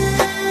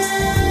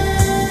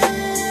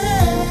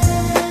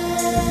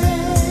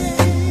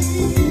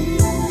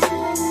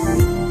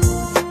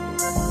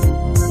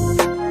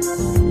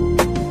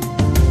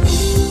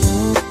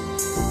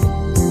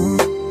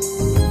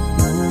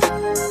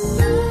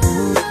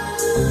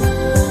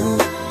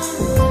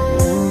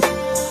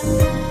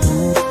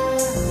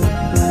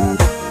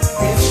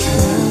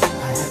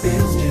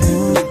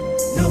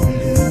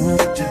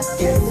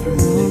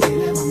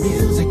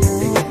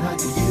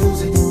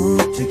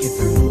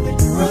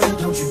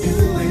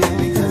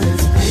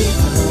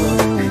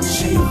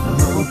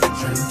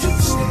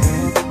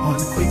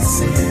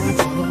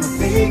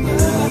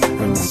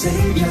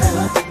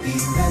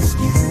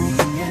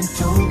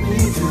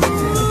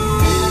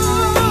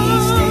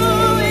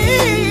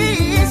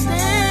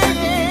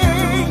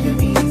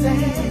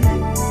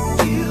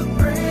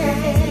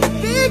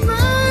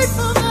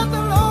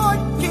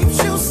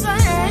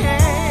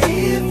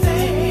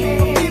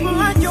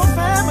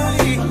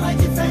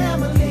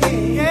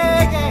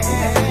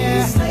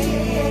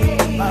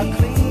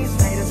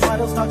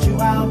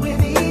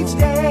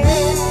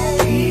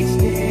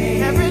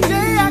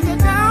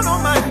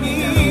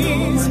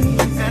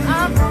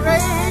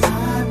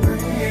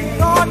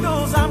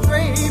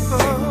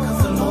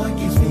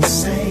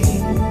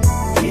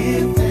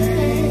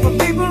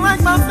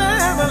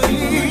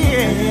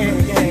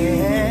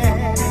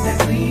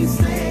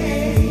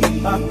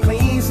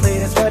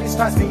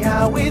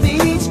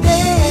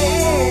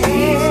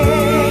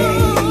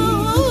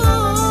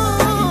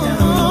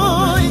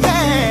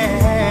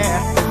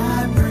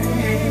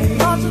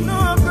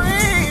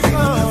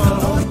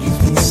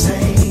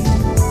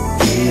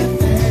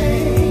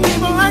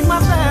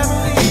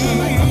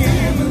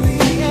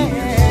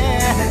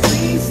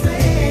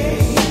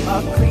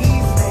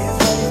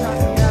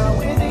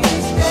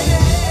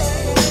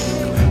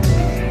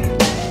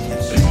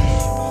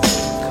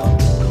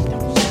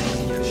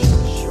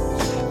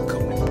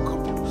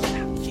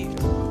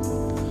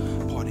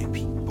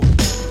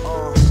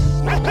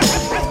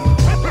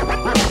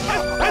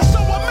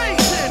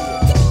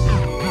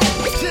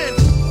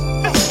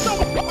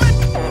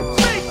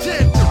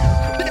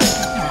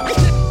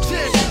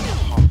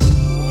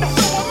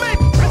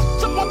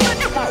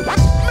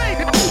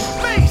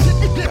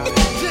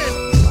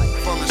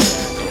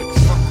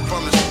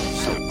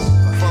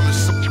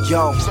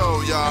 Yo,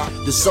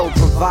 the soul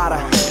provider,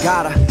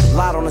 got a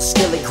lot on the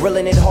skillet,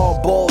 grilling it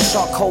hard boiled,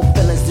 charcoal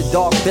fillings, the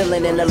dark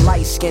villain and the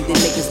light skinned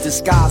niggas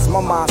disguise.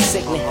 My mind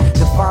sickening,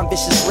 define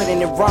vicious written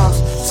in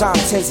rhymes. Time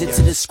tends it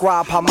to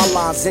describe how my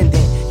lines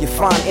ending. You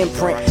find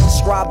imprint,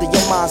 described to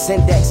your mind's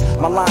index.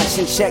 My line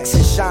chin checks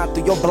and shine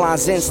through your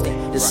blind's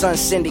instinct. The sun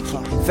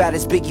syndicate, fat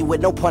as Biggie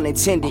with no pun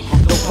intended.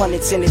 No pun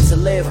intended to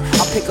live.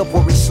 I pick up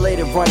where we slid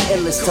and run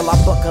endless till I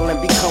buckle and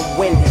become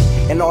winded.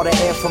 And all the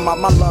air from out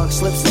my lungs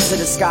slips into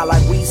the sky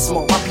like weed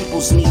smoke. My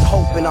peoples need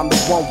hope and I'm the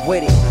one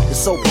with it. The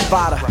soul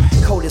provider,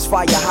 cold as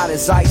fire, hot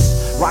as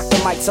ice. Rock the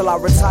mic till I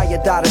retire,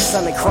 die the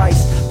son of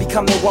Christ.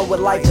 Becoming one with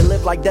life and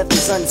live like death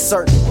is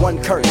uncertain. One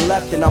curtain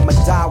left and I'ma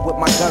die with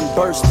my gun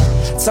bursting.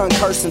 Tongue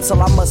cursing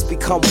till I must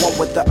become one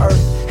with the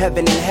earth.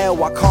 Heaven and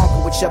hell, I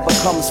conquer whichever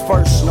comes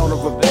first. Known to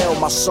rebel,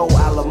 my soul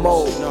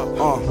Alamo.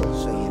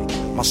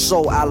 My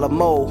soul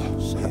Alamo.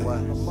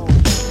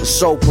 The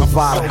soul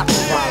provider.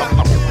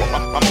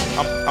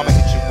 I'ma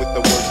hit you with the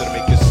words that'll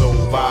make your soul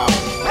vibe.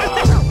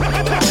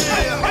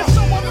 It's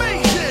so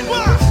amazing.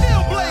 We're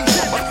still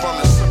blazing. From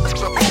the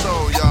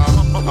soul, y'all.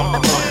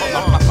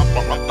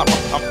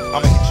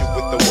 I'ma hit you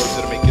with the words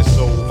that'll make your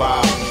soul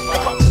vibe.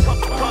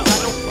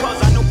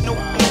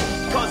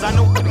 Cause I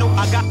know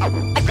I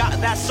got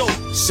that soul.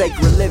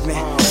 Sacred living,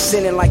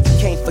 sinning like you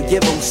can't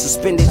forgive them.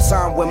 Suspended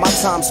time where my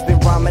time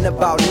spent rhyming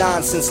about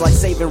nonsense like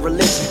saving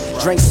religion.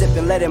 Drink,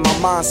 sipping, letting my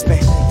mind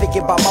spin.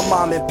 Thinking about my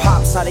mom and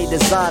pops, how they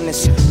design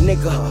this.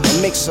 Nigga,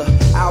 a mixer,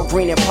 Al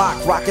Green and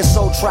Pac. Rocking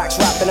soul tracks,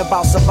 rapping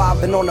about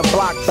surviving on the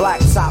block.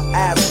 Blacktop,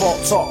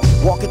 asphalt talk.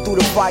 Walking through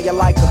the fire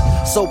like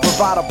a soul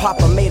provider.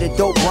 Papa made a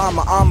dope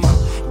rhymer, I'm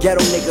a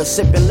ghetto nigga,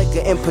 sipping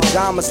liquor in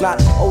pajamas.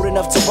 Not old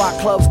enough to rock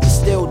clubs, but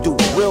still do.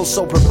 Real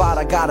soul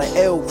provider, got an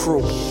L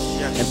crew.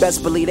 And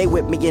best believe they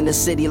whip me in the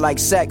city like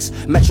sex.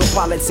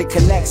 Metropolitan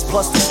connects,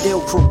 plus the steel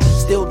crew.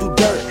 Still do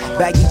dirt,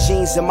 baggy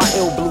jeans and my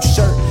ill blue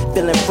shirt.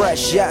 Feeling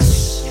fresh,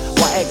 yes.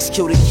 While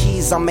execute the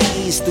keys, I'ma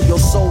ease through your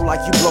soul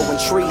like you blowing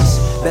trees.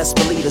 Best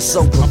believe the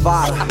soul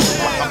provider. I'ma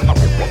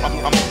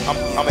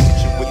hit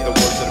you with the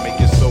words that'll make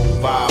your soul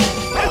vibe.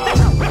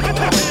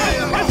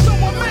 It's so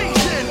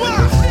amazing.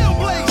 We're still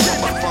blazing.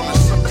 From the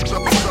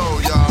soul,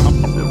 y'all.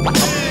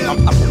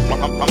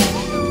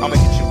 I'ma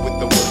hit you with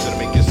the words that'll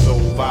make your soul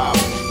vibe.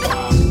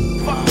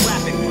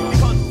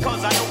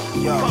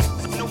 I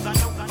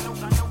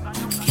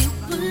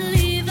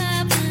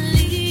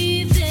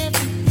believed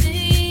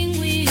everything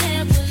we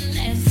had was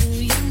last. So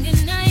young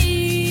and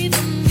naive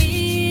of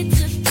me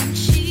to think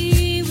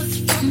she was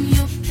from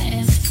your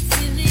past.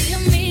 Silly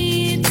of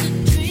me to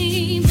dream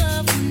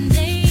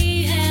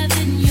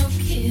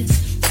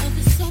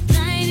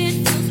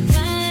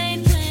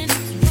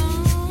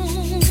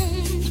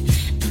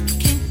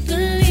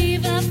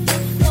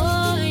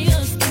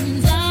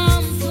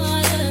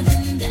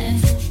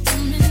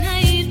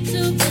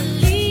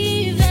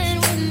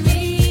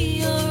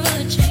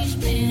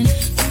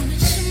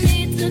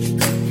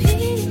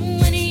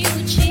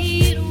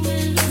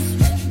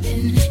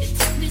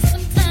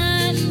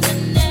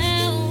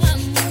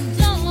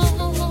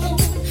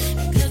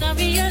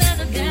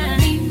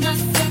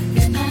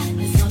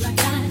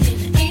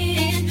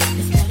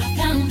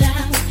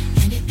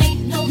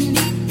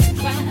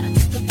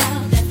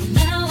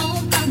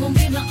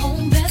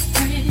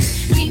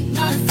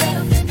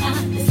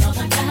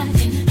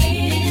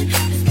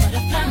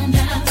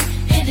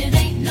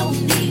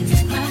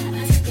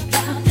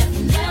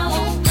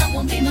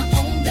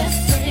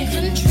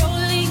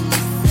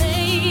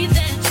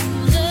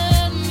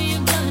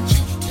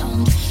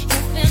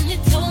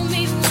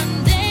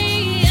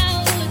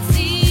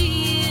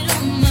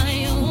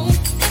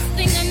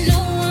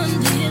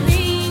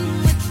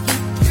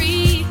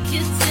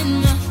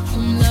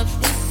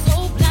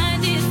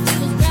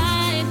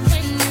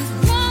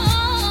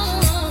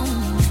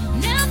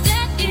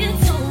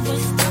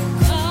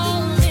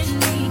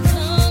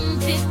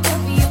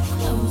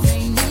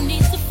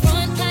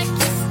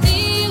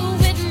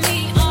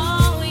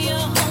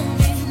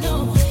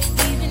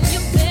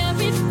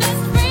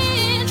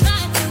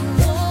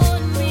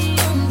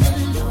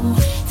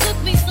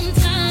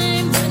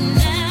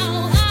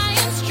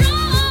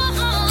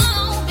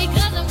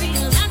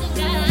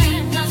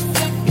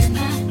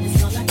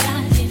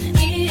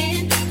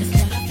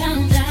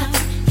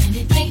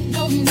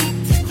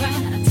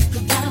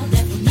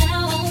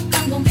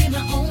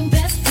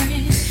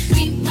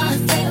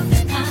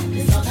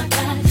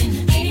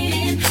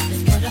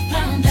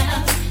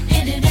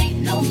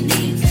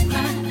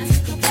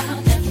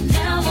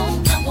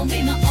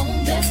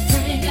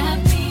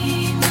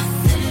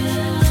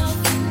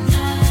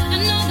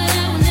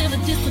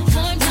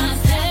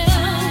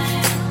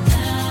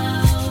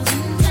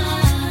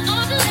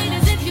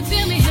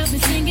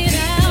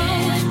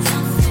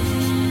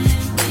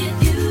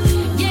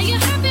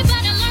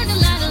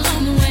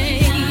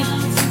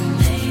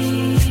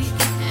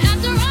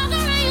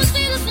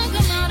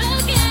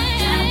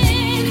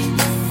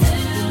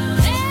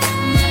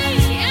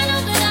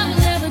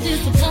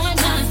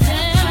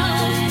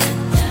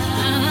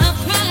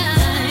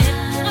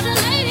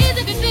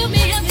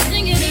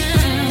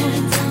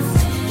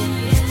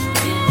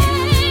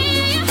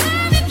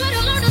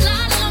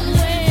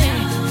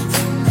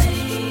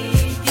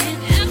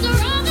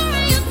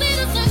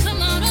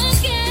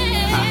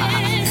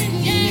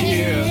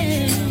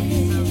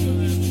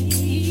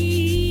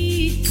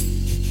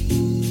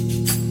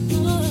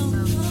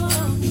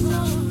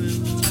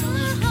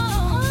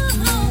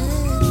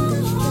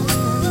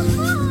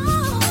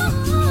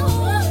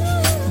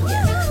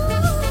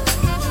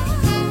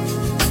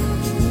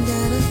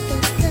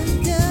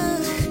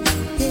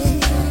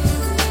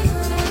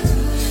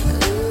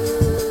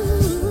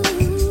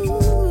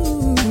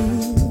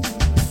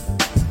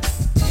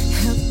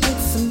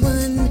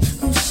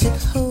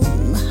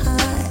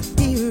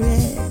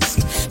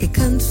It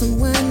comes from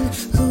one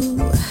who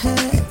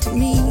hurt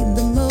me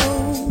the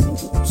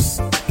most.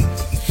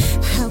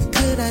 How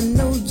could I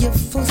know you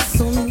for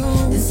so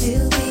long and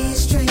still be a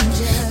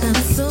stranger? I'm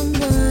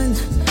someone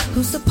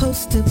who's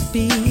supposed to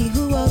be,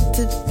 who ought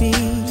to be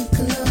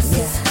close.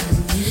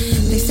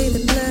 They say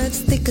the blood's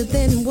thicker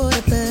than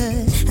water,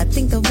 but I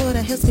think the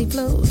water helps me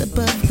float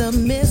above the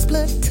mist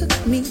blood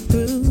took me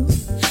through.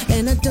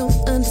 And I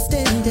don't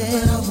understand it,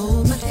 but I'll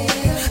hold my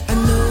head. I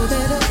know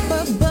that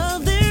up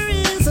above there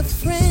is a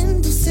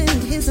friend who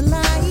sent his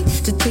light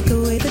to take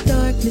away the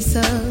darkness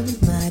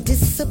of my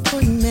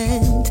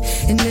disappointment.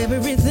 And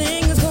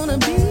everything is gonna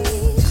be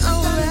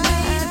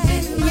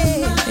alright.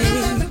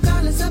 Yeah.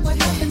 Regardless of what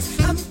happens,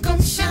 I'm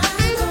gonna shine.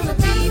 Gonna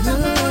be by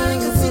my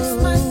mind, 'cause it's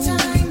my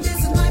time.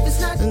 This life is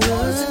not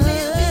yours to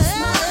live, it's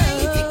mine.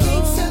 If you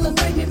can't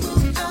celebrate me,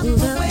 move out the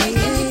way.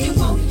 And if you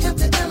won't help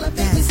to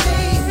elevate me,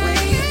 stay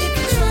away. If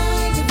you're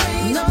trying to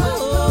rain on my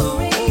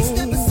parade,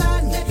 step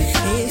aside and let me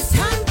fly. It's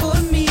time for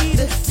me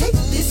to take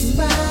this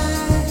ride.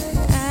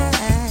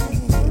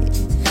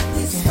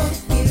 This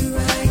funky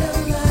ride of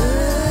love.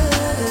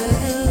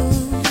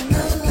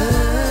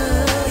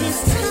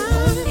 It's time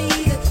for me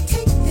to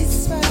take this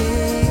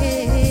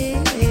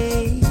ride.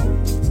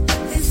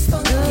 This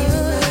funky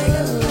ride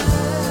of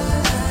life.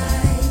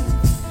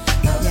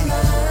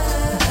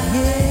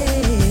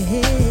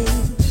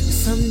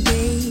 Some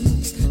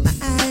days my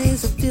eyes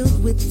are filled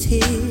with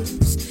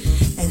tears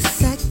as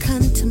I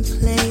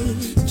contemplate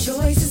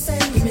choices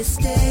and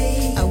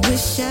mistakes I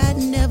wish I'd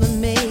never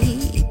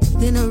made.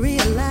 Then I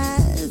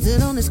realized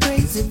that on this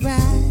crazy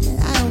ride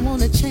I don't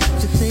wanna change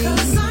a thing.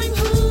 'Cause I'm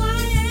who I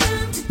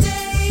am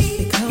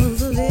today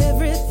because of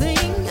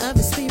everything I've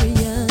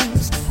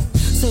experienced.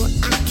 So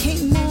I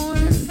can't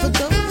mourn for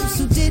those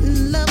who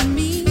didn't love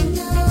me,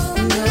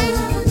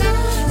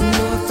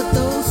 nor for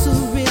those who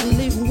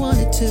really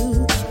wanted to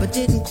but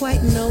didn't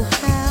quite know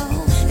how.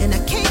 And I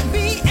can't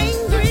be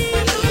angry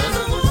because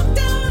I walked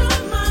out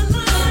on my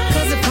line,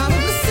 'cause it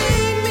probably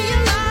saved me a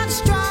lot of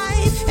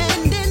strife and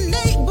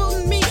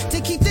enabled me to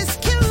keep this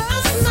killer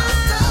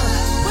smile.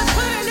 We're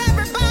putting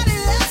everybody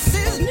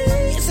else's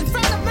needs in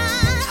front of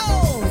my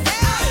own.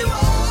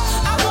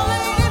 I won't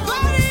let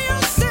anybody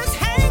else's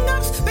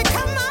hang-ups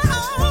become my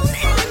own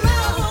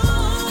anymore.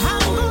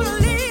 I'm gonna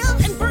live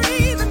and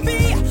breathe and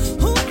be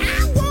who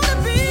I wanna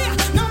be.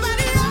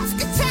 Nobody else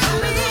can tell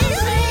me how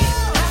to be.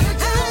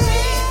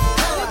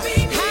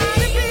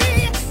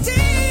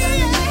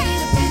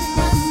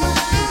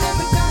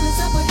 Regardless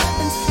of what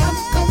happens, I'm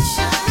gonna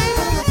shine.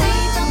 Gonna be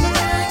by my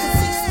mind, 'cause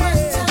it's my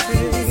time.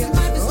 This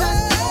life is not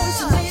yours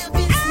to live,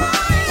 it's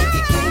mine. If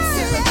you can't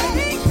celebrate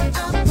me,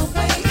 out my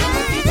way. And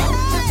if you don't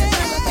have to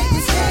elevate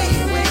me, stay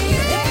away.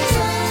 If you're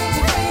trying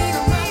to rain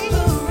on my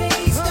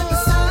parade, step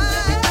aside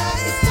and let me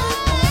ride. It's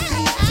time for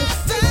me to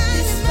take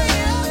this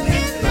ride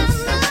in my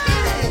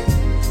mind.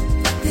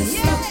 This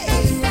funky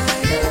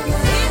ride of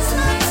life. It's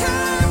my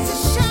time to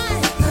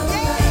shine.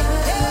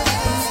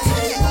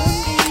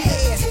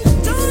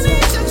 Don't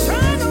need you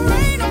trying to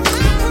rain on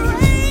my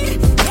parade.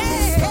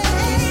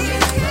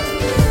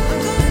 I'm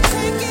gonna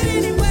take it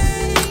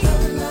anyway.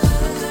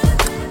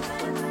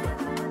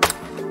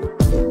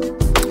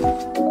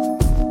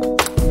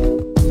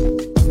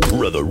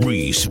 Brother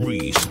Reese.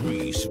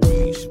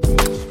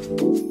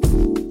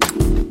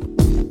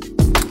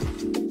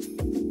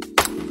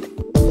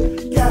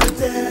 Gotta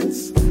dance,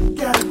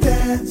 gotta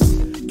dance,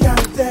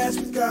 gotta dance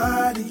with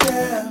God,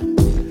 yeah.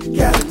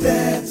 Gotta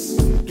dance,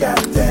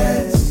 gotta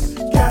dance,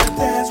 gotta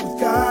dance with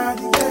God,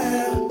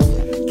 yeah.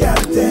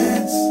 Gotta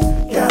dance,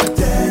 gotta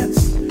dance,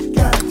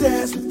 gotta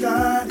dance with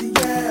God,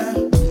 yeah.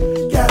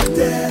 Gotta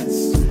dance,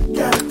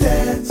 gotta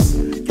dance,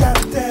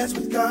 gotta dance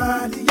with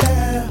God,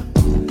 yeah.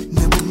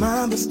 Never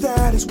mind the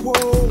status quo,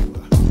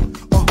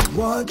 or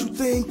what you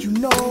think you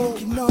know.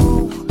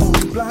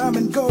 Only blind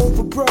men go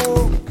for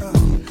broke.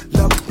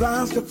 Love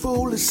blinds the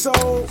foolish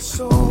soul.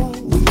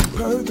 We ain't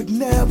perfect,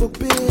 never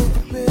been.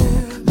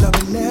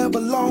 Love never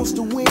lost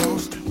to win.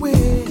 We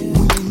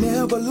ain't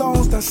never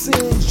lost our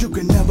sins. You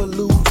can never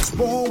lose. It's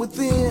born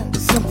within.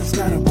 Something's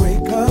gotta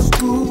break us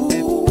through.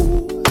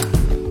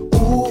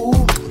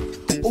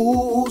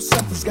 Ooh,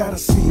 something's gotta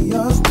see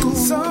us through.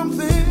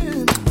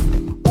 Something.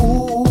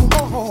 Ooh,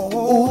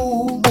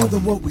 more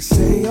than what we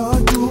say or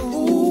do.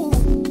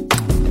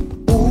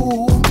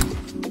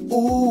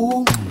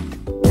 Ooh,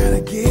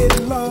 gotta get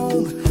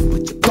along.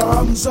 Put your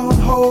problems on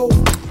hold.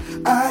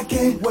 I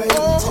can't wait to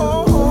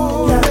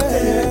gotta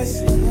dance,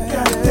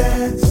 gotta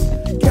dance,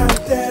 gotta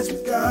dance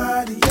with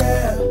God,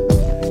 yeah.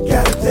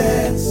 Gotta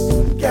dance,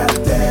 gotta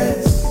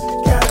dance,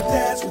 gotta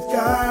dance with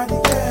God,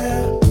 yeah.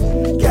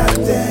 Gotta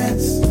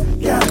dance,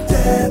 gotta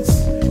dance,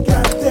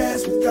 gotta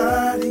dance with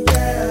God,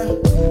 yeah.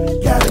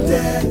 Gotta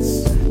dance,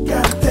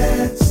 gotta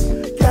dance,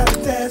 gotta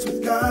dance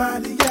with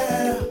God,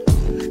 yeah.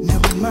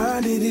 Never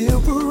mind it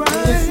if we're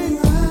right,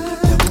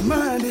 never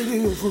mind it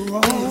if we're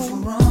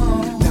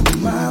wrong. Never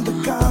mind the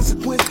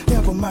consequence,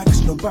 never mind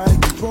 'cause nobody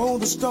can throw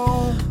the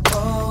stone.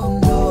 Oh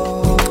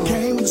no, you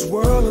came in this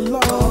world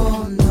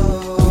alone. Oh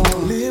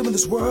no, live in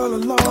this world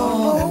alone.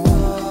 Oh,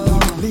 no.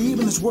 Leave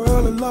in this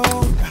world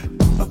alone.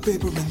 A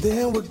paper and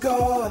then we're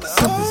gone.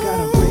 Something's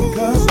gotta bring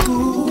us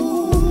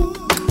through.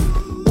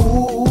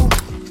 Ooh,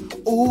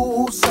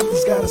 ooh,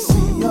 something's gotta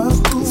see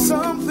us through.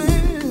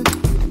 Something,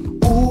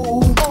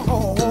 ooh,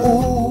 oh,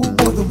 oh,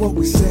 more than what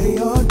we say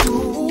or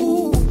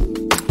do.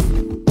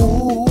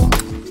 Ooh,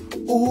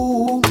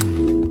 ooh,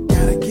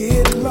 gotta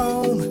get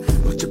alone.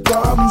 Put your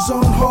problems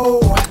on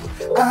hold.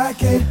 I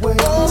can't wait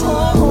to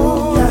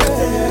go. Gotta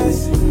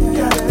dance,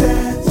 gotta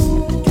dance,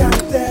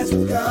 gotta dance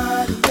with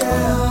God,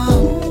 yeah.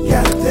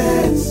 Gotta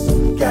dance,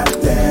 gotta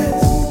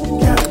dance,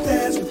 gotta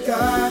dance with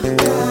God, yeah.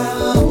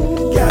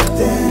 Gotta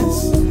dance,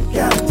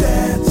 gotta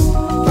dance,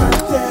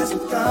 gotta dance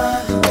with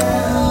God,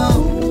 yeah.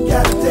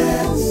 Gotta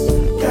dance,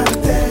 gotta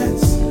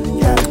dance,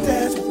 gotta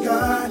dance with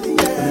God,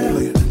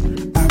 yeah.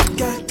 I've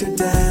got to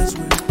dance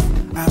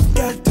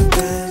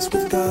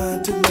with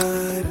God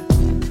tonight.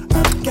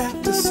 I've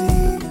got to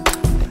see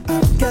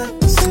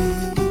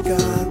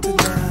God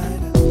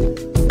tonight.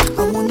 I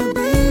wanna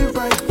be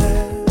right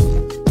there,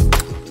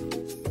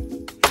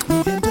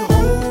 needing to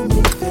hold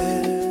me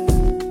there.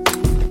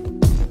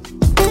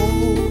 Oh,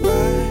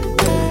 right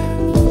there.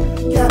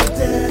 Gotta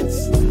dance,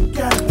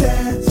 gotta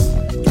dance,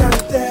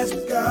 gotta dance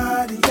with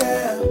God,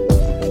 yeah.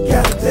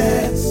 Gotta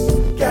dance,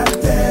 gotta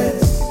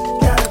dance,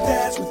 gotta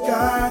dance with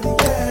God,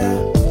 yeah.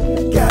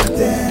 Gotta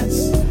dance,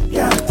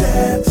 gotta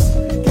dance,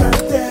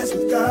 gotta dance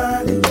with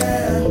God,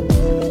 yeah.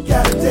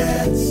 Gotta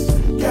dance,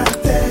 gotta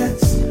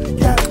dance,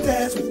 gotta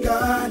dance with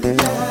God,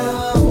 yeah.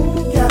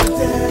 Gotta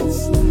dance,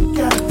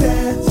 gotta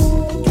dance,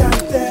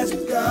 gotta dance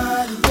with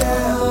God,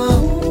 yeah.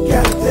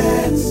 Gotta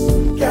dance,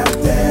 gotta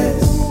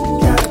dance,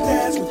 gotta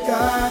dance with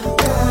God,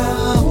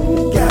 yeah.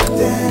 Gotta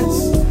dance,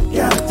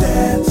 gotta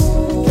dance,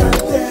 gotta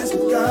dance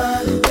with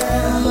God,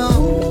 yeah.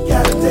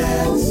 Gotta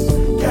dance,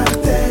 gotta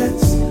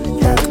dance,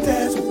 gotta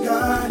dance with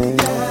God,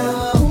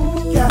 yeah.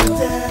 Gotta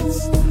dance,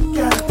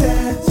 gotta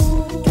dance,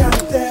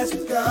 gotta dance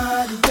with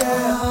God,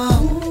 yeah.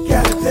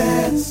 Gotta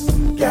dance,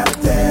 gotta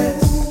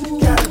dance,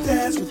 gotta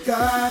dance with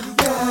God,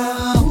 yeah.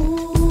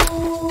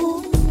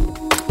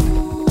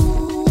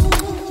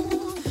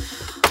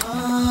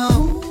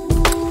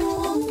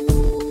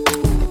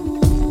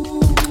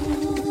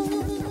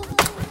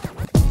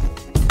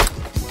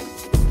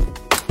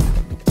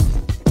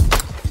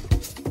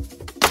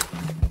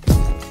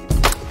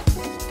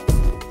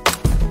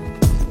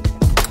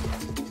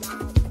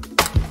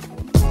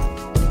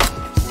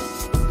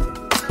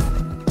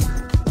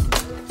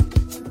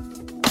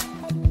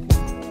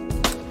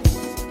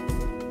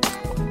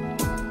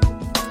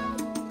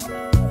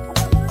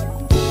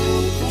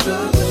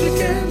 Try, but you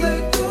can't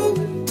let go.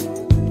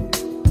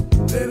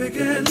 Baby,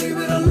 can't leave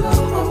it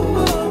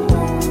alone.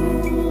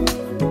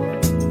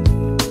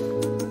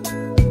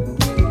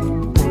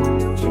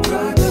 She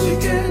tried, but she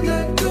can't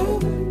let go.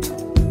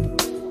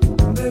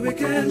 Baby,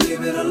 can't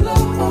leave it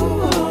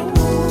alone.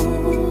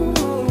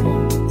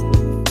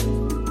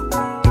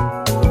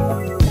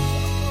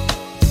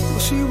 Well,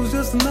 she was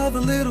just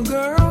another little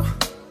girl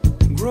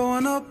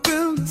growing up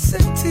in the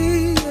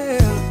city,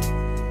 yeah,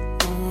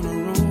 on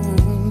her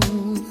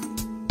own.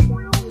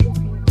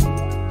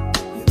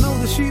 You know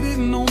that she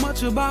didn't know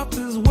much about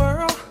this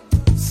world,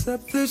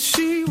 except that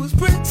she was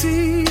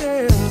pretty,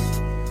 yeah,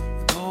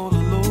 all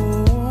alone.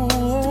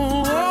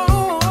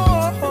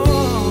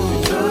 She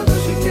tried, but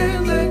she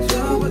can't let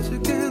go, but she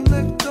can't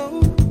let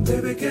go.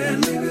 Baby,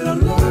 can't leave it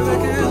alone. Baby,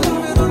 can't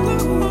leave it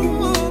alone.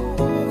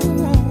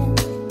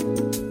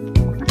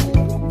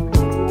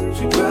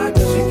 She tried,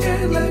 but she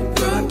can't let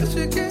go, but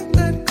she can't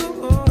let go.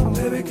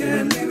 Baby,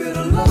 can't leave it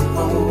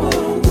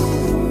alone.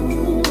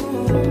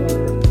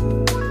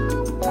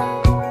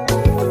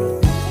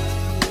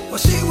 Well,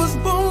 she was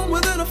born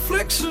with an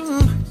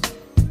affliction.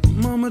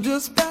 Mama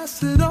just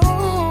passed it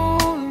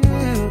on,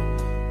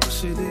 yeah, but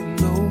she didn't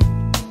know.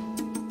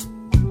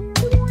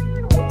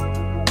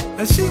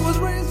 And she was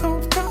raised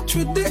on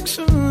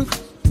contradiction.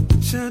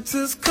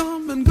 Chances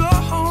come and go,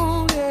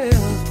 yeah.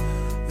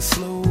 It's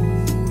slow,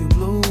 you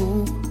blow.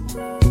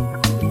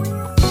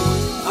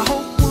 I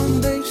hope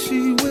one day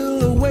she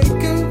will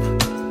awaken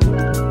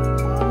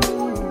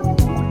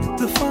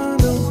to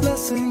find a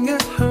blessing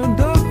at her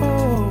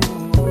door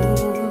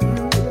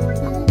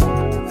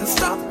and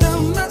stop that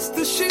mess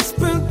that she's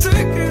been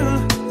taking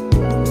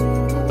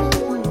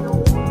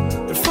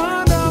and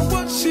find out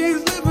what she's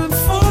living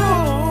for.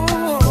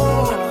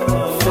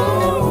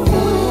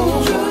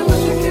 Try, but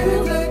she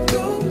can't let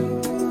go.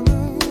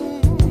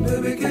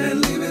 Baby, can't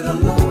leave it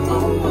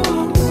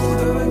alone.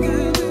 Baby,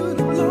 can't leave it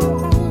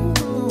alone.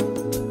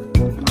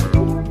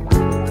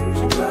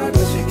 She tried,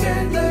 but she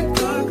can't let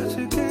go, 'cause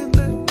she can't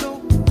let go.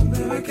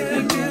 Baby,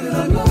 can't get it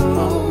alone.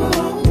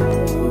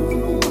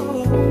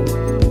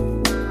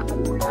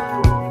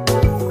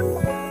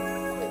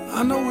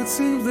 I know it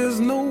seems there's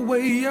no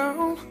way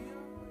out,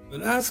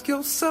 but ask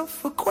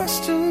yourself a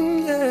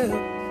question, yeah,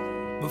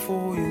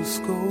 before you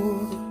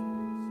score.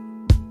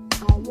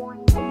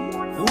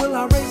 Will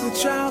I raise a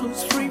child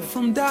who's free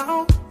from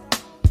doubt?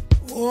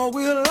 Or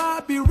will I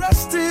be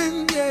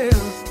resting, yeah,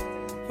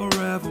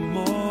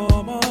 forevermore?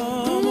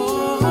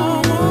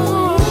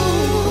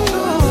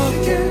 Try,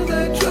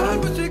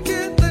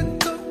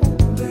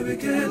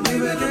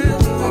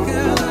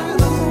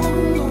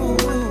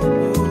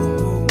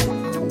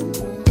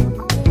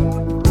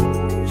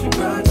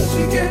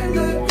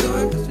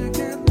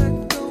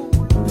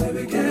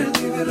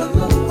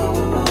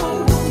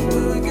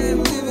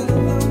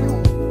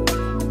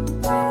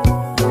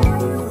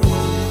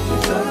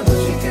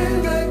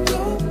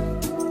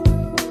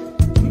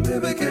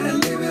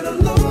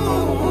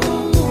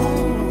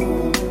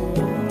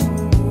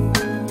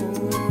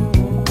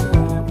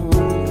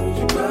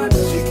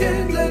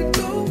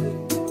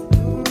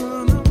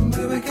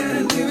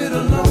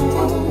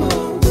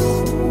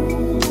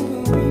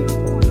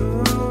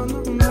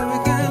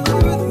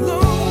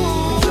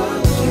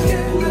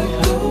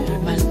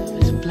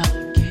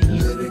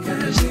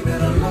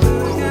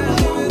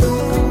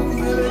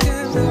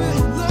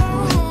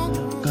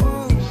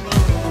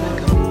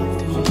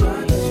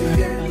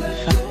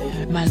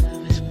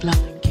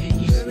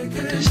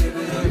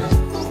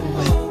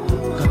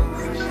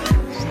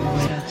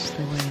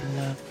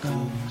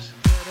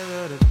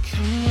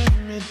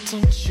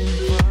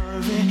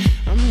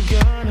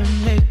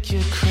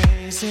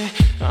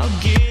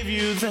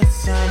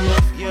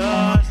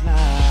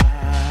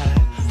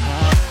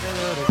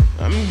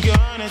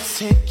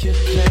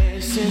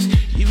 places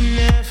you've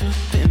never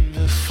been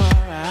before.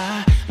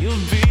 You'll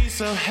be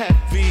so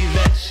happy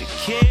that you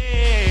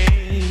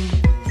came.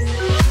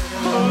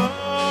 Oh,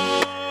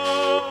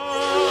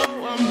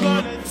 I'm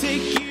gonna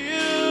take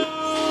you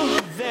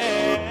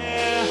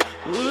there.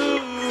 Ooh,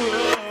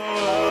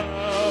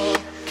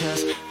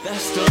 'cause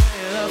that's the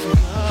way love goes.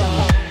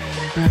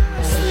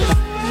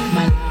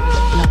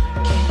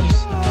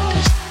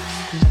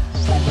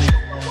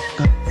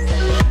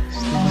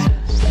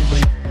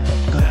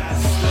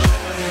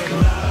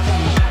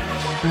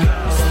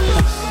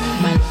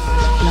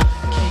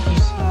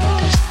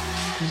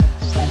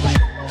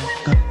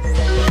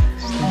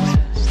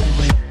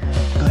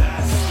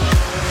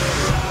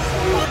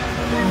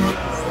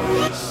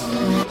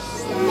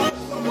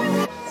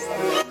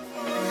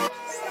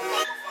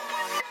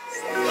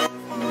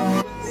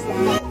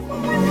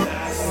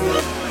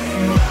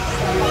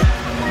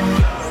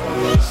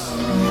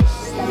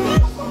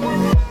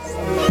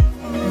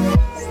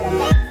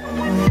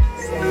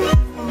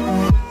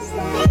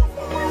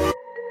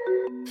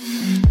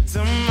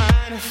 Don't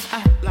mind if I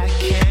like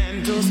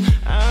candles.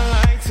 I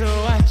like to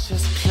watch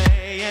us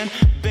play. And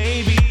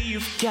baby,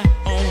 you've got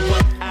on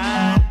what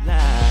I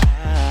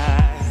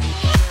like.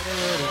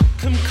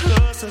 Come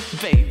closer,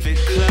 baby,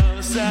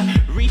 closer.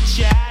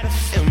 Reach out and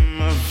feel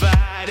my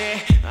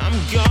body. I'm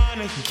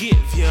gonna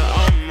give you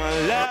all my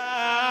love.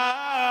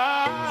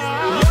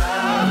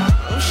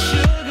 Oh,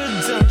 sugar,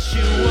 don't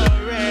you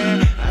worry.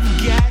 I've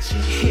got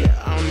you here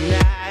all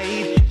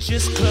night.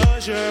 Just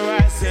close your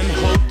eyes and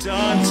hold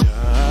on tight.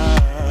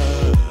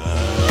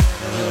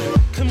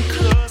 Come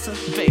closer,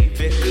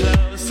 baby,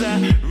 closer.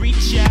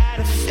 Reach out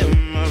and feel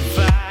my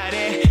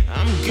body.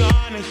 I'm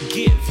gonna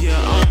give you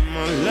all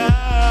my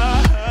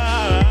love.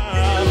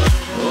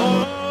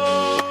 Oh,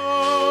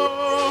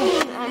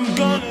 I'm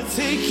gonna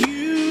take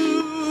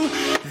you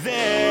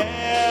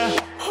there.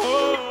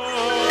 Oh,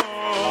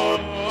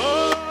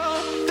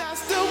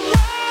 that's the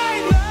way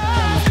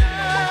love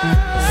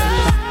goes.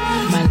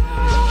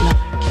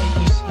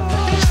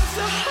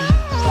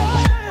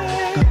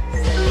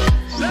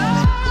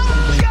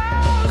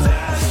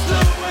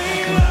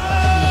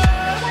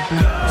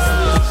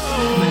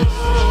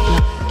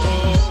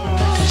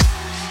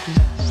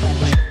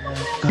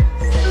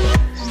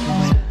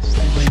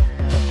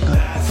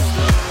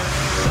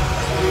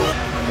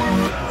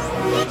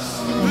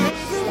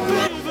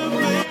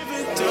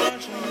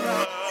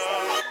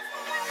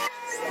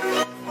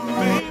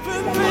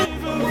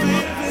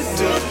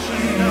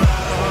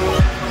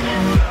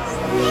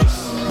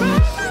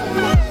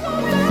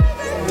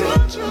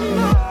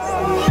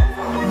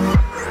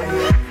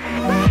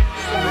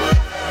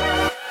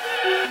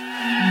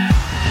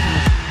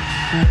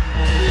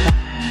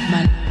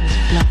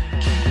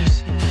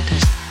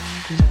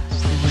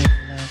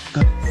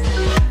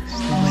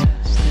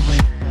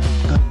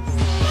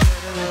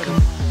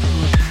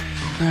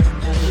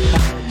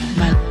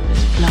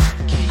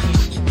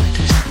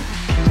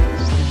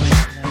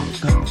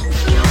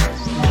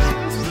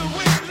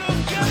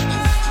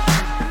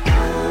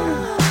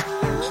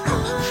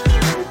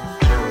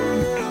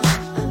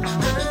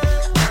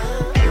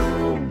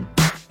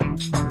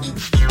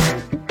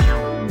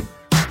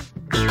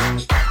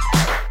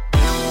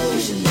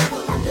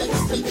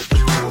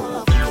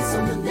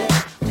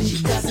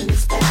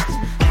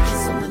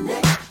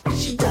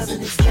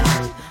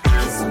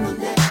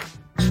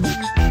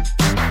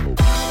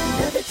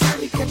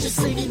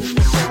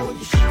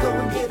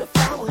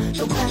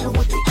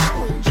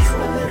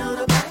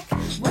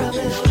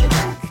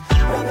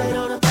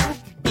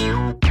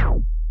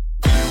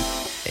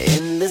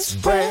 this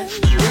brand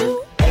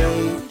new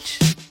age.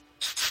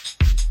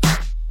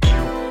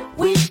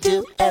 We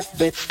do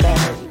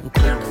everything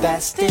quick,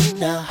 fast,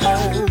 in a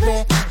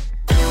hurry.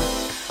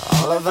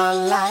 All of our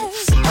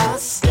lives are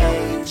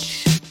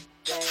stage.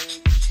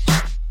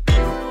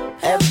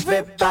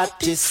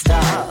 Everybody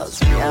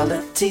stars,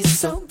 reality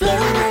so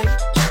blurry.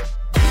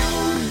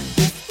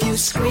 If you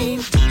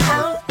scream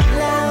out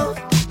loud,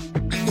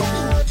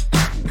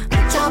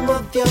 the top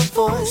of your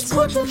voice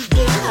wouldn't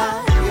be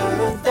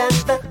higher than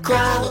the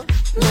crowd.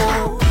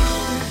 No,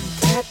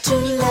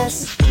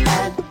 tattoo-less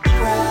and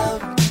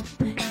proud.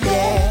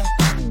 Yeah,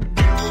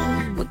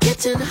 we're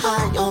getting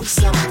high on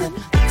something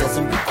that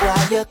doesn't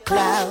require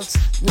clouds.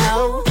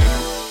 No,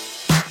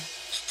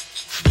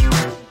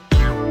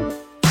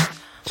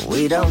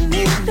 we don't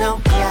need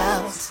no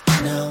clouds.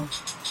 No.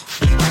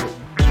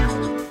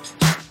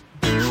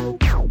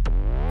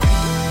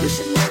 You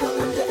should never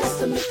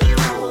underestimate the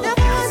power.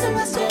 Never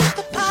underestimate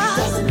the power.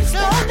 She doesn't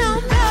expect. No, no,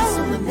 no. Kiss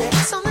on the neck.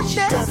 Kiss on the neck.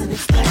 She doesn't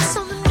expect. Kiss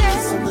on the neck.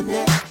 Kiss on the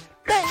neck.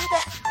 Baby.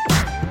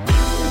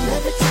 And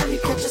every time you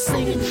catch her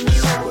singing in the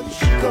shower, you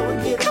should go and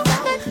get a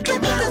flower. No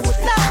matter what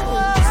the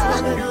hour. Just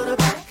rub it on her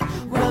back.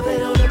 Rub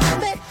it on her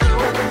back.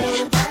 Rub it on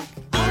her back.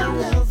 I'll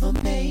never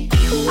make.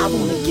 I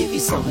wanna give you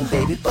something,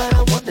 baby, but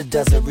I wonder,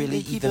 does it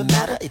really even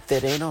matter if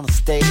it ain't on a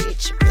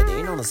stage? If it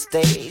ain't on a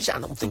stage, I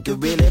don't think it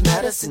really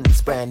matters in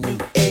this brand new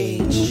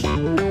age.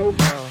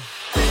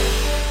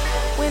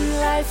 When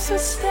life's a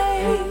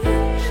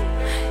stage,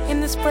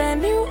 in this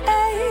brand new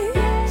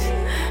age,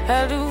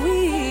 How do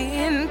we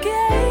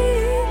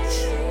engage?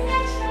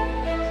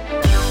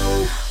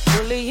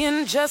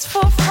 Bullying just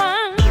for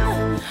fun.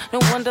 No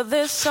wonder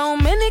there's so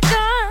many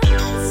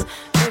guns.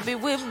 Maybe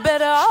we're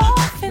better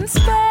off in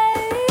space.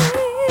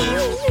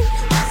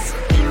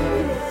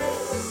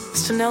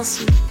 Mr.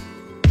 Nelson,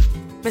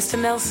 Mr.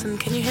 Nelson,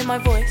 can you hear my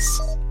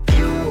voice?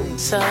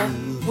 Sir,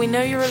 we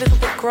know you're a little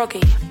bit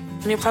groggy,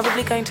 and you're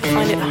probably going to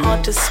find it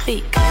hard to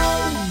speak.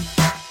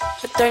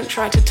 But don't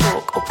try to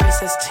talk or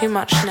process too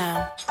much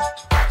now.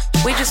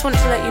 We just want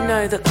to let you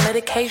know that the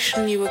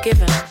medication you were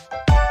given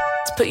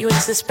has put you in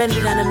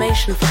suspended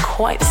animation for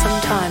quite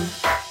some time.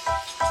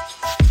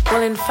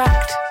 Well, in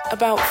fact,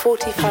 about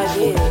 45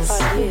 years.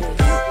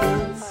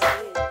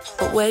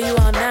 But where you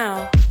are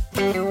now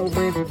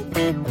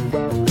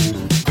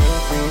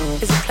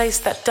is a place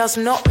that does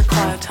not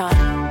require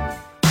time.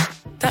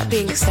 That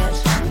being said,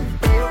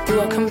 you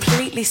are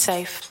completely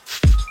safe,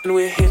 and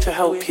we're here to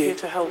help you.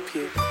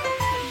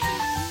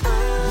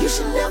 You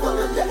should never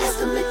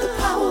underestimate the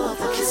power of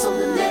a kiss on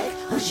the neck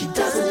when she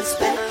doesn't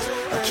expect.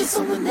 A kiss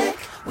on the neck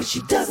when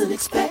she doesn't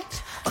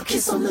expect. A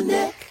kiss on the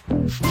neck.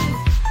 It's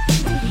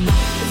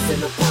in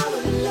my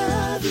power to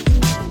love you.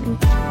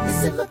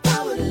 It's in my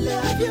power to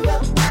love you.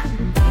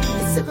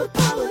 It's in my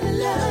power to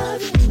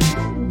love you.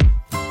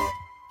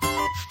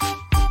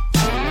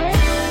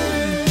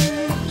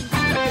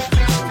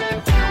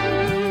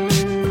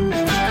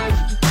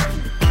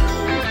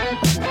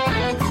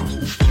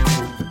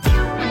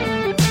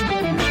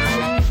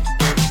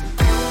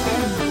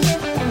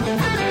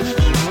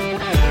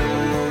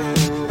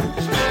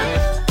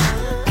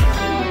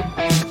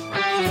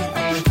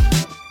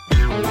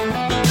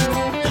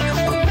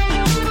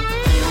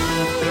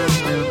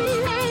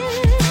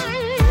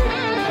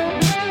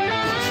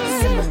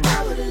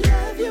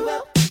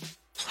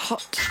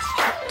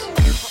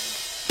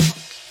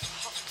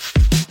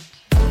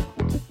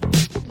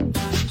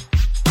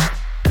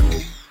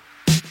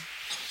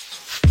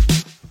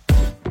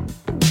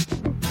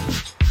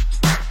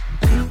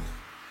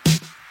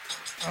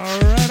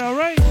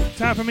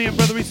 Time for me and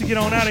Brother Reese to get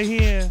on out of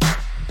here.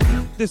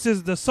 This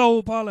is the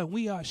Soul Parlour, and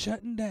we are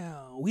shutting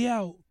down. We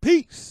out.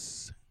 Peace.